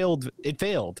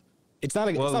failed. It's not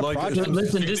a, Well, it's not like, project.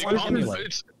 Listen, It's this formula.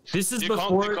 is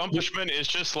before the accomplishment is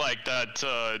just like that.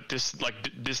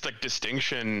 This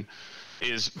distinction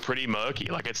is pretty murky.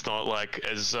 Like it's not like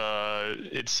as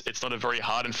it's not a very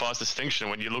hard and fast distinction.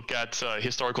 When you look at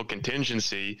historical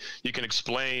contingency, you can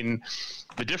explain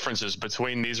the differences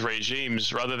between these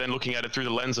regimes rather than looking at it through the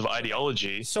lens of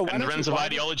ideology. So and the lens of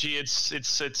ideology, it's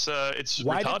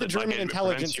why retarded. did the German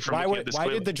intelligence? Why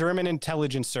did the German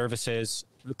intelligence services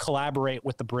collaborate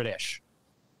with the British?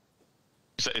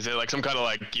 Is there like some kind of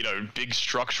like, you know, big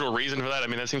structural reason for that? I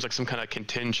mean, that seems like some kind of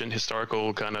contingent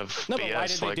historical kind of No, BS. but why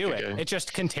did they do it? It's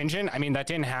just contingent. I mean, that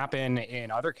didn't happen in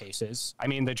other cases. I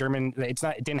mean, it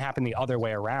didn't happen the other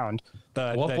way around.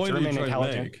 The What point are you German trying to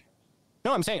intelligence. make?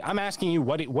 No, I'm saying, I'm asking you,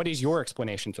 what is your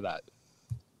explanation for that?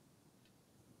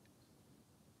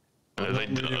 I'm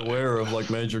not really aware of like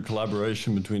major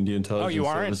collaboration between the intelligence. Oh, you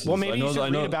aren't? services. Well, maybe you should I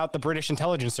know. read about the British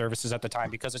intelligence services at the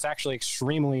time because it's actually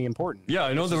extremely important. Yeah,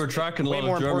 I know they were tracking a way lot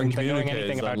more of German important than knowing communiques,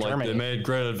 anything about and like Germany. they made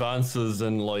great advances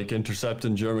in like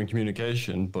intercepting German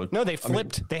communication. But No, they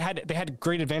flipped. They had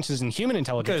great advances in human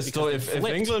intelligence. okay, so if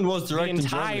England was directing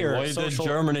Germany, why did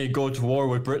Germany go to war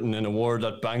with Britain in a war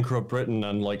that bankrupted Britain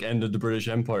and like ended the British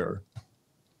Empire?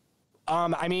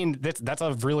 I mean, that's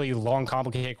a really long,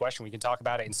 complicated question. We can talk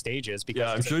about it in stages. Because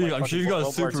Yeah, I'm sure you got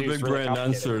a super big brain complicated.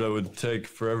 answer that would take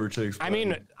forever to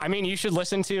explain. I mean, you should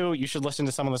listen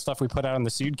to some of the stuff we put out on the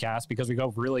Sudcast because we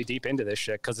go really deep into this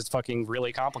shit because it's fucking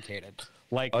really complicated.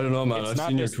 Like, I don't know, man. It's I've not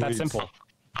seen your just that tweets. simple.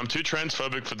 I'm too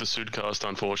transphobic for the Sudcast,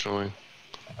 unfortunately.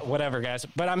 Whatever, guys.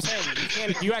 But I'm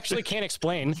saying you actually can't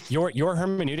explain your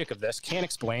hermeneutic of this can't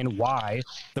explain why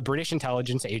the British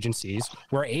intelligence agencies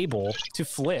were able to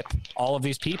flip all of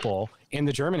these people in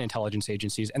the German intelligence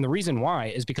agencies. And the reason why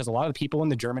is because a lot of the people in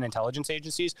the German intelligence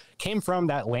agencies came from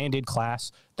that landed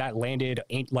class,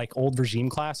 like old regime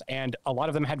class. And a lot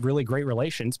of them had really great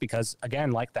relations because,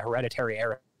 again, like the hereditary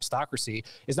aristocracy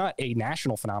is not a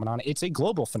national phenomenon. It's a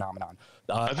global phenomenon.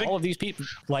 I think all of these people,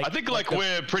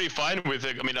 we're pretty fine with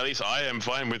it. I mean, at least I am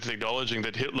fine with acknowledging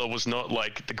that Hitler was not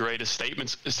like the greatest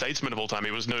statesman of all time.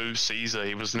 He was no Caesar.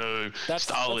 He was no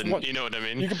Stalin. You know what I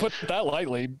mean? You can put that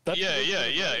lightly.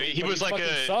 Yeah. He was like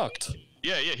sucked.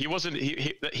 Yeah. He wasn't.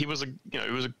 He was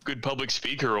he was a good public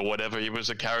speaker or whatever. He was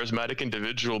a charismatic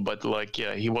individual, but like,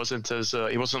 he wasn't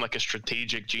like a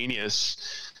strategic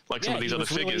genius like some of these other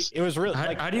figures. It was really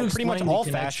like, how do you pretty much all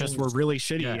fascists were really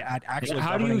shitty at actually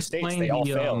governing states. They all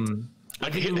failed. I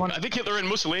think Hitler and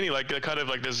Mussolini, like kind of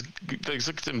like there's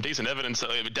some decent evidence,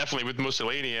 definitely with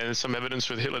Mussolini, and some evidence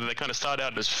with Hitler that they kind of started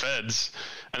out as feds,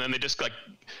 and then they just like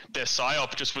their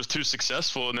psyop just was too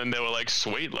successful, and then they were like,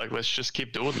 sweet, like let's just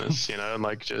keep doing this, you know, and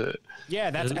like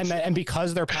and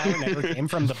because their power never came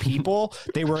from the people,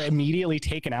 they were immediately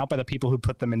taken out by the people who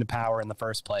put them into power in the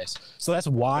first place. So that's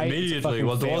why immediately.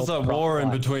 Well, there was that war in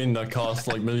between that cost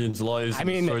like millions of lives. I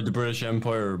mean, destroyed the British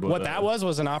Empire. But what that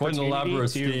was an opportunity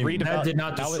to read about. Did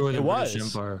not destroy the British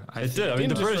Empire. It did. I mean,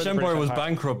 the British Empire was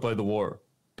bankrupt by the war.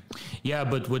 Yeah,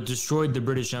 but what destroyed the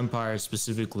British Empire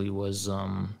specifically was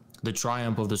the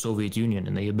triumph of the Soviet Union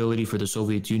and the ability for the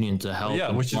Soviet Union to help. Yeah,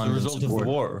 which is the result of the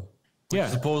war. Which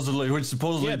supposedly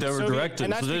they were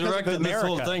directed. So they directed this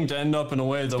whole thing to end up in a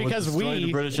way that would destroy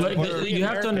the British Empire. You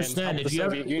have to understand, if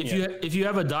you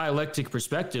have a dialectic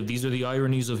perspective, these are the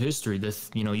ironies of history. That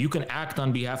you can act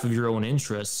on behalf of your own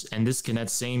interests, and this can at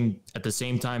the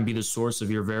same time be the source of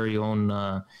your very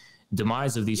own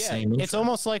demise of these same interests. It's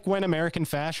almost like when American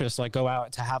fascists like go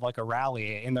out to have like a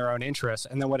rally in their own interests,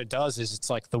 and then what it does is it's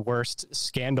like the worst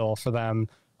scandal for them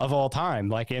of all time,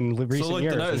 like in recent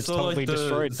years. It's totally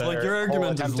destroyed their your argument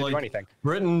whole attempt is to do like anything.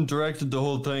 Britain directed the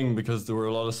whole thing because there were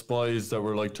a lot of spies that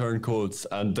were like turncoats,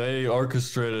 and they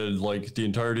orchestrated like the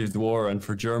entirety of the war, and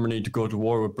for Germany to go to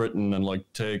war with Britain and like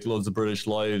take loads of British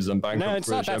lives and bankrupt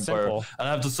the British Empire, and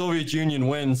have the Soviet Union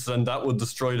wins, and that would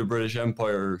destroy the British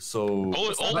Empire. So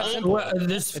it's not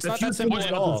that simple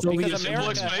at all. Because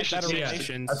America had better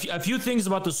relations. A few things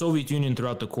about the Soviet Union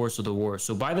throughout the course of the war.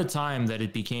 So by the time that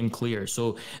it became clear,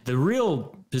 so the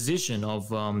real position of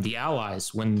the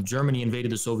Allies when Germany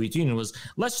invaded the Soviet Union was,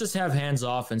 let's just have hands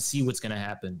off and see what's going to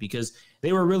happen, because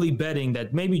they were really betting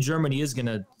that maybe Germany is going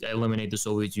to eliminate the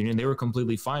Soviet Union. They were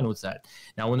completely fine with that.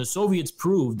 Now, when the Soviets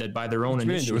proved that by their own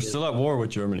initiative, they were still at war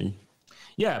with Germany.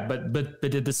 Yeah, but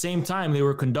at the same time, they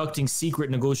were conducting secret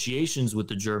negotiations with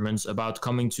the Germans about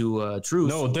coming to truce.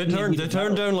 No, they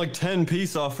turned down like 10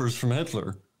 peace offers from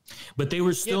Hitler. But they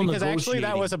were still negotiating actually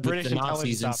that was a British with the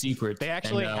Nazis in secret. They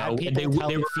actually had people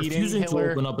they were refusing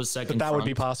to open up a second that front, would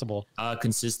be possible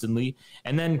consistently.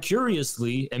 And then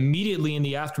curiously, immediately in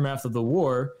the aftermath of the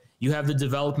war, you have the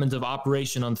development of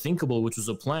Operation Unthinkable, which was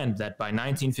a plan that by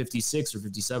 1956 or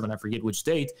 57, I forget which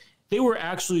date, they were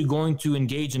actually going to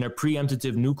engage in a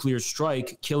preemptive nuclear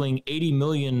strike, killing 80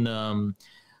 million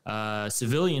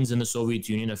civilians in the Soviet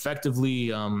Union,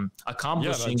 effectively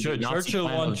accomplishing. Yeah, Churchill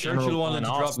wanted to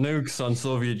drop nukes on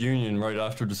Soviet Union right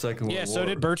after the Second World War. Yeah, so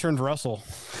did Bertrand Russell.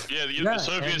 Yeah, the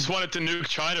Soviets wanted to nuke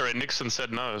China, and Nixon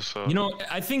said no. So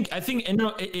I think,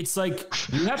 it's like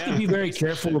you have to be very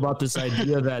careful about this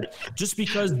idea that just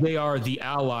because they are the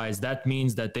allies, that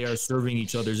means that they are serving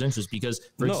each other's interests.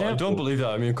 Because, for example, I don't believe that.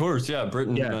 I mean, of course,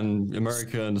 Britain and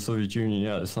America and the Soviet Union.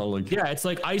 Yeah, it's not like it's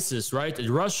like ISIS, right?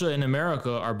 Russia and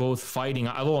America are both fighting.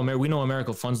 Although we know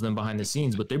America funds them behind the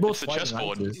scenes, but they're both fighting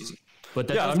ISIS. But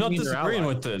that I'm not disagreeing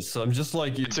with this. I'm just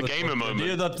like it's a gamer moment.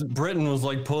 The idea that Britain was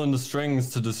like pulling the strings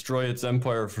to destroy its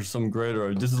empire for some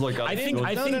greater. This is like America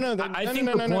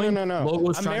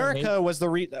was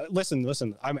the listen.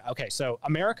 Okay. So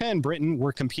America and Britain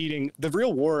were competing. The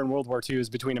real war in World War II is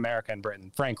between America and Britain.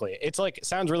 Frankly, it's like it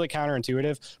sounds really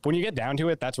counterintuitive, but when you get down to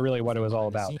it, that's really what it was all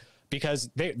about. Because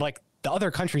they the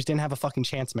other countries didn't have a fucking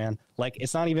chance, man. Like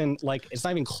it's not even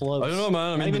close. I don't know,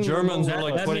 man. I mean, the Germans were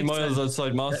like 20 miles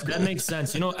outside Moscow. That makes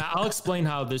sense. I'll explain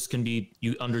how this can be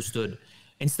understood.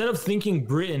 Instead of thinking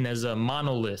Britain as a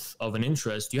monolith of an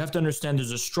interest, you have to understand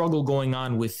there's a struggle going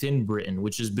on within Britain,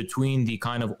 which is between the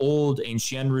kind of old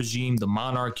ancien regime, the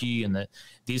monarchy, and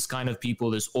these kind of people,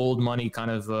 this old money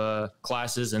kind of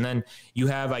classes. And then you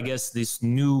have, I guess, this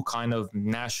new kind of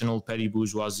national petty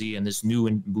bourgeoisie and this new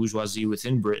bourgeoisie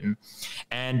within Britain.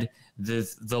 And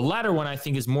the latter one, I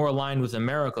think, is more aligned with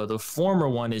America. The former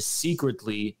one is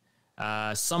secretly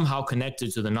somehow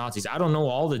connected to the Nazis. I don't know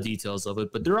all the details of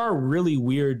it, but there are really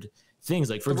weird things.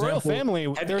 Like, for example, royal family.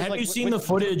 Have you seen the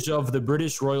footage of the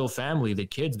British royal family? The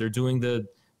kids, they're doing the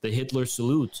Hitler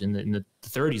salute in the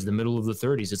 30s, the middle of the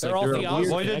 30s. It's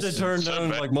why did they turn down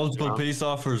like multiple peace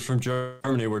offers from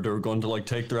Germany where they were going to like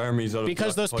take their armies out?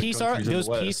 Because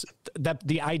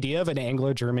the idea of an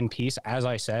Anglo-German peace, as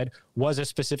I said, was a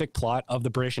specific plot of the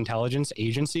British intelligence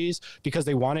agencies because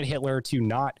they wanted Hitler to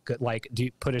not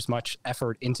put as much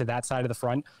effort into that side of the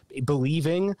front,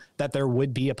 believing that there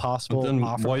would be a possible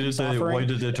offer. Why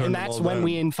did they turn? And that's when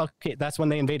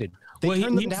they invaded. They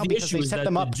turned them down because they set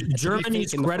them up.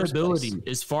 Germany's credibility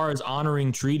as far as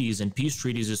honoring treaties and peace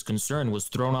treaties is concerned was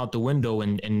thrown out the window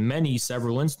in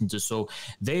several instances. So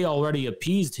they already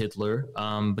appeased Hitler,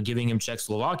 by giving him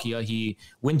Czechoslovakia. He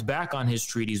went back on his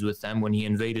treaties with them when he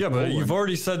invaded. Yeah, but Poland. You've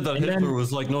already said that Hitler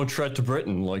was like no threat to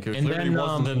Britain. Like it clearly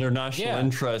wasn't in their national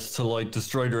interest to like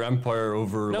destroy their empire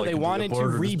over. No, they wanted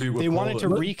to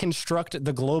reconstruct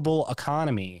the global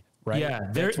economy. Right? Yeah,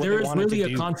 there is really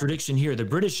a contradiction here. The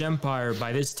British Empire,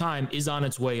 by this time, is on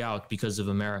its way out because of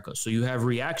America. So you have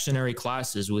reactionary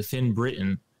classes within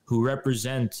Britain who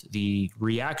represent the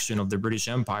reaction of the British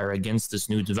Empire against this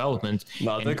new development.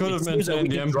 No, they could have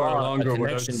maintained the empire longer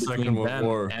without the Second World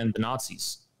War. And the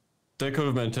Nazis. They could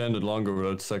have maintained it longer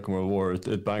without the Second World War.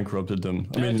 It bankrupted them.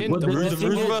 I mean,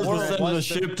 Roosevelt was sending a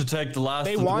ship to take the last.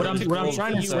 What I'm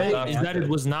trying to say is that it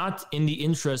was not in the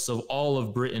interests of all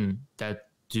of Britain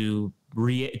to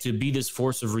be this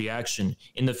force of reaction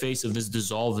in the face of this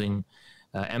dissolving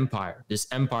empire, this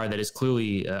empire that is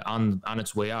clearly on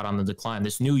its way out, on the decline,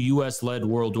 this new U.S.-led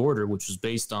world order, which was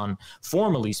based on,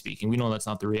 formally speaking, we know that's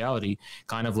not the reality,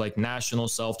 kind of like national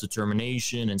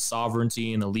self-determination and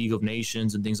sovereignty and the League of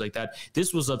Nations and things like that.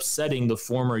 This was upsetting the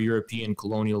former European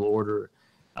colonial order.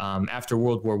 After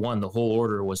World War I, the whole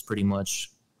order was pretty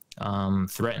much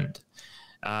threatened.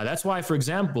 That's why, for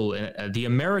example, the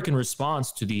American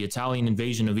response to the Italian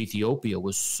invasion of Ethiopia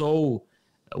was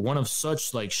one of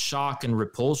such like shock and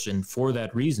repulsion for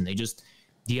that reason.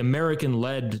 The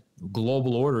American-led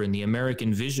global order and the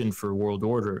American vision for world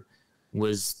order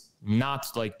was not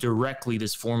like directly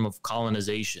this form of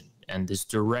colonization and this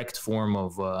direct form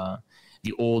of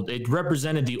it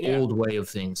represented the old way of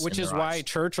things. Which is why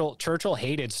Churchill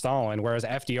hated Stalin, whereas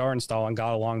FDR and Stalin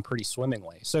got along pretty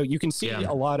swimmingly. So you can see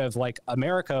a lot of like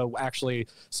America actually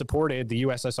supported the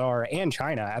USSR and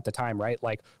China at the time, right?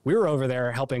 Like we were over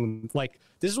there helping, like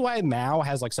this is why Mao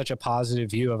has like such a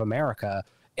positive view of America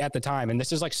at the time. And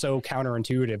this is like so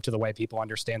counterintuitive to the way people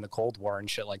understand the Cold War and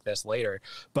shit like this later.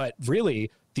 But really,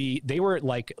 they were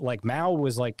like Mao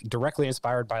was like directly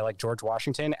inspired by like George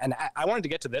Washington. And I wanted to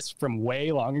get to this from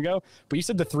way long ago, but you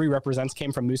said the three represents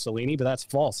came from Mussolini, but that's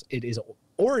false. It is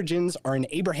origins are in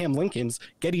Abraham Lincoln's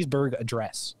Gettysburg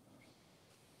Address.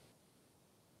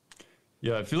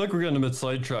 Yeah, I feel like we're getting a bit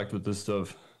sidetracked with this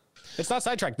stuff. It's not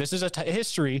sidetracked. This is a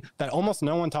history that almost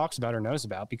no one talks about or knows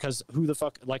about because who the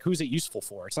fuck, like, who's it useful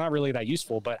for? It's not really that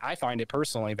useful, but I find it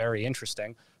personally very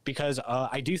interesting because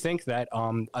I do think that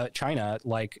China,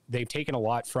 like, they've taken a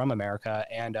lot from America,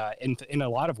 and in a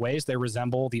lot of ways, they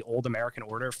resemble the old American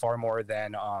order far more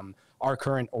than our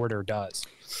current order does.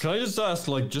 Can I just ask,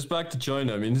 like, just back to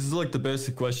China? I mean, this is like the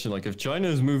basic question. Like, if China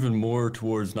is moving more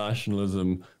towards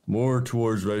nationalism, more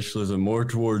towards racialism, more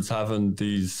towards having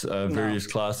these various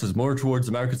classes, more towards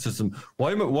the market system,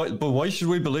 why should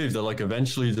we believe that, like,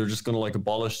 eventually they're just going to, like,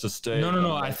 abolish the state?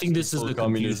 No. I think this is the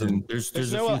communism.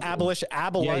 There's no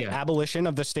abolition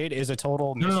of the state is a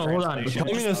total. No, hold on.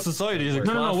 Communist society is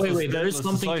a wait. There is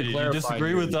something society. to clarify. You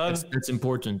disagree with that? That's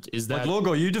important. Is that like,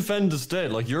 Logo? You defend the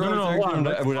state. Like, you're arguing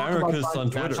with anarchists on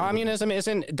Twitter. Communism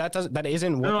isn't that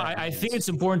isn't. No, I think it's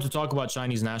important to talk about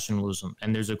Chinese nationalism,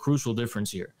 and there's a crucial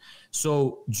difference here.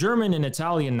 So, German and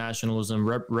Italian nationalism,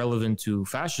 relevant to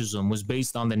fascism, was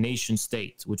based on the nation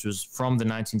state, which was from the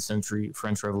 19th century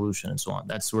French Revolution and so on.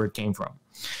 That's where it came from.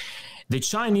 The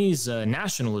Chinese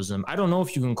nationalism, I don't know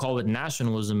if you can call it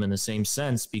nationalism in the same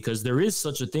sense, because there is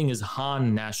such a thing as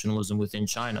Han nationalism within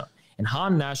China. And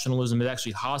Han nationalism is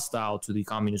actually hostile to the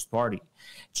Communist Party.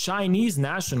 Chinese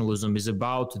nationalism is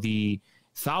about the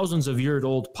thousands of year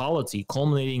old polity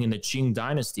culminating in the Qing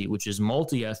dynasty, which is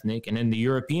multi-ethnic, and in the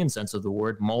European sense of the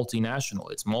word, multinational.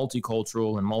 It's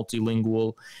multicultural and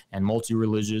multilingual and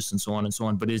multi-religious and so on and so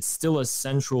on, but it's still a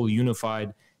central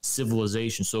unified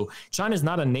civilization. So China is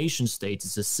not a nation state,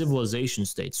 it's a civilization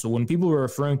state. So when people are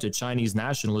referring to Chinese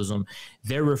nationalism,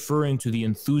 they're referring to the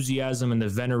enthusiasm and the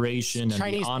veneration and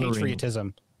Chinese the honoring.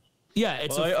 Patriotism. Yeah,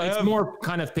 it's more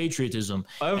kind of patriotism.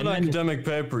 I have an academic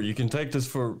paper. You can take this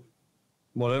for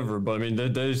whatever, but I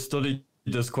mean, they studied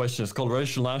this question. It's called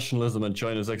Racial Nationalism and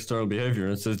China's External Behavior.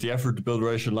 And it says the effort to build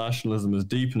racial nationalism is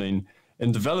deepening.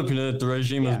 In developing it, the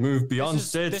regime has moved beyond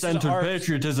state-centered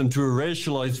patriotism to a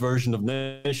racialized version of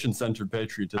nation-centered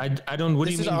patriotism. I don't. What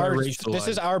do you mean by racialized? This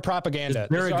is our propaganda.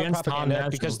 They're against Han nationalism.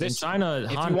 Because in China,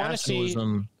 Han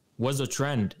nationalism was a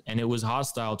trend, and it was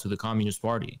hostile to the Communist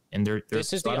Party. And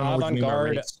this is the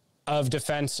avant-garde of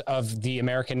defense of the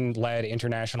American-led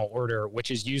international order,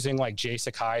 which is using like Jay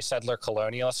Sakai settler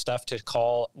colonialist stuff to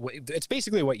call. It's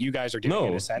basically what you guys are doing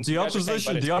in a sense. The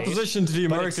opposition to the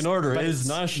American order is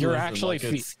nationalism. You're actually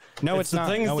it's the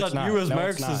things that you as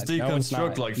Marxists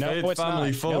deconstruct, like faith,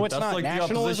 family, folk. That's like the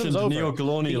opposition to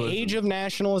neocolonialism.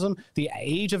 The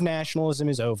age of nationalism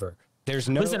is over. There's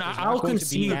no. Listen, I'll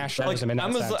concede. Nationalism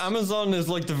like Amazon is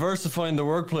like diversifying the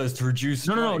workplace to reduce.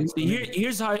 No.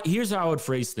 Here's how I would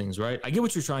phrase things. Right, I get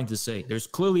what you're trying to say. There's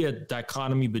clearly a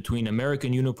dichotomy between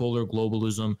American unipolar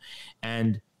globalism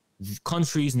and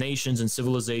countries, nations, and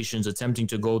civilizations attempting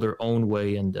to go their own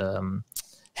way and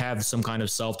have some kind of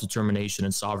self-determination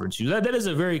and sovereignty. That is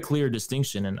a very clear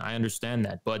distinction, and I understand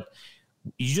that. But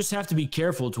you just have to be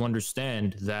careful to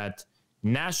understand that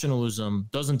nationalism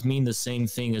doesn't mean the same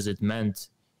thing as it meant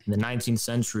in the 19th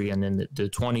century and in the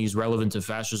 20s, relevant to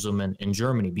fascism in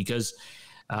Germany, because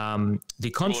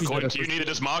the countries. Well, according to you, neither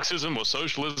does Marxism or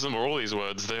socialism or all these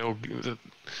words.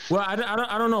 Well, I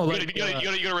don't know. You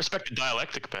gotta respect the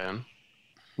dialectic, man.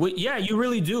 Well, yeah, you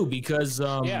really do, because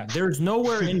there's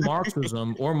nowhere in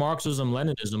Marxism or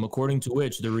Marxism-Leninism, according to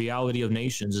which the reality of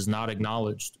nations is not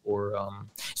acknowledged. Or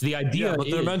so the idea, but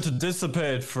they're meant to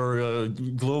dissipate for a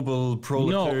global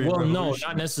proletariat revolution. No,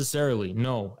 not necessarily.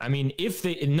 No, I mean,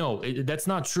 that's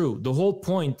not true. The whole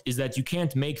point is that you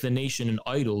can't make the nation an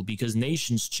idol because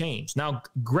nations change. Now,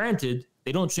 granted,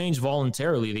 they don't change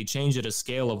voluntarily. They change at a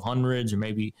scale of hundreds or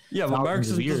maybe but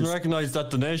Marxism doesn't recognize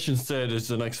that the nation state is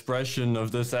an expression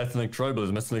of this ethnic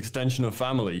tribalism. It's an extension of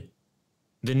family.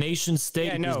 The nation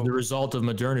state is the result of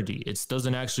modernity. It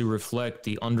doesn't actually reflect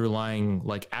the underlying,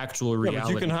 like, actual reality. But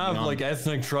you can have like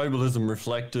ethnic tribalism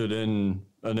reflected in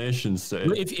a nation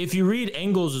state. If you read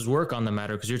Engels' work on the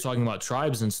matter, because you're talking about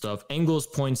tribes and stuff, Engels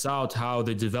points out how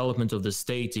the development of the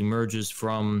state emerges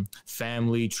from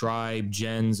family, tribe,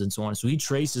 gens, and so on. So he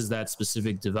traces that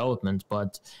specific development,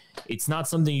 but it's not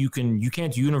something you can't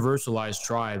universalize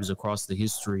tribes across the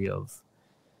history of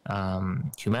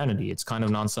humanity. It's kind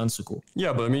of nonsensical.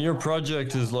 Yeah, but I mean, your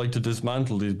project is like to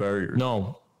dismantle these barriers.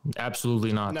 No,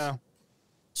 absolutely not. No.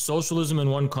 Socialism in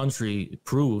one country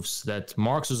proves that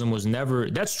Marxism was never.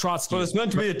 That's Trotsky. But it's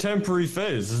meant to be a temporary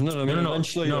phase, isn't it? I mean,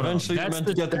 eventually you're meant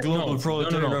to get the global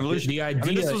proletarian revolution. The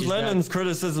idea this was Lenin's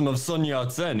criticism of Sun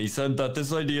Yat-sen. He said that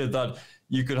this idea that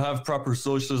you could have proper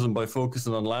socialism by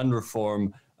focusing on land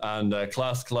reform and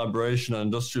class collaboration and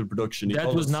industrial production.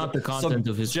 That was not the content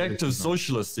of his subjective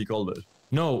socialists, he called it.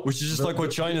 No, which is just like what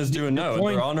China's doing now.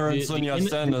 point- They're honoring Sun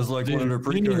Yat-sen as like one of their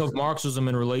meaning precursors. of Marxism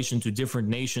in relation to different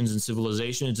nations and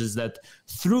civilizations is that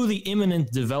through the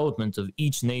imminent development of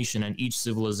each nation and each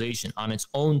civilization on its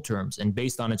own terms and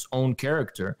based on its own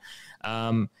character,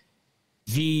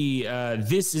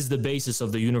 this is the basis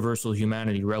of the universal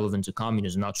humanity relevant to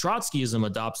communism. Now, Trotskyism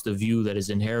adopts the view that is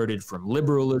inherited from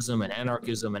liberalism and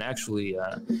anarchism, and actually,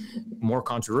 more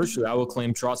controversially, I will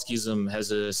claim Trotskyism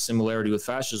has a similarity with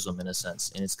fascism in a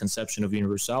sense, in its conception of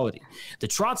universality. The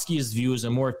Trotskyist view is a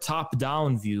more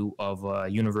top-down view of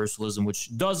universalism,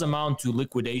 which does amount to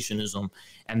liquidationism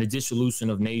and the dissolution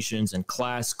of nations and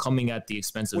class coming at the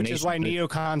expense of nations. Which is why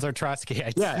neocons are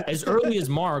Trotskyites. Yeah, as early as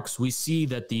Marx, we see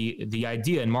that the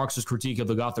idea in Marx's critique of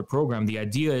the Gotha program, the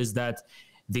idea is that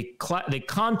the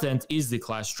content is the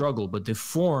class struggle, but the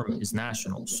form is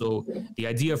national. So the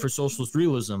idea for socialist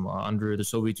realism under the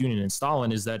Soviet Union and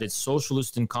Stalin is that it's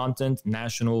socialist in content,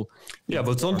 national. Yeah,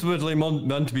 but it's ultimately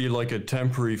meant to be like a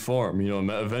temporary form. You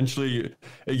know, eventually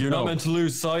you're not meant to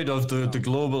lose sight of the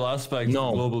global aspect.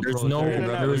 No, of global there's proletarian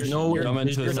revolution. You're not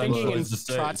meant to You're thinking in centralize the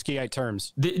state. Trotskyite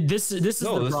terms. This is the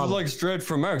No, this problem. is like straight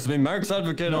from Marx. I mean, Marx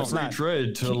advocated No, it's free not.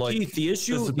 trade to like Keith, the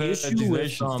issue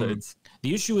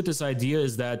with this idea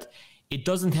is that it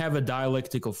doesn't have a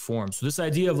dialectic of form. So this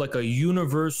idea of like a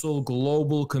universal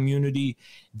global community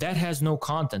that has no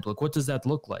content. Like, what does that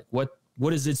look like? What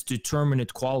is its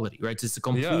determinate quality? Right? It's a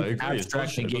complete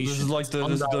abstract negation. This is like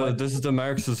this is the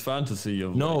Marxist fantasy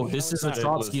of this is a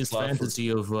Trotskyist fantasy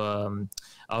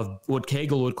of what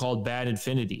Hegel would call bad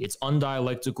infinity. It's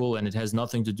undialectical and it has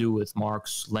nothing to do with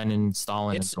Marx, Lenin,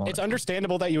 Stalin, and so on. It's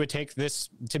understandable that you would take this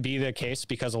to be the case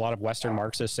because a lot of Western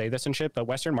Marxists say this and shit, but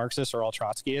Western Marxists are all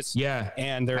Trotskyists. Yeah.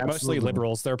 And they're mostly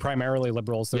liberals. They're primarily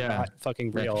liberals. They're not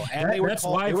fucking real. And That's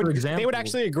why, for example, they would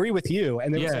actually agree with you.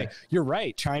 And they would say, you're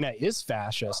right, China is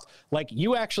fascist. Like,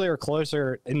 you actually are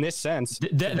closer in this sense.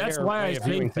 That's why I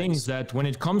say things that when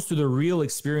it comes to the real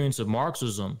experience of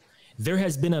Marxism, there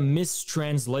has been a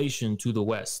mistranslation to the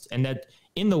West. And that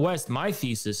in the West, my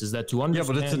thesis is that to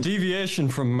understand... Yeah, but it's a deviation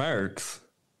from Marx.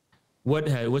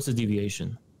 What's a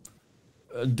deviation?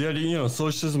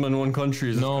 Socialism in one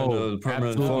country is kind of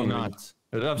permanent absolutely form. not.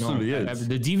 It absolutely is.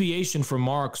 The deviation from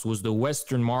Marx was the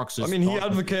Western Marxist. I mean, he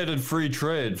advocated free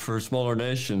trade for smaller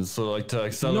nations, so like to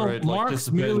accelerate, these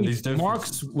differences.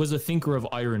 Marx was a thinker of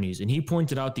ironies, and he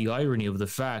pointed out the irony of the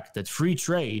fact that free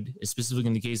trade, specifically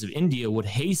in the case of India, would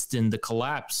hasten the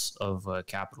collapse of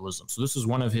capitalism. So this is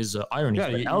one of his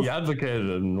ironies. Yeah, he advocated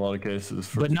it in a lot of cases,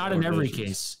 but not in every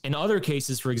case. In other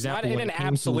cases, for example, not in an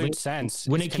absolute sense.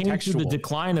 When it came to the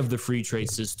decline of the free trade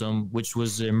system, which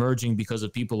was emerging because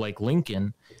of people like Lincoln,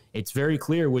 it's very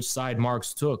clear which side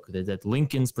Marx took, that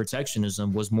Lincoln's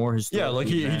protectionism was more historical. Yeah, like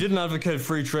he didn't advocate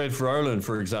free trade for Ireland,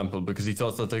 for example, because he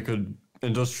thought that they could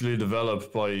industrially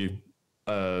develop by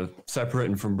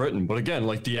separating from Britain. But again,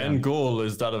 like the end goal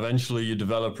is that eventually you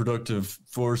develop productive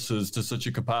forces to such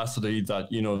a capacity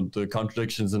that, you know, the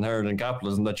contradictions inherent in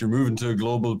capitalism, that you're moving to a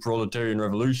global proletarian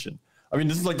revolution. I mean,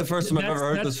 this is like the first time I've ever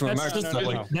heard this from Marx.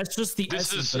 That's just the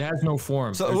essence. It has no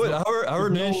form. So how are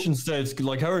nation states,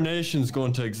 like, how are nations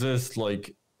going to exist,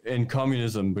 like, in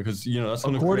communism? Because, you know, that's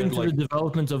going to according to the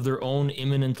development of their own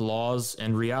immanent laws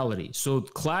and reality. So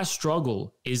class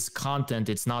struggle is content.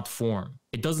 It's not form.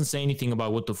 It doesn't say anything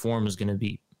about what the form is going to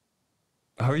be.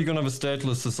 How are you going to have a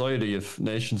stateless society if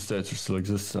nation states are still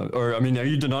existing? Or, I mean, are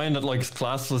you denying that, like,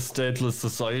 classless, stateless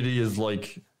society is,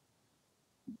 like...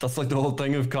 That's like the whole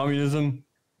thing of communism.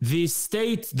 The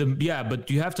state, but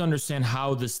you have to understand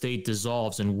how the state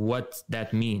dissolves and what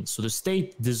that means. So the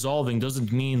state dissolving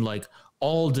doesn't mean like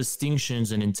all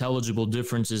distinctions and intelligible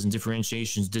differences and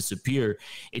differentiations disappear.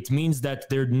 It means that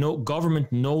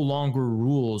government no longer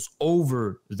rules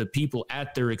over the people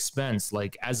at their expense,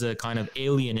 like as a kind of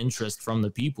alien interest from the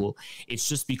people. It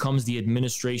just becomes the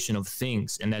administration of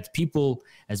things, and that people,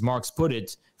 as Marx put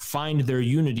it, find their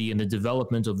unity in the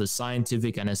development of the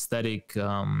scientific and aesthetic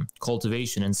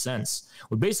cultivation and sense.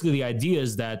 Well, basically the idea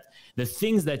is that the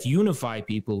things that unify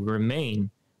people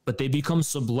remain, but they become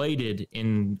sublated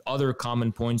in other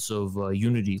common points of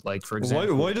unity. Like, for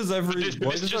example, why does every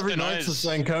Marxist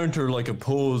encounter like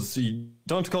oppose? You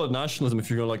don't call it nationalism if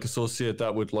you're going to like associate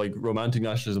that with like romantic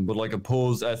nationalism, but like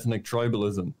oppose ethnic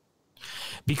tribalism.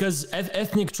 Because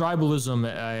ethnic tribalism,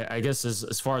 I guess,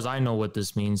 as far as I know, what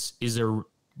this means is a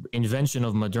invention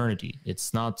of modernity.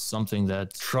 It's not something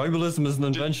that... Tribalism is an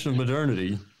invention of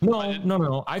modernity.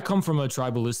 No. I come from a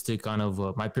tribalistic kind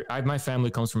of... my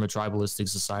family comes from a tribalistic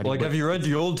society. Like, have you read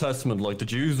the Old Testament? Like, the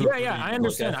Jews... I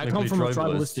understand. I come from a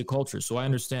tribalistic culture, so I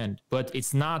understand. But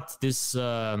it's not this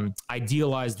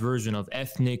idealized version of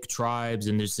ethnic tribes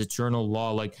and this eternal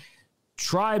law. Like,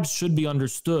 tribes should be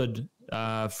understood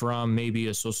from maybe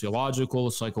a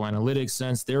sociological, psychoanalytic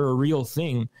sense. They're a real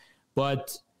thing,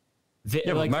 but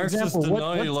like, Marxists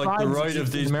deny like the right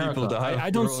of these people to have. I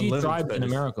don't see tribes in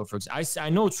America. For example, I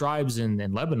know tribes in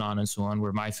Lebanon and so on,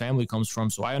 where my family comes from,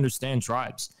 so I understand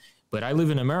tribes. But I live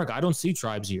in America. I don't see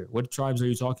tribes here. What tribes are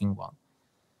you talking about?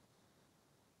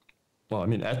 Well, I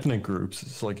mean, ethnic groups.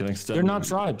 It's like an extended. They're not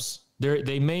tribes.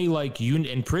 They may like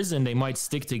in prison. They might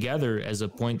stick together as a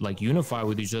point, like unify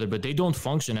with each other, but they don't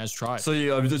function as tribes.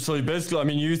 So so basically, I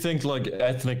mean, you think like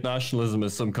ethnic nationalism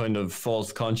is some kind of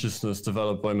false consciousness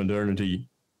developed by modernity?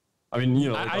 I mean, you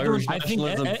know, like Irish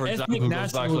nationalism, for example,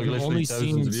 goes back like literally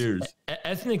thousands of years.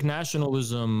 Ethnic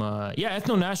nationalism,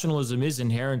 ethno-nationalism is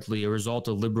inherently a result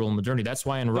of liberal modernity. That's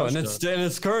why in Russia, in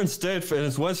its current state, in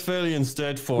its Westphalian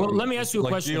state form. Well, let me ask you a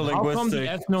question: How come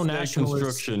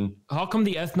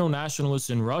the ethno-nationalists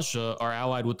in Russia are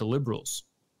allied with the liberals?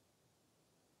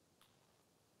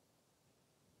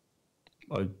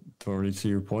 I don't really see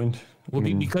your point. Well,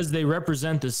 because they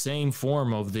represent the same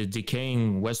form of the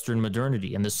decaying Western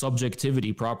modernity and the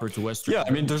subjectivity proper to Western. Yeah,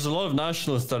 I mean, there's a lot of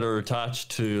nationalists that are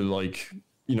attached to, like,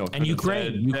 you know, and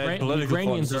Ukrainians.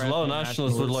 There's a lot of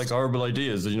nationalists with like horrible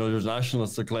ideas. You know, there's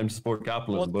nationalists that claim to support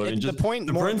capitalism, but just the point,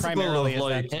 the more primarily of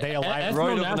like they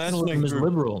ethno-nationalism is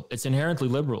liberal. It's inherently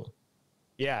liberal.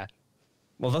 Yeah.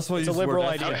 Well, that's why it's a liberal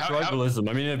idea. Tribalism.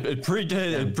 I mean, it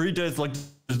predates like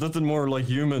there's nothing more like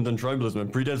human than tribalism.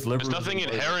 It predates liberalism. There's nothing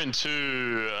inherent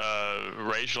to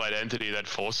racial identity that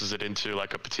forces it into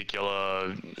like a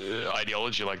particular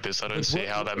ideology like this. I don't see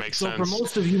how that makes sense. So for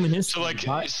most of human history,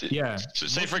 So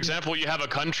say for example, you have a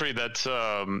country that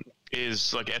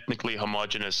is like ethnically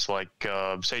homogenous, like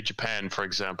say Japan, for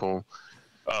example,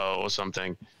 or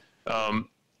something.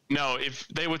 Now, if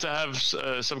they were to have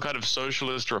some kind of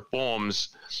socialist reforms,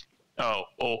 or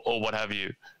what have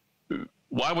you,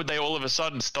 why would they all of a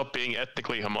sudden stop being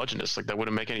ethnically homogenous? Like that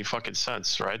wouldn't make any fucking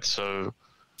sense, right? So,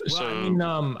 I mean,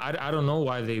 I don't know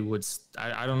why they would.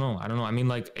 I don't know. I mean,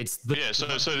 like it's so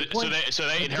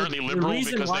they inherently liberal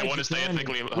because they want to stay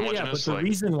ethnically homogenous. Yeah, but the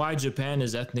reason why Japan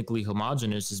is ethnically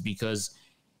homogenous is because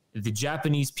the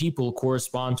Japanese people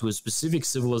correspond to a specific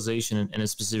civilization and a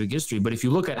specific history. But if you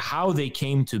look at how they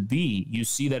came to be, you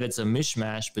see that it's a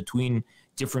mishmash between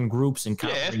different groups and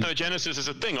ethnogenesis is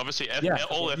a thing. Obviously,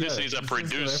 all ethnicities are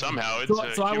produced somehow.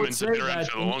 So I would say that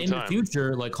in the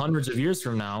future, like hundreds of years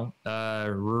from now,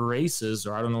 races,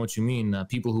 or I don't know what you mean,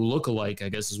 people who look alike, I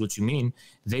guess is what you mean,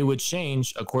 they would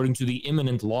change according to the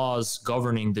imminent laws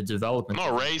governing the development.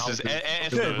 No, race is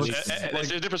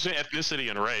there's a difference between ethnicity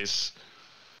and race.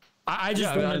 I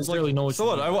just don't necessarily know. So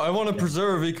what? I want to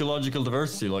preserve ecological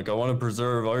diversity. Like I want to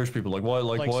preserve Irish people. Like why?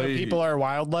 Like why? So people are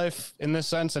wildlife in this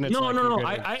sense, and it's no.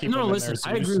 Listen,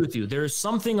 I agree with you. There is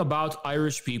something about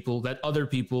Irish people that other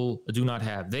people do not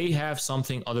have. They have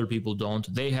something other people don't.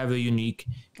 They have a unique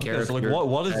character. So like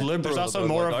what is liberal? There's also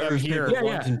more of them here.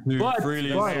 But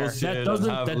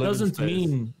that doesn't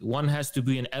mean one has to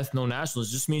be an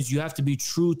ethno-nationalist. It just means you have to be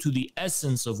true to the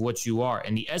essence of what you are,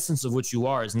 and the essence of what you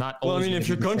are is not. Well, I mean, if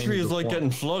your country is like getting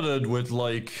flooded with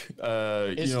like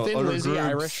other groups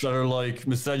Irish? That are like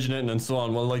miscegenate and so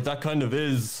on, well, like that kind of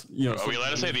is, you know. Are we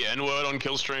allowed to say the N-word on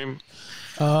Killstream?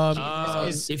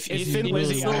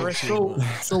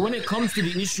 So when it comes to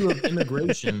the issue of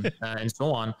immigration and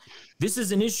so on, this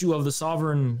is an issue of the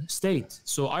sovereign state.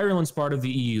 So Ireland's part of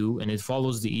the EU and it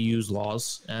follows the EU's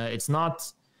laws. It's not,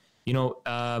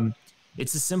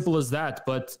 it's as simple as that.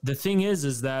 But the thing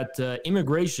is that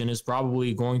immigration is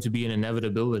probably going to be an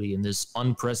inevitability in this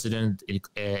unprecedented,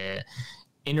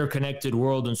 interconnected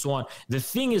world and so on. The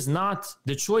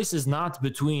choice is not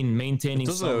between maintaining.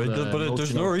 But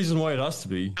there's no reason why it has to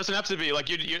be. It doesn't have to be like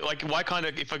you like. Why kind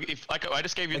of if like I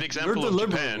just gave you the example of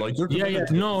Japan. Like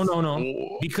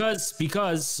no.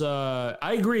 Because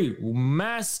I agree.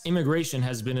 Mass immigration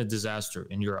has been a disaster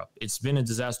in Europe. It's been a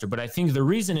disaster. But I think the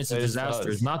reason it's a disaster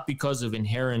is not because of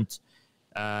inherent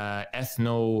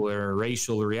ethno or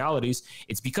racial realities.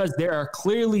 It's because there are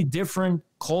clearly different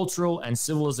cultural and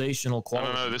civilizational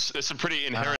qualities. I don't know. This is a pretty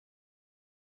inherent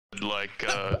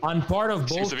on part of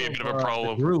both to be a bit of a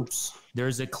problem. Groups.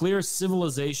 There's a clear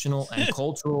civilizational and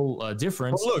cultural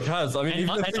difference. Well, look,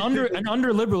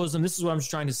 under liberalism, this is what I'm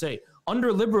just trying to say.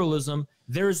 Under liberalism,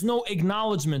 there is no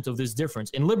acknowledgement of this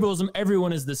difference. In liberalism,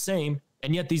 everyone is the same,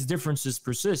 and yet these differences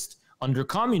persist. Under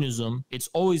communism, it's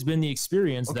always been the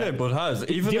experience that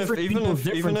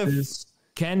even if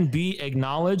can be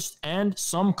acknowledged and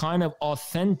some kind of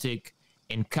authentic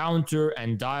encounter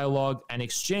and dialogue and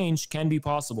exchange can be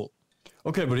possible.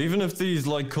 Okay, but even if these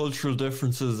like cultural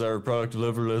differences are a product of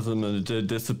liberalism and it did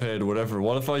dissipate or whatever,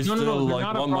 what if I still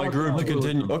like want my group to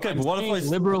continue? Okay, but what if I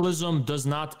liberalism does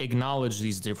not acknowledge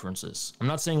these differences? I'm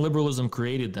not saying liberalism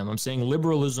created them. I'm saying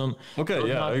liberalism. Okay,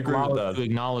 yeah, I agree with that. To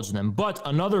acknowledge them, but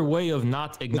another way of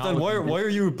not acknowledging. But then why are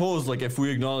you opposed? Like, if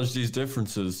we acknowledge these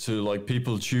differences to like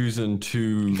people choosing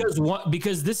to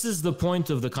because this is the point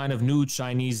of the kind of new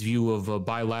Chinese view of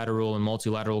bilateral and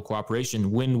multilateral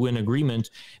cooperation, win-win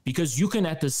agreement, because you can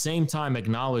at the same time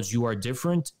acknowledge you are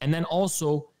different, and then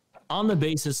also on the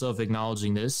basis of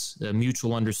acknowledging this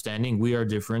mutual understanding, we are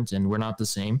different and we're not the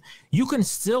same, you can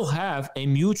still have a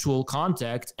mutual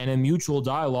contact and a mutual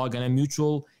dialogue and a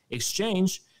mutual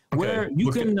exchange where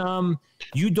you can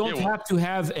you don't have to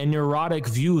have a neurotic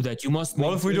view that you must.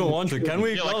 What if we don't want to? Can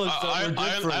we acknowledge that we're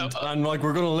different and like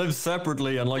we're going to live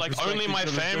separately and like only my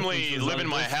family live in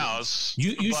my house?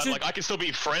 You but should, like I can still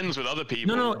be friends with other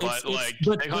people. No, but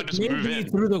they can't just maybe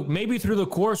move in. Maybe through the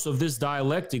course of this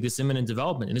dialectic, this imminent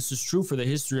development, and this is true for the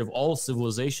history of all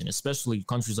civilization, especially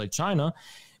countries like China.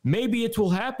 Maybe it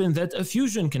will happen that a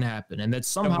fusion can happen and that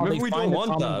somehow maybe they we find don't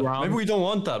want that. ground. Maybe we don't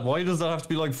want that. Why does that have to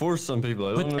be like forced on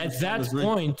people? But at that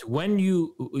point, when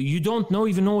you don't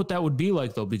even know what that would be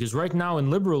like though, because right now in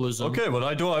liberalism. Okay, but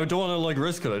I don't want to like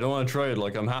risk it. I don't want to try it.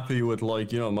 Like I'm happy with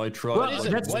like my tribe. Well,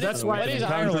 like, that's why we can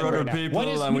encounter other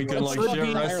people and we can like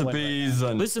share recipes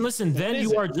and listen. Then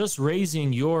you are just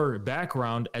raising your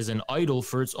background as an idol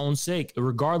for its own sake,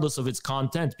 regardless of its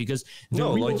content. Because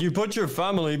like you put your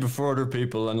family before other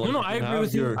people and like I agree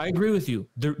with you. I agree with you.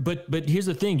 But here's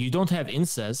the thing: you don't have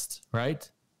incest,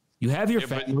 right? You have your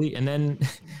family, and then.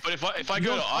 But if I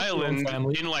go to Ireland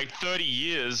in like 30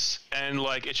 years and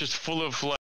like it's just full of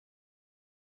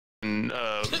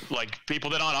like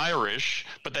people that aren't Irish,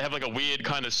 but they have like a weird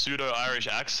kind of pseudo-Irish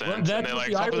accent, and they're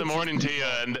like top of the morning to you,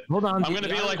 and I'm gonna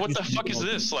be like, what the fuck is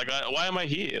this? Like, why am I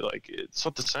here? Like, it's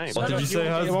not the same. What did you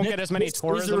say? You won't get as many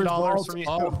tourism dollars from you.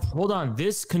 Hold on,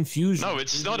 this confusion. No,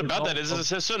 it's not about that. There's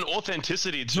a certain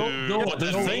authenticity to what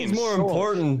this means. More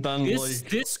important than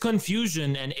this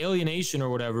confusion and alienation or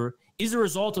whatever is a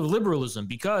result of liberalism,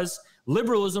 because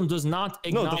liberalism does not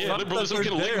acknowledge. No, liberalism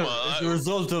can live is a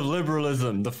result of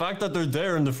liberalism. The fact that they're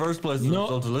there in the first place is a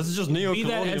result of this. Is just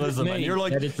neo-colonialism, and you're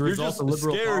like you're just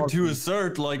scared to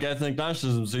assert like ethnic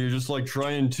nationalism, so you're just like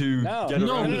trying to get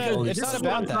around it. This is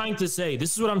what I'm trying to say.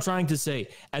 This is what I'm trying to say.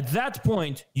 At that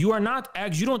point, you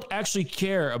don't actually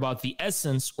care about the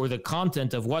essence or the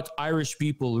content of what Irish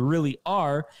people really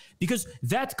are, because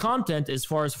that content, as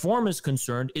far as form is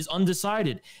concerned, is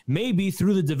undecided. Maybe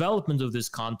through the development of this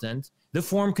content, the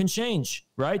form can change,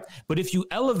 right? But if you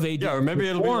elevate, or maybe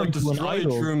it'll be like destroyed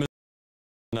through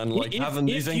and like having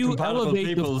these incompatible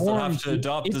peoples that have to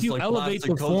adopt this like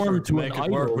plastic culture to make it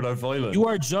work without violence. You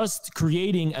are just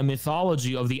creating a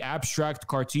mythology of the abstract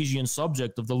Cartesian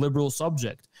subject, of the liberal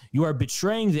subject. You are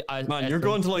betraying the man. You're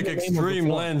going to like extreme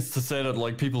lengths to say that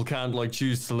like people can't like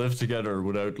choose to live together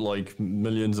without like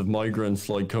millions of migrants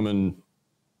like coming.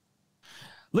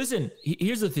 Listen,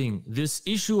 here's the thing. This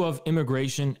issue of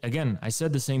immigration, again, I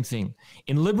said the same thing.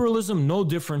 In liberalism, no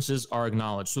differences are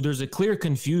acknowledged. So there's a clear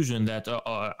confusion that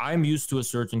I'm used to a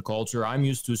certain culture, I'm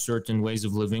used to certain ways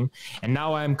of living, and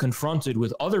now I'm confronted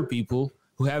with other people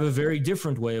who have a very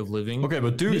different way of living. Okay,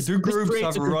 but do groups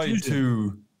have a right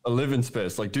to a living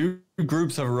space? Like, do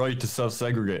groups have a right to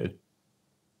self-segregate?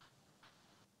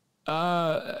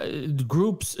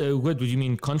 Groups, what do you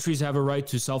mean? Countries have a right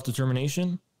to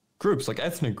self-determination? Groups, like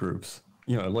ethnic groups.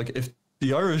 You know, like if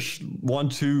the Irish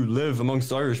want to live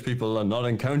amongst Irish people and not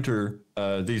encounter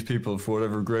these people for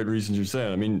whatever great reasons you're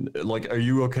saying, I mean, like, are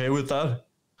you okay with that?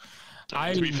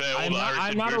 To be fair, all the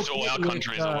Irish groups, all our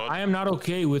countries I am not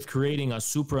okay with creating a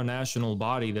supranational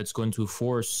body that's going to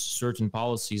force certain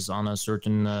policies on a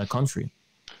certain country.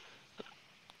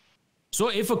 So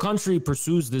if a country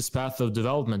pursues this path of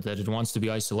development that it wants to be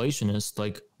isolationist,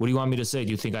 like, what do you want me to say?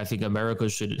 Do you think I think America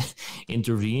should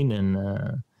intervene and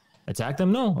attack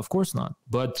them? No, of course not.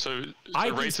 But so I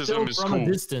racism is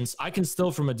cool. I can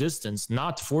still from a distance,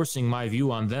 not forcing my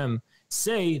view on them,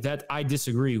 say that I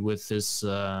disagree with this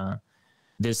path.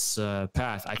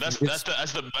 That's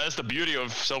the beauty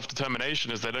of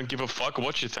self-determination, is they don't give a fuck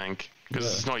what you think, because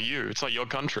it's not you, it's not your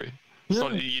country.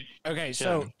 Okay,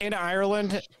 so in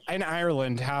Ireland, what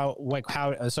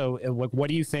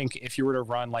do you think if you were to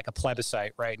run like a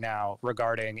plebiscite right now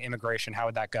regarding immigration? How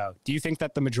would that go? Do you think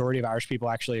that the majority of Irish people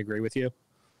actually agree with you?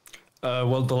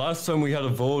 Well, the last time we had a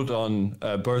vote on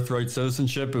birthright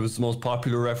citizenship, it was the most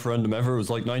popular referendum ever. It was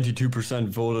like 92%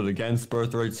 voted against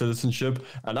birthright citizenship.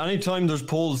 And anytime there's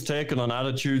polls taken on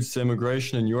attitudes to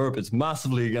immigration in Europe, it's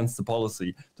massively against the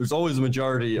policy. There's always a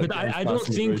majority. But I don't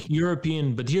think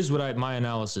European, but here's what my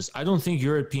analysis. I don't think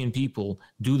European people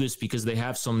do this because they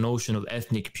have some notion of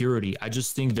ethnic purity. I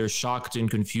just think they're shocked and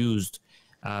confused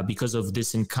because of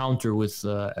this encounter with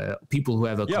people who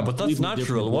have a but that's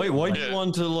natural. Why do you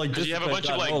want to like? Because you have a bunch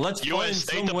of like U.S.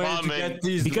 State Department,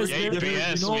 because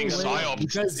APS doing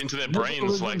psyops into their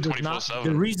brains like 24/7.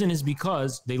 The reason is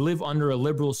because they live under a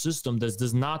liberal system that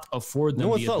does not afford them.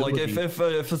 No, it's not like if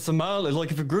a Somali,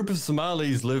 like if a group of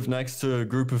Somalis live next to a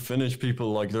group of Finnish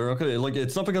people, like they're okay. Like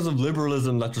it's not because of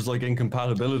liberalism that there's like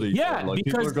incompatibility. Yeah, like,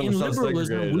 because in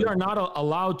liberalism we are not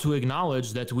allowed to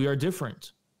acknowledge that we are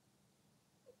different.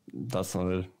 That's not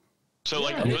it. So,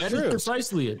 like, that is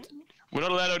precisely it. We're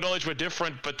not allowed to acknowledge we're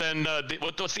different, but then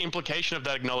what's the implication of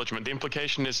that acknowledgement? The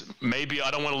implication is maybe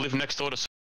I don't want to live next door to.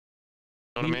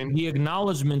 You know what I mean? The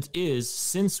acknowledgement is,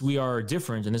 since we are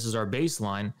different, and this is our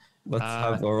baseline, let's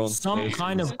have our own some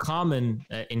kind of common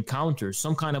encounter,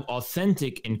 some kind of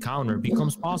authentic encounter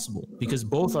becomes possible because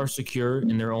both are secure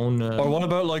in their own. Or what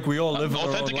about like we all live in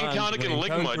authentic our own encounter can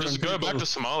Ligma, just go back to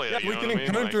Somalia. Yeah, we can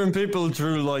encounter people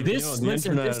through like this. The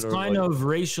internet this kind of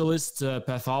racialist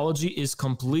pathology is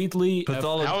completely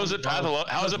pathology. How is it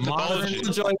pathology? How is it pathology?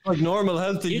 It's like normal,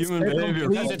 healthy human behavior.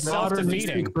 Because it's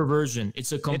self-defeating. Perversion.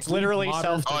 It's a complete. It's literally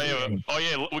self-defeating. Oh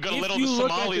yeah, we got to let all the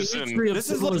Somalis in. This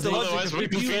is like the otherwise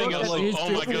we'd be feeling us like, oh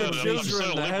my god, I'm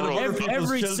so liberal.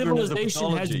 Every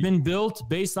civilization has been built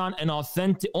based on an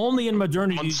authentic, only in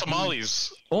modernity. On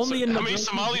Somalis. Only in how many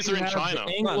Somalis are in China?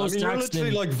 Man, I mean, you're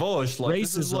literally like Vosh. Like,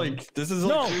 this is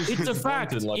no, it's a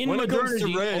fact. Like, in when modernity it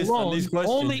comes to race alone, and these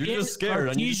questions, only you're in just scared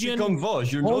and you just Cartesian, become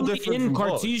Vosh. You're no only different in from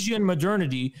Cartesian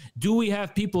modernity do we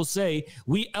have people say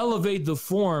we elevate the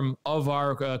form of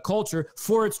our culture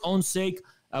for its own sake.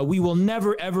 We will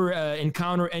never ever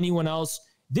encounter anyone else.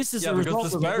 This is a result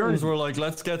because the Spartans were like,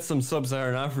 let's get some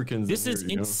sub-Saharan Africans. This is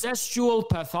incestual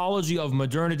pathology of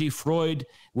modernity. Freud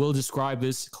will describe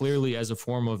this clearly as a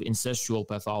form of incestual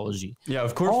pathology. Yeah,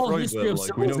 of course, Freud will.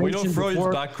 Like, we know Freud's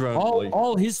background.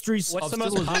 All histories. What's the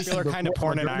most popular kind of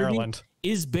porn in Ireland?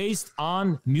 Is based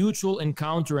on mutual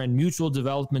encounter and mutual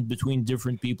development between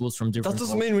different peoples from different. That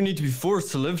doesn't mean we need to be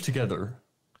forced to live together.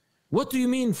 What do you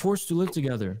mean forced to live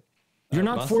together? You're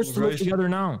not forced to live together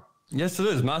now. Yes, it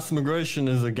is. Mass immigration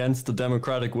is against the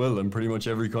democratic will in pretty much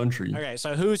every country. Okay,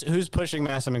 so who's pushing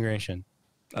mass immigration?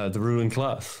 The ruling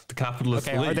class, the capitalist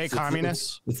elites. Are they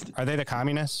communists? Are they the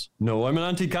communists? No, I'm an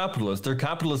anti-capitalist. They're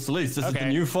capitalist elites. This is the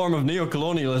new form of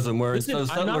neocolonialism, where instead of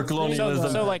settler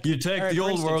colonialism, you take the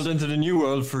old world into the new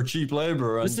world for cheap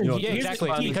labor. And,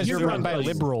 exactly, because you're run by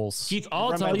liberals. Keith,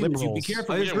 I'll tell you, be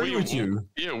careful. I agree with you.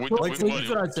 Yeah, here's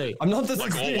what I'd say. I'm not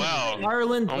like, oh wow,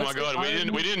 Ireland. Oh my god,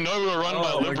 we didn't know we were run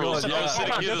by liberals. I was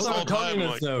sitting here this whole time.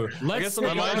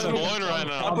 My mind's blown right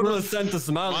now. Capitalists sent to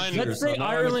Somalia. Let's say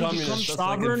Ireland becomes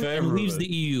sovereign and leaves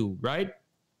the EU, right?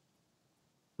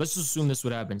 Let's just assume this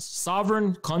would happen.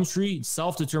 Sovereign country,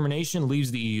 self-determination, leaves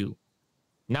the EU.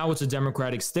 Now it's a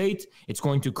democratic state. It's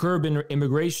going to curb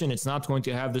immigration. It's not going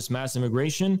to have this mass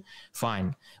immigration.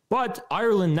 Fine. But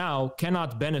Ireland now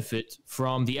cannot benefit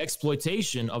from the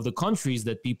exploitation of the countries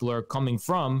that people are coming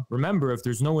from. Remember, if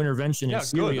there's no intervention in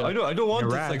Syria, I don't want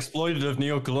this exploitative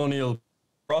neocolonial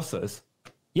process.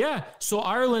 Yeah, so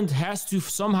Ireland has to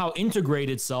somehow integrate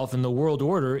itself in the world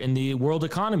order, in the world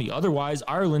economy. Otherwise,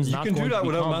 Ireland's not going to become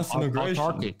without mass immigration.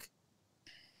 Autarkic.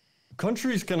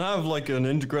 Countries can have like an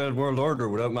integrated world order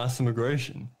without mass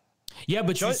immigration. Yeah,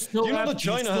 but you still know that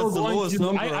China has the lowest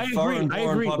number of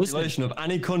foreign-born population of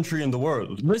any country in the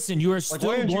world. Listen, you are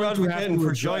still why aren't you advocating for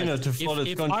address. China to flood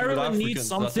its country with Africans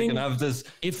so that they can have this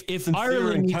if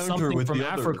Ireland needs something from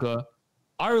Africa,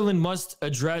 Ireland must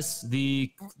address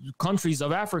the countries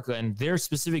of Africa and their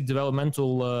specific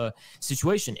developmental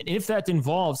situation. And if that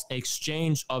involves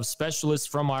exchange of specialists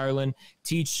from Ireland,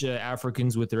 teach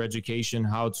Africans with their education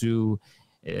how to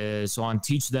so on,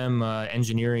 teach them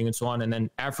engineering and so on, and then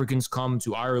Africans come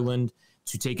to Ireland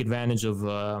to take advantage of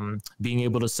being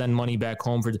able to send money back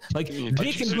home for like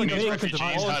they can be refugees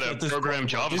how to program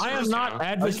jobs. I am not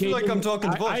advocating. I feel like I'm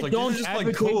talking to both. I like, don't just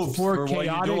advocate like for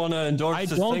chaotic. You don't want to endorse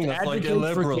this thing that's like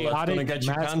illiberal. That's going to get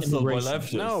you cancelled by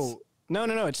leftists. No.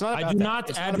 It's not. I do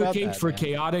not advocate for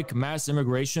chaotic mass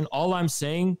immigration. All I'm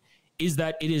saying is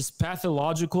that it is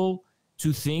pathological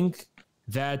to think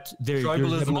that there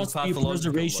must be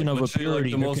preservation of a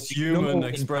purity. The most human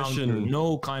expression.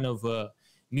 No kind of.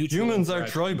 Humans are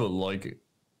tribal, like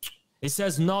it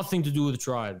has nothing to do with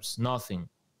tribes. Nothing.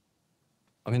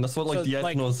 I mean, that's what like So, the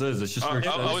like- ethnos is. It's just your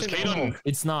I was keen on.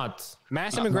 It's not.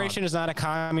 Mass immigration is not a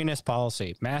communist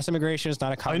policy. Mass immigration is not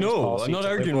a I communist know. policy. I'm not It's a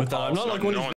arguing with that. liberal I'm not policy. like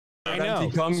one of No, these I know.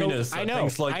 anti-communists. So, I that know.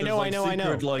 thinks, like, I know. there's, like,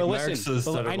 secret, like, But Marxists that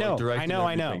are, I like, know. directing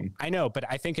everything. I know. But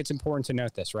I think it's important to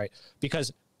note this, right?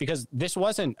 Because this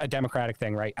wasn't a democratic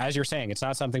thing, right? As you're saying, it's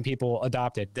not something people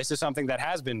adopted. This is something that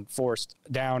has been forced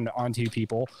down onto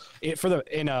people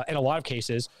in a lot of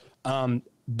cases.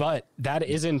 But that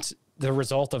isn't the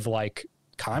result of like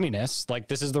communists. Like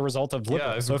this is the result of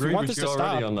liberals. I've So if you agreed want with this to you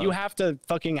already stop, on that. you have to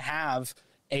fucking have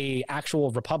a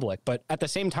actual republic. But at the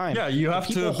same time, Yeah, you the have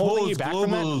people to holding you oppose back from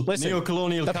that- global listen,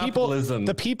 neocolonial the people- capitalism.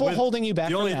 the people with holding you back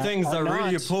The from only that things are that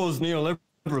really not- oppose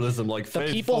neoliberalism, like the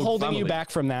people holding you back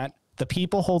from that, the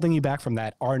people holding you back from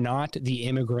that are not the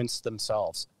immigrants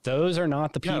themselves. Those are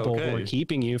not the Yeah, people who are okay.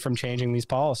 keeping you from changing these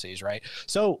policies, right?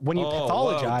 So when you Oh,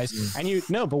 pathologize wow. and you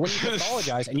no, but when you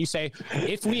pathologize and you say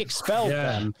if we expelled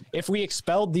them, if we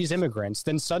expelled these immigrants,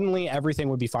 then suddenly everything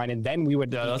would be fine, and then we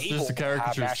would Yeah, be that's able just a to have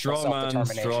caricature. national Straw man.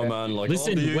 self-determination. Like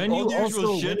Listen, all the, when all you the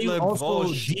usual also shit-lib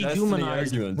destiny dehumanize,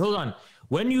 arguments. hold on.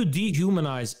 When you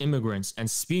dehumanize immigrants and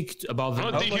speak about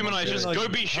them, Not dehumanize, just go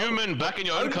be human back in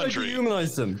your How own did I country.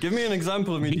 dehumanize them? Give me an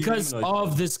example of me because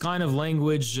dehumanizing of this kind of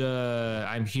language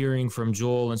I'm hearing from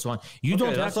Joel and so on, you Okay, don't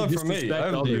have that's to not for me. I disrespect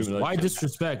haven't others. dehumanized Why them.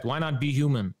 disrespect? Why not be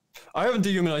human? I haven't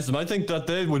dehumanized them. I think that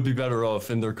they would be better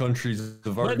off in their countries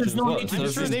of origin. there's no as well. need to So I'm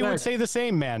it's sure just- they would say the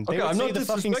same, man. They Okay, would I'm say not the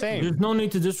fucking disrespecting. same. There's no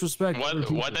need to disrespect. other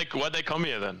people. Why'd they come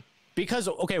here then? Because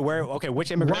which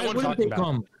immigrants Why are we wouldn't talking they about?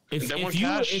 come? If They you want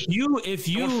cash. if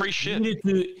you want free shit. needed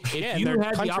to, if Yeah, and you their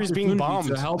had the country's being opportunity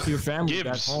to bombed. help your family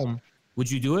back Gibbs. home, would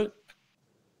you do it?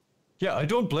 Yeah, I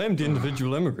don't blame the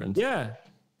individual immigrants. Yeah.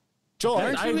 Joel,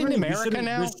 aren't I you in agree. America shouldn't-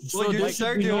 now? there's- Well, you're there just should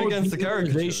be arguing against the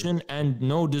caricature. dehumanization and no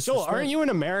Joel, disrespect. aren't you in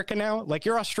America now? Like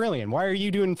you're Australian. Why are you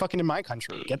doing fucking in my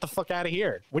country? Get the fuck out of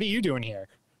here. What are you doing here?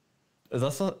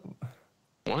 That's not.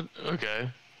 What? Okay.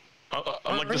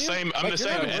 I'm like Are the you? same. I'm Like, the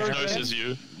same you're not ethnos American. as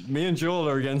you. Me and Joel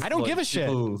are against. I don't like, give a shit.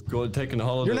 people taking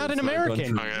holidays. You're not an to their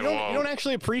American. country. Okay, You well- don't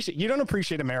actually appreciate. You don't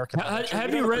appreciate America.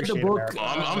 Have you read the book?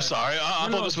 I'm sorry. I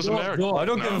thought this was Joel, America. Joel, I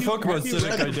don't give a fuck about have you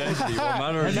civic read- identity. What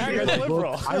matters? Now Read you're a the book.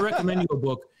 liberal. I recommend you a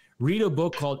book. Read a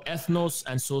book called Ethnos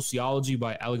and Sociology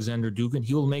by Alexander Dugin.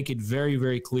 He will make it very,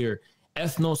 very clear.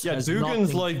 Ethnos Yeah, has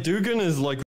Dugan's nothing- Dugan is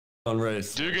like on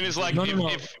race. Dugan is like No, no, no.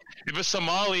 if a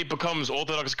Somali becomes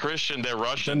Orthodox Christian, they're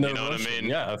Russian. Then You they're know what I Russian.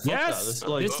 mean? Yeah, fuck Yes, that. It's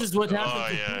like, this is what happened. Oh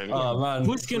to yeah. Pushkin. Oh, man,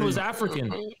 Pushkin was please.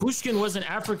 African. Pushkin was an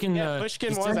African. Pushkin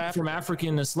was descended from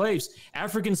African slaves.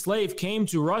 African slave came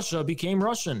to Russia, became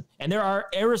Russian, and there are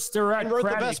And wrote the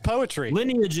aristocratic best poetry.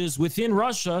 lineages within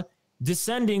Russia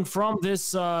descending from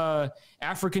this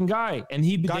African guy, and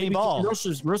they became Gannibal.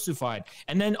 Russified.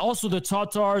 And then also the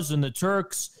Tatars and the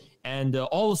Turks and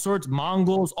all sorts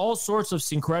Mongols, all sorts of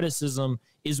syncretism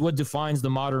is what defines the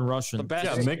modern Russian. The best,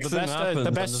 yeah, mixing the best, happens. the best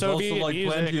and there's Soviet also like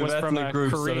music plenty of was from ethnic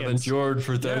groups that have Koreans. endured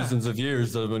for thousands of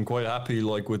years that have been quite happy,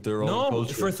 like with their own No,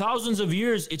 culture. for thousands of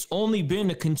years, it's only been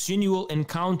a continual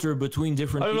encounter between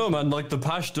different I don't know, people. man. Like the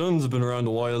Pashtuns have been around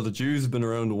a while. The Jews have been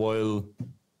around a while.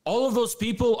 All of those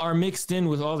people are mixed in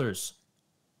with others.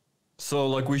 So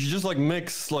like we should just like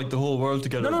mix like the whole world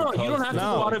together. No, you because don't have to they're,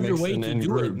 go like, out of your mixed way in to any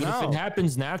do it. group. But if No. it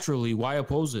happens naturally, why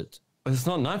oppose it? It's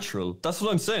not natural. That's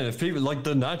what I'm saying. If people like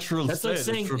the natural That's state like is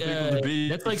saying for people to be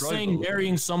that's like tribal. saying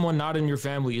marrying someone not in your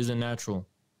family isn't natural.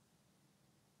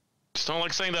 Just don't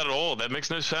like saying that at all. That makes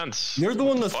no sense. You're the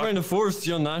one that's Fuck. trying to force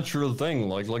the unnatural thing.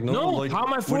 Like no, No, like how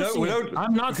am I forcing it?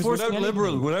 I'm not because forcing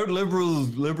without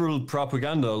anything. liberal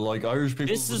propaganda, like Irish people.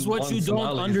 This is wouldn't what want you don't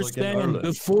Somalis, like, in understand. Ireland.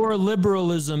 Before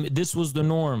liberalism, this was the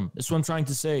norm. That's what I'm trying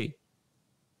to say.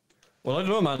 Well, I don't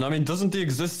know, man. I mean, doesn't the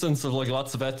existence of like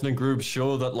lots of ethnic groups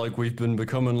show that like we've been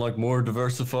becoming like more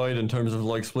diversified in terms of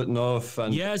like splitting off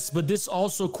and Yes, but this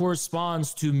also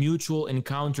corresponds to mutual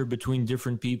encounter between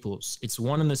different peoples. It's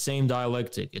one and the same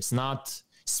dialectic. It's not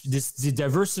the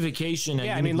diversification and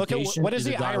Yeah, I mean, look at unification what is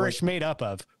the a dialectic. Irish made up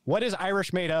of? What is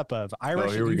Irish made up of?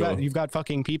 Irish, here we go. you've got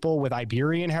fucking people with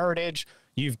Iberian heritage.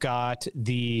 You've got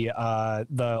the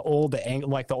old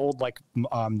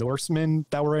Norsemen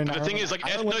that were in. The thing Ireland. is, like,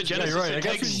 Ireland- yeah, ethnogenesis, you're right. I it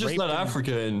guess we takes should just let raped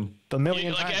Africa in. a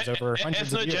million like times over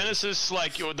hundreds of years. ethnogenesis,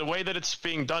 like the way that it's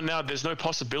being done now, there's no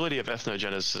possibility of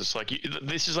ethnogenesis. Like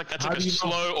this is like that's like How a do you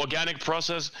know? slow organic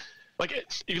process. Like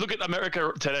if you look at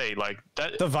America today, like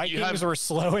that The Vikings were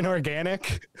slow and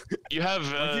organic. you have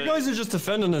You guys are just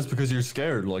defending this because you're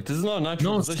scared. Like this is not a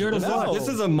natural No, position. scared of This is- what? This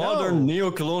is a modern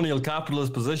neo-colonial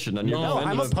capitalist position, and you're No, defending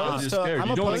I'm it because opposed you're to. scared. I'm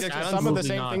You don't want opposed to to get some of the absolutely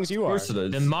same not. things you Of are. course it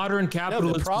is. The modern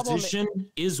capitalist problem- position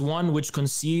is one which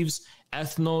conceives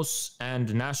ethnos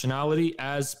and nationality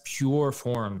as pure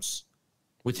forms,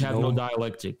 which have no No.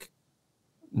 dialectic.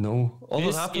 No, all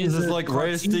This that happens is is a like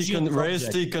race Cartesian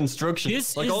deconstruction.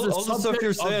 This Like is all the stuff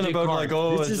you're saying about like,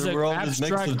 oh, we're all this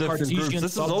mix of different groups. This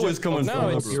is always coming No,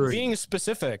 from it's liberals. being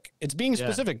specific. It's being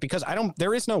specific because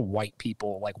there is no white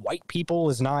people. Like white people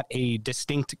is not a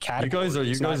distinct category.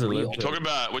 You guys are real. liberal.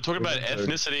 We're talking about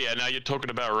ethnicity, and now you're talking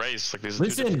about race. Like these are two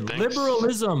Listen, different things.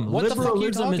 liberalism. What the fuck are you Liberalism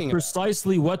is talking about?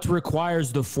 precisely what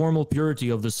requires the formal purity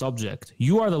of the subject.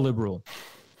 You are the liberal.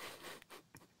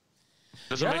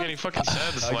 Doesn't make any fucking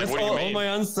sense. I Like, guess what do you all mean? my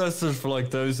ancestors for like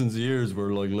thousands of years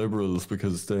were like liberals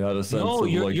because they had a sense No,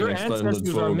 of like your an expanded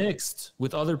ancestors are folk. mixed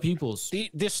with other people's.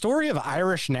 The story of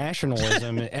Irish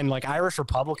nationalism and like Irish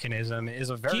republicanism is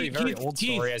a very very old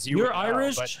story, as you you're would know,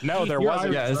 Irish. but no, Keith, there you're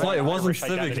wasn't. Yeah, it's like it wasn't Irish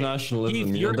civic identity. nationalism.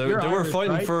 Keith, You know, they were Irish,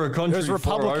 fighting right? for a country. There's for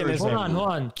republicanism. Irish. Hold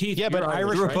on, Keith. Yeah, but you're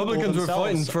Irish The people Republicans were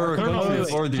fighting themselves for a are- No, country wait,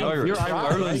 for the Keith, Irish. you're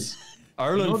Irish,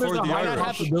 Ireland there's for a the high Irish.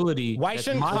 possibility. Why that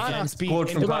shouldn't my Connacht be Quote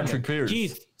from independent? Patrick Pearse.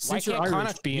 Keith, since can't you're Irish,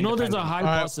 Connacht be you know there's a independent?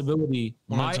 high possibility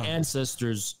my time.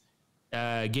 ancestors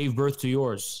gave birth to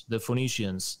yours, the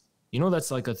Phoenicians. You know that's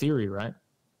like a theory, right?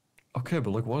 Okay, but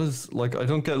like, what is like? I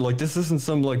don't get like this. Isn't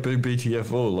some like big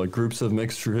BTFO like groups have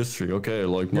mixed through history? Okay,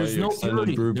 like my There's no extended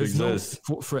purity. group There's exists.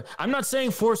 I'm not saying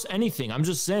force anything. I'm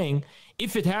just saying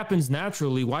if it happens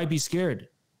naturally, why be scared?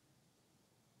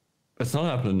 It's not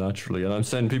happening naturally, and I'm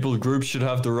saying people groups should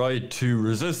have the right to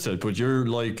resist it. But you're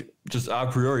like just a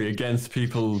priori against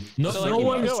people. No, So, no like,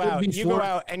 one you go should out, be you go forced.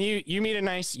 out, and you meet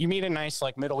a nice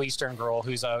like Middle Eastern girl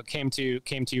who's came to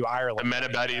Ireland. The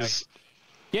Metabaddies.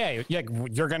 Yeah,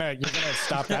 you're gonna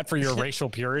stop that for your racial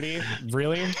purity,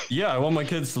 really? Yeah, I want my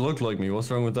kids to look like me. What's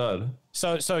wrong with that?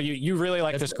 So you really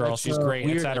like this girl, that's she's a great,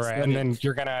 weird etc. And then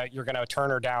aesthetic. you're gonna turn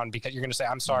her down because you're gonna say,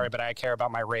 I'm sorry, but I care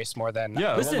about my race more than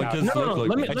Yeah, Listen, I want my kids to look like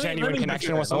let me, me. a genuine let me be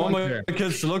connection fair. with I want someone. my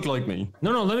kids to look like me.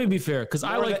 No, let me be fair, because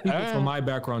I More like than- people from my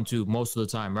background too, most of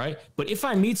the time, right? But if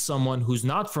I meet someone who's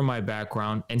not from my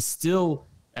background and still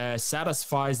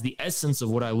satisfies the essence of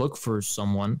what I look for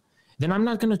someone, then I'm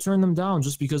not going to turn them down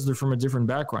just because they're from a different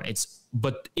background.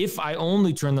 But if I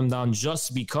only turn them down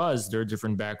just because they're a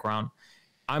different background,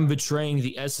 I'm betraying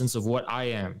the essence of what I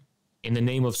am in the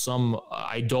name of some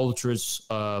idolatrous.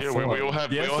 Yeah, we form. all have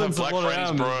The we all have essence of black what I friends,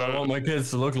 am is I bro. want my kids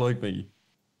to look like me.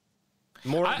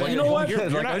 More, you know what? You're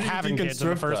Like, not how do you having kids in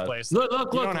the deconstruct first that? place. Look!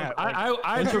 You don't have- I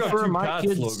Don't you have prefer two my cats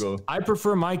kids. logo? I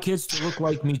prefer my kids to look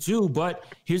like me too. But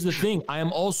here's the thing: I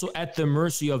am also at the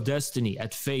mercy of destiny,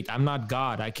 at fate. I'm not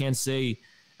God. I can't say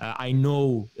I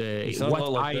know sound a what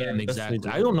lot like I the am Destiny exactly.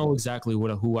 Dude. I don't know exactly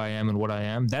who I am and what I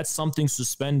am. That's something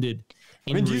suspended.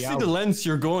 I mean, do you see the lens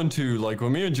you're going to? Like,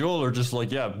 when me and Joel are just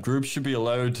like, yeah, groups should be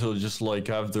allowed to just like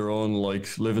have their own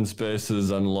like living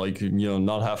spaces and like, you know,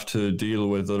 not have to deal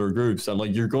with other groups. And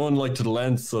like, you're going like to the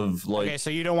lens of like, Okay, so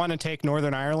you don't want to take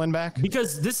Northern Ireland back?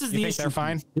 Because this is the think issue. they're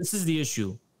fine? This is the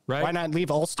issue, right? Why not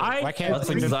leave Ulster? Why can't That's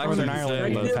we leave exactly Northern the Ireland?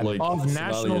 same as, independent? like, Of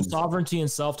national Somalians. sovereignty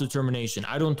and self-determination.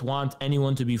 I don't want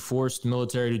anyone to be forced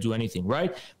military to do anything,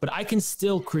 right? But I can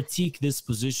still critique this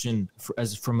position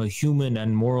as from a human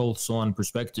and moral so on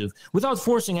perspective without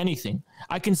forcing anything.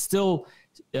 I can still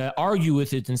argue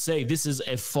with it and say this is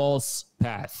a false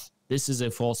path. This is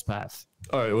a false path.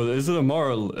 all right, well, is it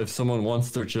immoral if someone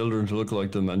wants their children to look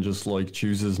like them and just like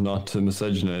chooses not to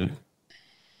miscegenate?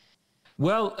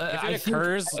 Well, If it I think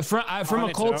occurs from on a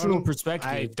its cultural own, perspective,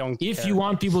 I don't if care. you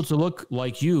want people to look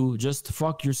like you, just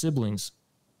fuck your siblings.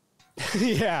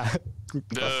 Yeah.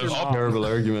 Terrible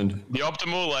argument. The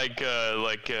optimal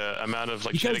amount of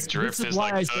like Because genetic drift this is is why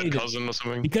I like say third this. cousin or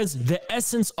something. Because the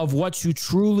essence of what you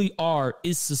truly are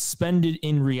is suspended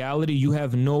in reality. You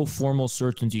have no formal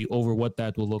certainty over what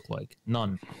that will look like.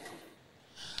 None.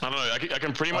 I don't know. I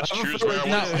can pretty much I have a choose where I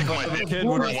feeling want to if stick I my have a dick. kid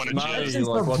Where with I a want to smile, jizz. Essence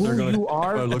like of what who they're gonna- you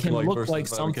are are looking can like look versus like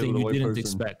if I have a kid something with a you white didn't person.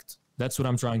 expect. That's what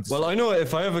I'm trying to say. Well, I know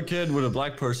if I have a kid with a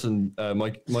black person,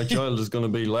 my child is going to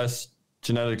be less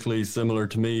genetically similar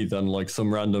to me than like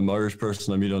some random Irish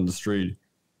person I meet on the street.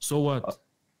 So what?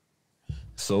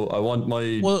 So I want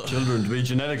my Well- children to be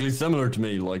genetically similar to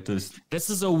me, like this. This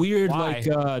is a weird, Why?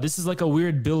 this is like a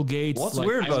weird Bill Gates. What's like,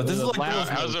 weird about it? This is like the most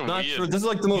How's it natural. weird? This is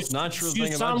like the most natural You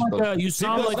thing sound imaginable. like a, you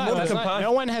sound People like have a, more compassion.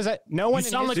 No one has a no one. You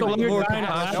sound in like history- a weird more guy.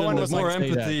 compassion, No one there's was more like say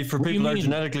empathy that. for What do you people that are mean?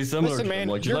 genetically similar Listen, to man, them,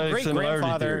 like your genetic similarity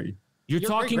great-grandfather- theory. You're Your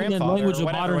talking in the great-grandfather language or of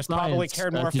whatever modern was probably science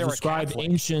cared more if to they were describe Catholic.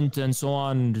 ancient and so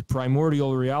on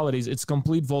primordial realities. It's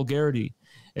complete vulgarity.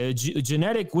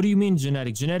 Genetic, what do you mean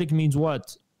genetic? Genetic means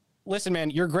what? Listen, man,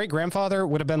 your great grandfather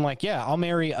would have been like, yeah, I'll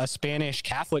marry a Spanish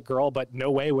Catholic girl, but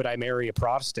no way would I marry a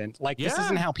Protestant. Like, this Yeah,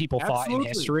 isn't how people thought in absolutely.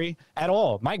 history at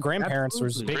all. My grandparents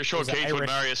was Absolutely. big. Pretty sure was Kate would Irish.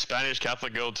 marry a Spanish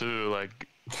Catholic girl too. Like,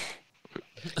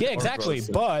 Yeah, exactly.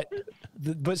 But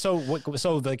so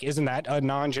like, isn't that a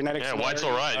non-genetic? Yeah, white's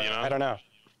scenario? all right, you know? I don't know.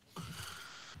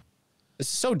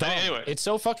 This is so dumb. Anyway. It's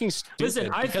so fucking stupid. Listen,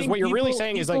 I because think what you're really people-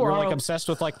 saying is like people you're like are- obsessed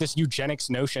with like this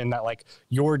eugenics notion that like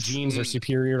your genes are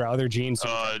superior to other genes, so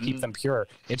you gotta keep them pure.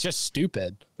 It's just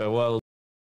stupid. Well,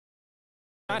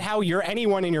 Not how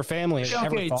anyone in your family has ever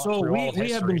Okay, thought so through all of we have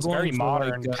history. been It's going very for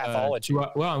modern like, pathology.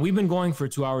 well, we've been going for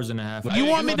 2 hours and a half. You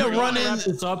want me to run in?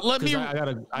 Let me.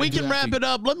 We can wrap it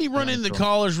up. Let me run in the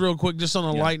callers real quick, just on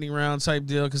a lightning round type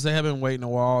deal, because they have been waiting a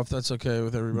while. If that's okay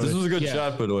with everybody. this was a good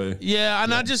chat, by the way. Yeah,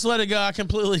 and I just let it go. I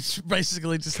completely,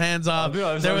 basically, just hands off.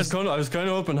 I was kind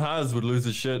of hoping Haz would lose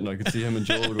his shit, and I could see him and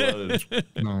Joel would go at it.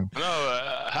 No.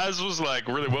 No, Haz was like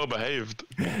really well behaved.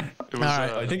 It was,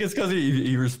 I think it's because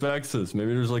he respects us.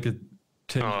 Maybe there's like a.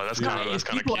 oh, that's kind If of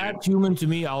people cute. act human to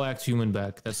me, I'll act human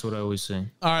back. That's what I always say.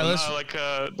 All right, let's. No, like,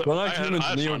 Well, I not had- humans, I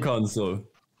had fun. neocons, though.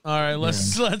 All right,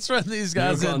 let's run these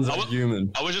guys in. Neocons are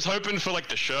human. I was just hoping for like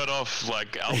the shirt off,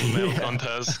 like alpha male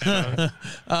contest. You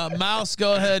know? Mouse,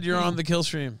 go ahead. You're on the kill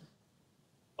stream.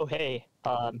 Oh, hey.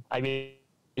 I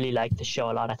really liked the show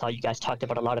a lot. I thought you guys talked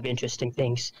about a lot of interesting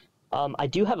things. I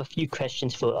do have a few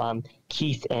questions for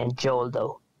Keith and Joel,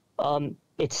 though.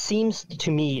 It seems to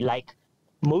me like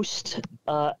most,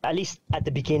 at least at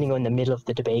the beginning or in the middle of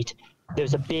the debate,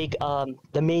 there's a big,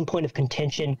 the main point of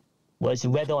contention was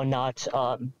whether or not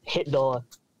Hitler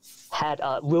had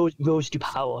rose to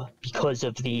power because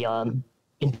of the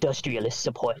industrialist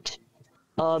support.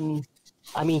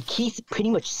 I mean, Keith pretty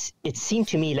much, it seemed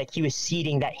to me like he was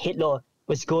ceding that Hitler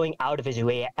was going out of his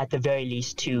way, at the very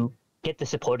least, to get the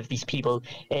support of these people.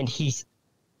 And he's,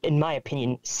 in my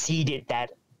opinion, ceded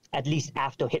that, at least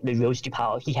after Hitler rose to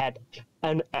power, he had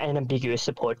an ambiguous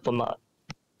support from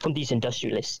these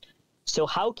industrialists. So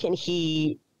how can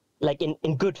he, like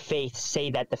in good faith,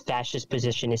 say that the fascist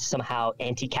position is somehow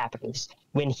anti-capitalist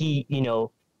when he,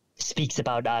 speaks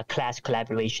about class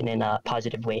collaboration in a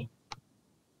positive way?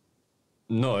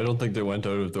 No, I don't think they went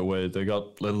out of their way. They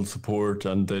got little support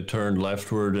and they turned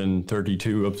leftward in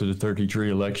 32 up to the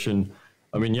 33 election.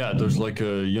 I mean, yeah, there's like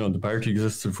the party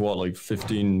existed for like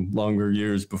 15 longer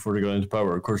years before they got into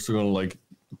power. Of course, they're going to like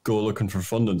go looking for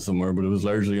funding somewhere, but it was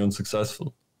largely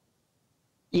unsuccessful.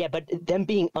 Yeah, but them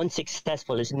being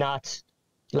unsuccessful is not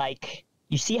like,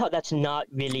 you see how that's not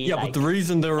really. Yeah, like, but the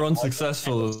reason they were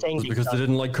unsuccessful is saying because they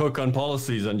didn't like cook on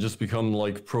policies and just become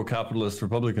like pro-capitalist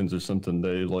Republicans or something.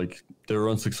 They were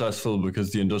unsuccessful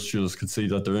because the industrialists could see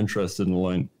that they're interested in the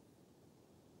line.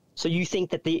 So you think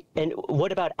that and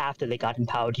what about after they got in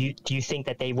power? Do you think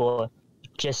that they were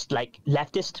just like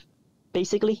leftist,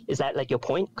 basically? Is that like your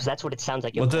point? Because that's what it sounds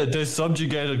like. Well, they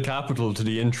subjugated capital to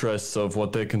the interests of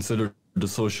what they considered the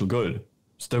social good.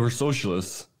 So they were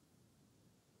socialists.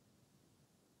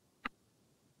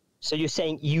 So you're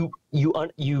saying you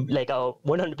like are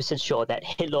 100% sure that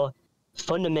Hitler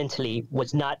fundamentally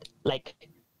was not like,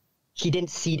 he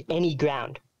didn't cede any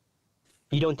ground.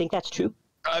 You don't think that's true?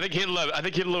 I think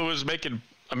Hitler was making.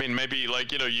 I mean, maybe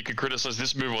like you could criticize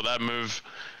this move or that move,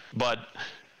 but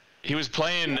he was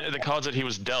playing the cards that he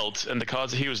was dealt, and the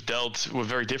cards that he was dealt were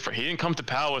very different. He didn't come to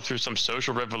power through some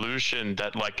social revolution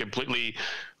that like completely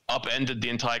upended the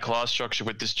entire class structure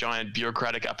with this giant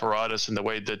bureaucratic apparatus and the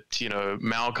way that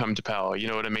Mao come to power. You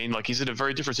know what I mean? Like he's in a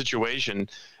very different situation,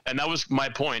 and that was my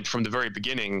point from the very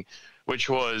beginning, which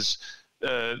was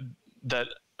that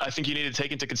I think you need to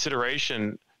take into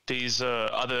consideration these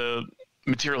other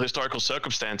material historical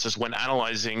circumstances when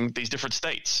analyzing these different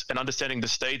states and understanding the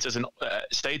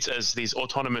states as these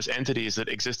autonomous entities that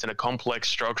exist in a complex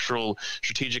structural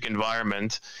strategic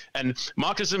environment. And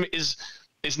Marxism is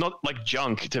not like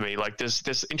junk to me. Like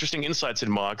there's interesting insights in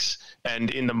Marx and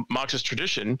in the Marxist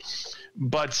tradition,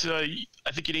 but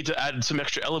I think you need to add some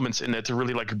extra elements in there to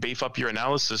really like beef up your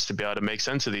analysis to be able to make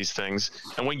sense of these things.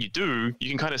 And when you do, you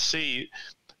can kind of see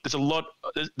there's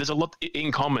a lot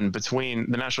in common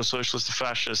between the National Socialists, the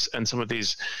Fascists, and some of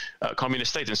these communist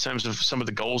states in terms of some of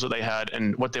the goals that they had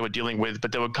and what they were dealing with.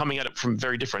 But they were coming at it from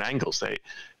very different angles.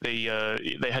 They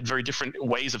had very different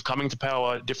ways of coming to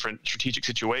power, different strategic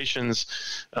situations,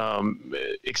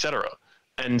 etc.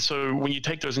 And so when you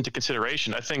take those into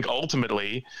consideration, I think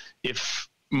ultimately, if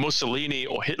Mussolini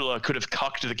or Hitler could have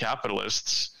cucked the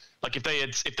capitalists, like if they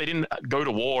didn't go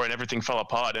to war and everything fell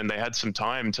apart and they had some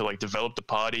time to like develop the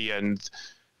party, and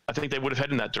I think they would have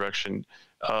headed in that direction,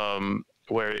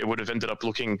 where it would have ended up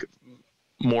looking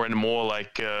more and more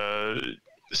like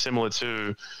similar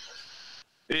to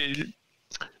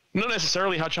not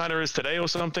necessarily how China is today or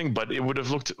something, but it would have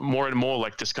looked more and more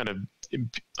like this kind of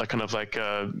a kind of like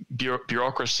a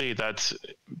bureaucracy that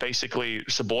basically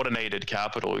subordinated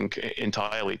capital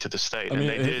entirely to the state. I mean,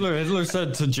 Hitler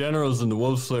said to generals in the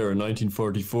Wolf Slayer in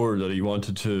 1944 that he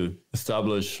wanted to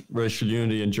establish racial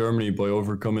unity in Germany by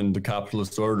overcoming the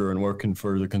capitalist order and working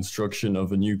for the construction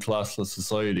of a new classless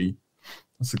society.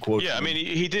 That's a quote. Yeah, I mean,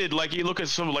 he did. Like, you look at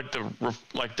sort of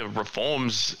like the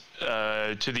reforms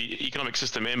to the economic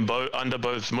system under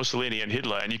both Mussolini and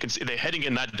Hitler, and you can see they're heading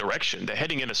in that direction. They're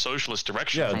heading in a socialist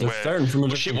direction from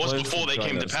where shit was before they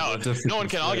came to power. No one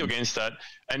can argue against that.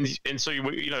 And so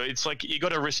you know, it's like you got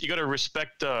to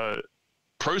respect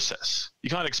process. You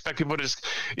can't expect people to just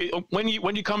when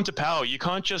you come to power, you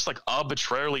can't just like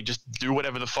arbitrarily just do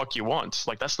whatever the fuck you want.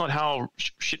 Like, that's not how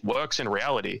shit works in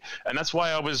reality. And that's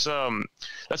why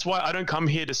that's why I don't come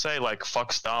here to say like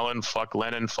fuck Stalin, fuck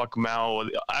Lenin, fuck Mao.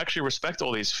 I actually respect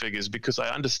all these figures because I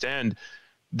understand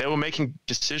they were making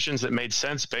decisions that made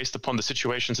sense based upon the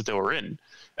situations that they were in.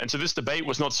 And so this debate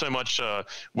was not so much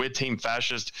we're team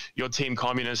fascist, you're team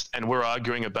communist, and we're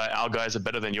arguing about our guys are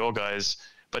better than your guys.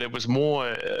 But it was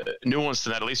more nuanced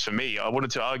than that, at least for me. I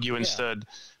wanted to argue instead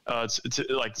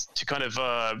to kind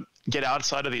of get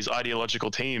outside of these ideological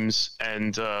teams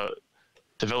and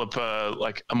develop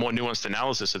like a more nuanced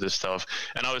analysis of this stuff.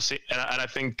 And I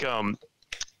think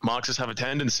Marxists have a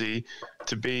tendency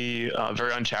to be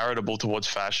very uncharitable towards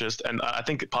fascists. And I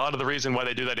think part of the reason why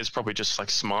they do that is probably just like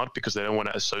smart, because they don't want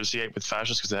to associate with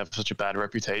fascists because they have such a bad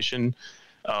reputation.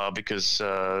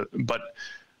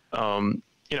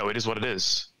 You know, it is what it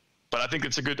is. But I think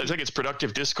it's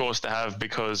productive discourse to have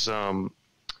because,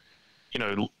 you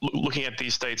know, looking at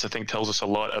these states, I think tells us a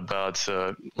lot about,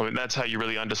 I mean, that's how you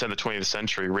really understand the 20th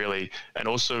century, really. And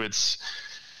also it's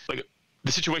like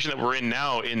the situation that we're in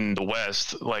now in the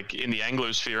West, like in the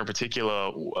Anglosphere in particular,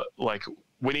 like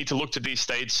we need to look to these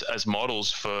states as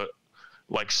models for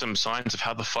like some signs of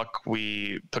how the fuck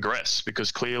we progress,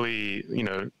 because clearly, you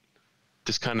know,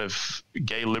 this kind of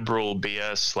gay liberal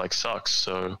BS like sucks.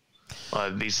 So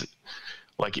these,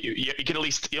 like you can at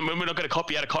least, we're not going to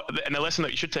copy out and the lesson that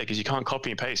you should take is you can't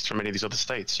copy and paste from any of these other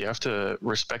states. You have to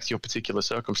respect your particular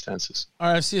circumstances.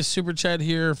 All right, I see a super chat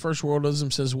here. First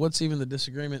Worldism says, what's even the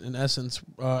disagreement in essence?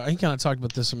 I kind of talked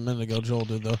about this a minute ago, Joel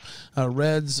did though.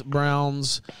 Reds,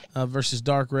 browns versus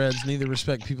dark reds, neither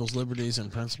respect people's liberties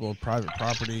and principle of private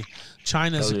property.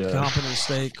 China's a competent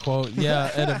state, quote,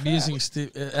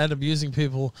 at abusing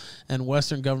people, and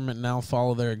Western government now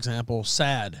follow their example.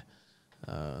 Sad.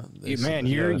 Man,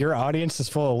 your audience is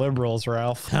full of liberals,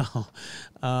 Ralph.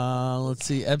 Let's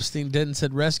see. Epstein Denton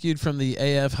said, rescued from the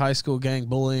AF high school gang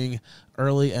bullying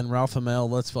early, and Ralph Hamel,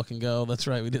 let's fucking go. That's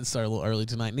right. We did start a little early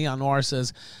tonight. Neon Noir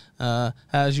says,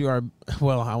 as you are,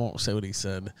 well, I won't say what he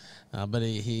said, but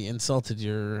he insulted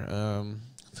your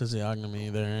physiognomy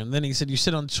there. And then he said, you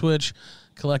sit on Twitch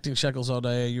collecting shekels all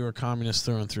day. You are communist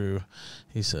through and through,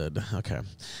 he said. Okay.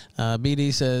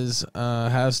 BD says,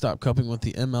 has stopped coping with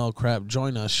the ML crap.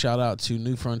 Join us. Shout out to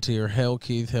New Frontier. Hail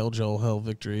Keith. Hail Joel. Hail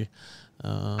Victory.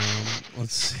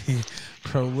 Let's see.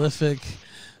 Prolific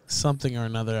something or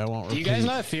another. I won't repeat. Do you guys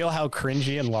not feel how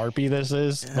cringy and LARPy this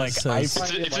is? Yeah, like,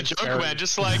 it's a joke, man.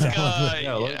 Just like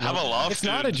have a laugh. It's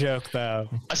not a joke, though.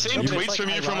 I seen tweets from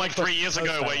you from like 3 years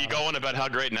ago where you go on about how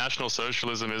great National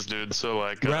Socialism is, dude. So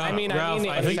like, Ralph,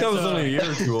 I think that was only a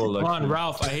year or two old. Come on,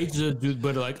 Ralph. I hate to do,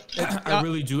 but like, I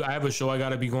really do. I have a show I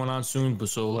gotta be going on soon, but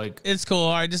so like, it's cool.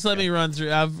 All right, just let me run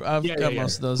through. I've got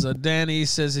most of those. Danny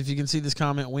says, if you can see this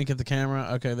comment, wink at the camera.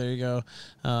 Okay, there you go.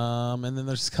 And then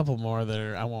there's a couple more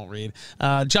there I won't read.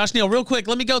 Josh Neal, real quick.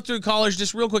 Let me go through callers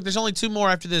just real quick. There's only 2 more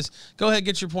after this. Go ahead,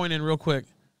 get your point in real quick.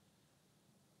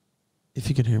 If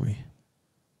you can hear me.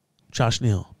 Josh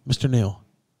Neal. Mr. Neal.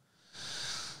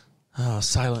 Oh,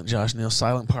 silent Josh Neal,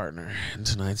 silent partner in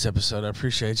tonight's episode. I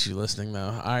appreciate you listening,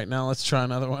 though. All right, now let's try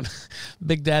another one.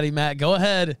 Big Daddy Matt, go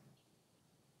ahead.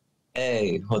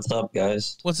 Hey, what's up,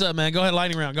 guys? What's up, man? Go ahead,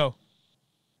 lightning round. Go.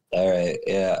 All right.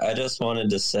 Yeah, I just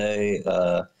wanted to say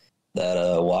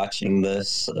that watching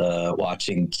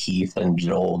Keith and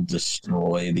Joel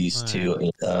destroy these two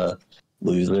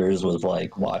losers was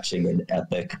like watching an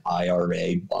epic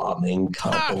IRA bombing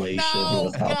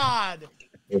compilation. God.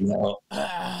 You know?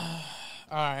 All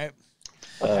right.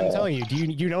 I'm telling you,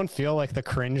 you don't feel like the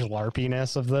cringe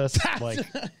LARPiness of this? Like,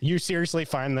 you seriously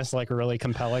find this like really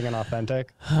compelling and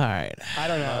authentic? All right. I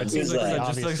don't know. It seems like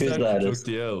I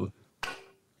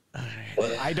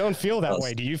don't feel that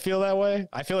way. Do you feel that way?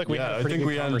 I feel like we had a pretty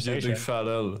good conversation. Big fat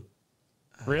L.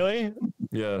 Really?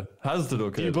 Yeah. Has the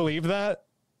okay. Do you believe that?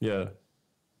 Yeah.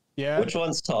 Yeah. Which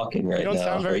one's talking right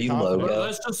now? Are you Logo?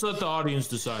 Let's just let the audience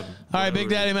decide. All right, Big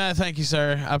Daddy Matt, thank you,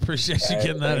 sir. I appreciate you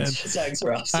getting that in. Thanks,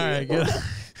 Ross. All right, good.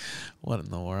 What in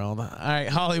the world? All right,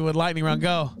 Hollywood lightning round,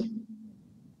 go.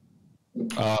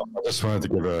 I just wanted to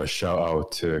give a shout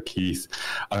out to Keith.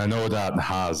 And I know that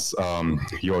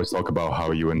you always talk about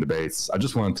how you win debates. I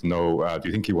just wanted to know, do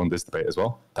you think you won this debate as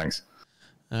well? Thanks.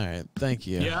 All right, thank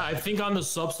you. Yeah, I think on the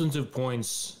substantive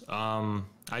points,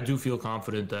 I do feel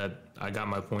confident that I got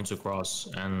my points across,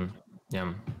 and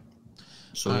yeah.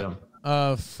 So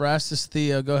yeah. Frastus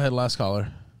Theo, go ahead, last caller.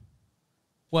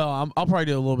 Well, I'll probably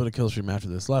do a little bit of Killstream after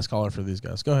this. Last caller for these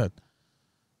guys. Go ahead.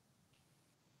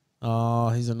 Oh,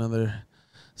 he's another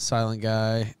silent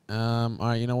guy. All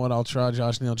right, you know what? I'll try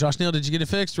Josh Neal. Josh Neal, did you get it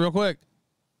fixed real quick?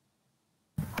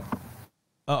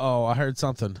 Uh-oh, I heard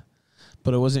something.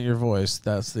 But it wasn't your voice.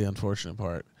 That's the unfortunate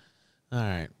part. All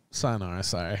right. Sayonara,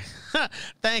 sorry.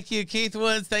 Thank you, Keith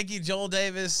Woods. Thank you, Joel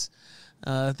Davis.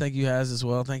 Thank you, Haz, as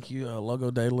well. Thank you, Logo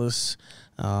Daedalus.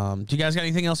 Do you guys got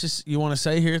anything else you want to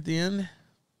say here at the end?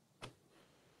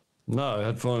 No, I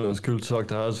had fun. It was cool to talk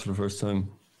to Haz for the first time.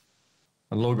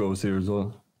 And Logo was here as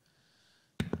well.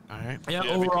 All right. Yeah,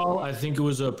 overall, I think it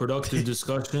was a productive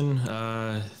discussion.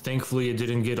 Thankfully, it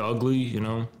didn't get ugly,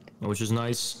 which is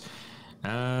nice.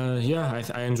 Yeah,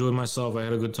 I enjoyed myself. I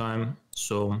had a good time.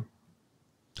 So,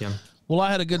 yeah. Well,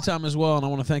 I had a good time as well, and I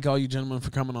want to thank all you gentlemen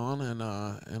for coming on, and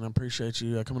I appreciate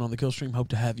you coming on the Killstream. Hope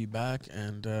to have you back,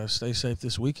 and stay safe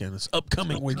this weekend. It's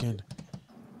upcoming weekend.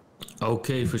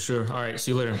 Okay, for sure. All right,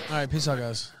 see you later. All right, peace out,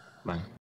 guys. Bye.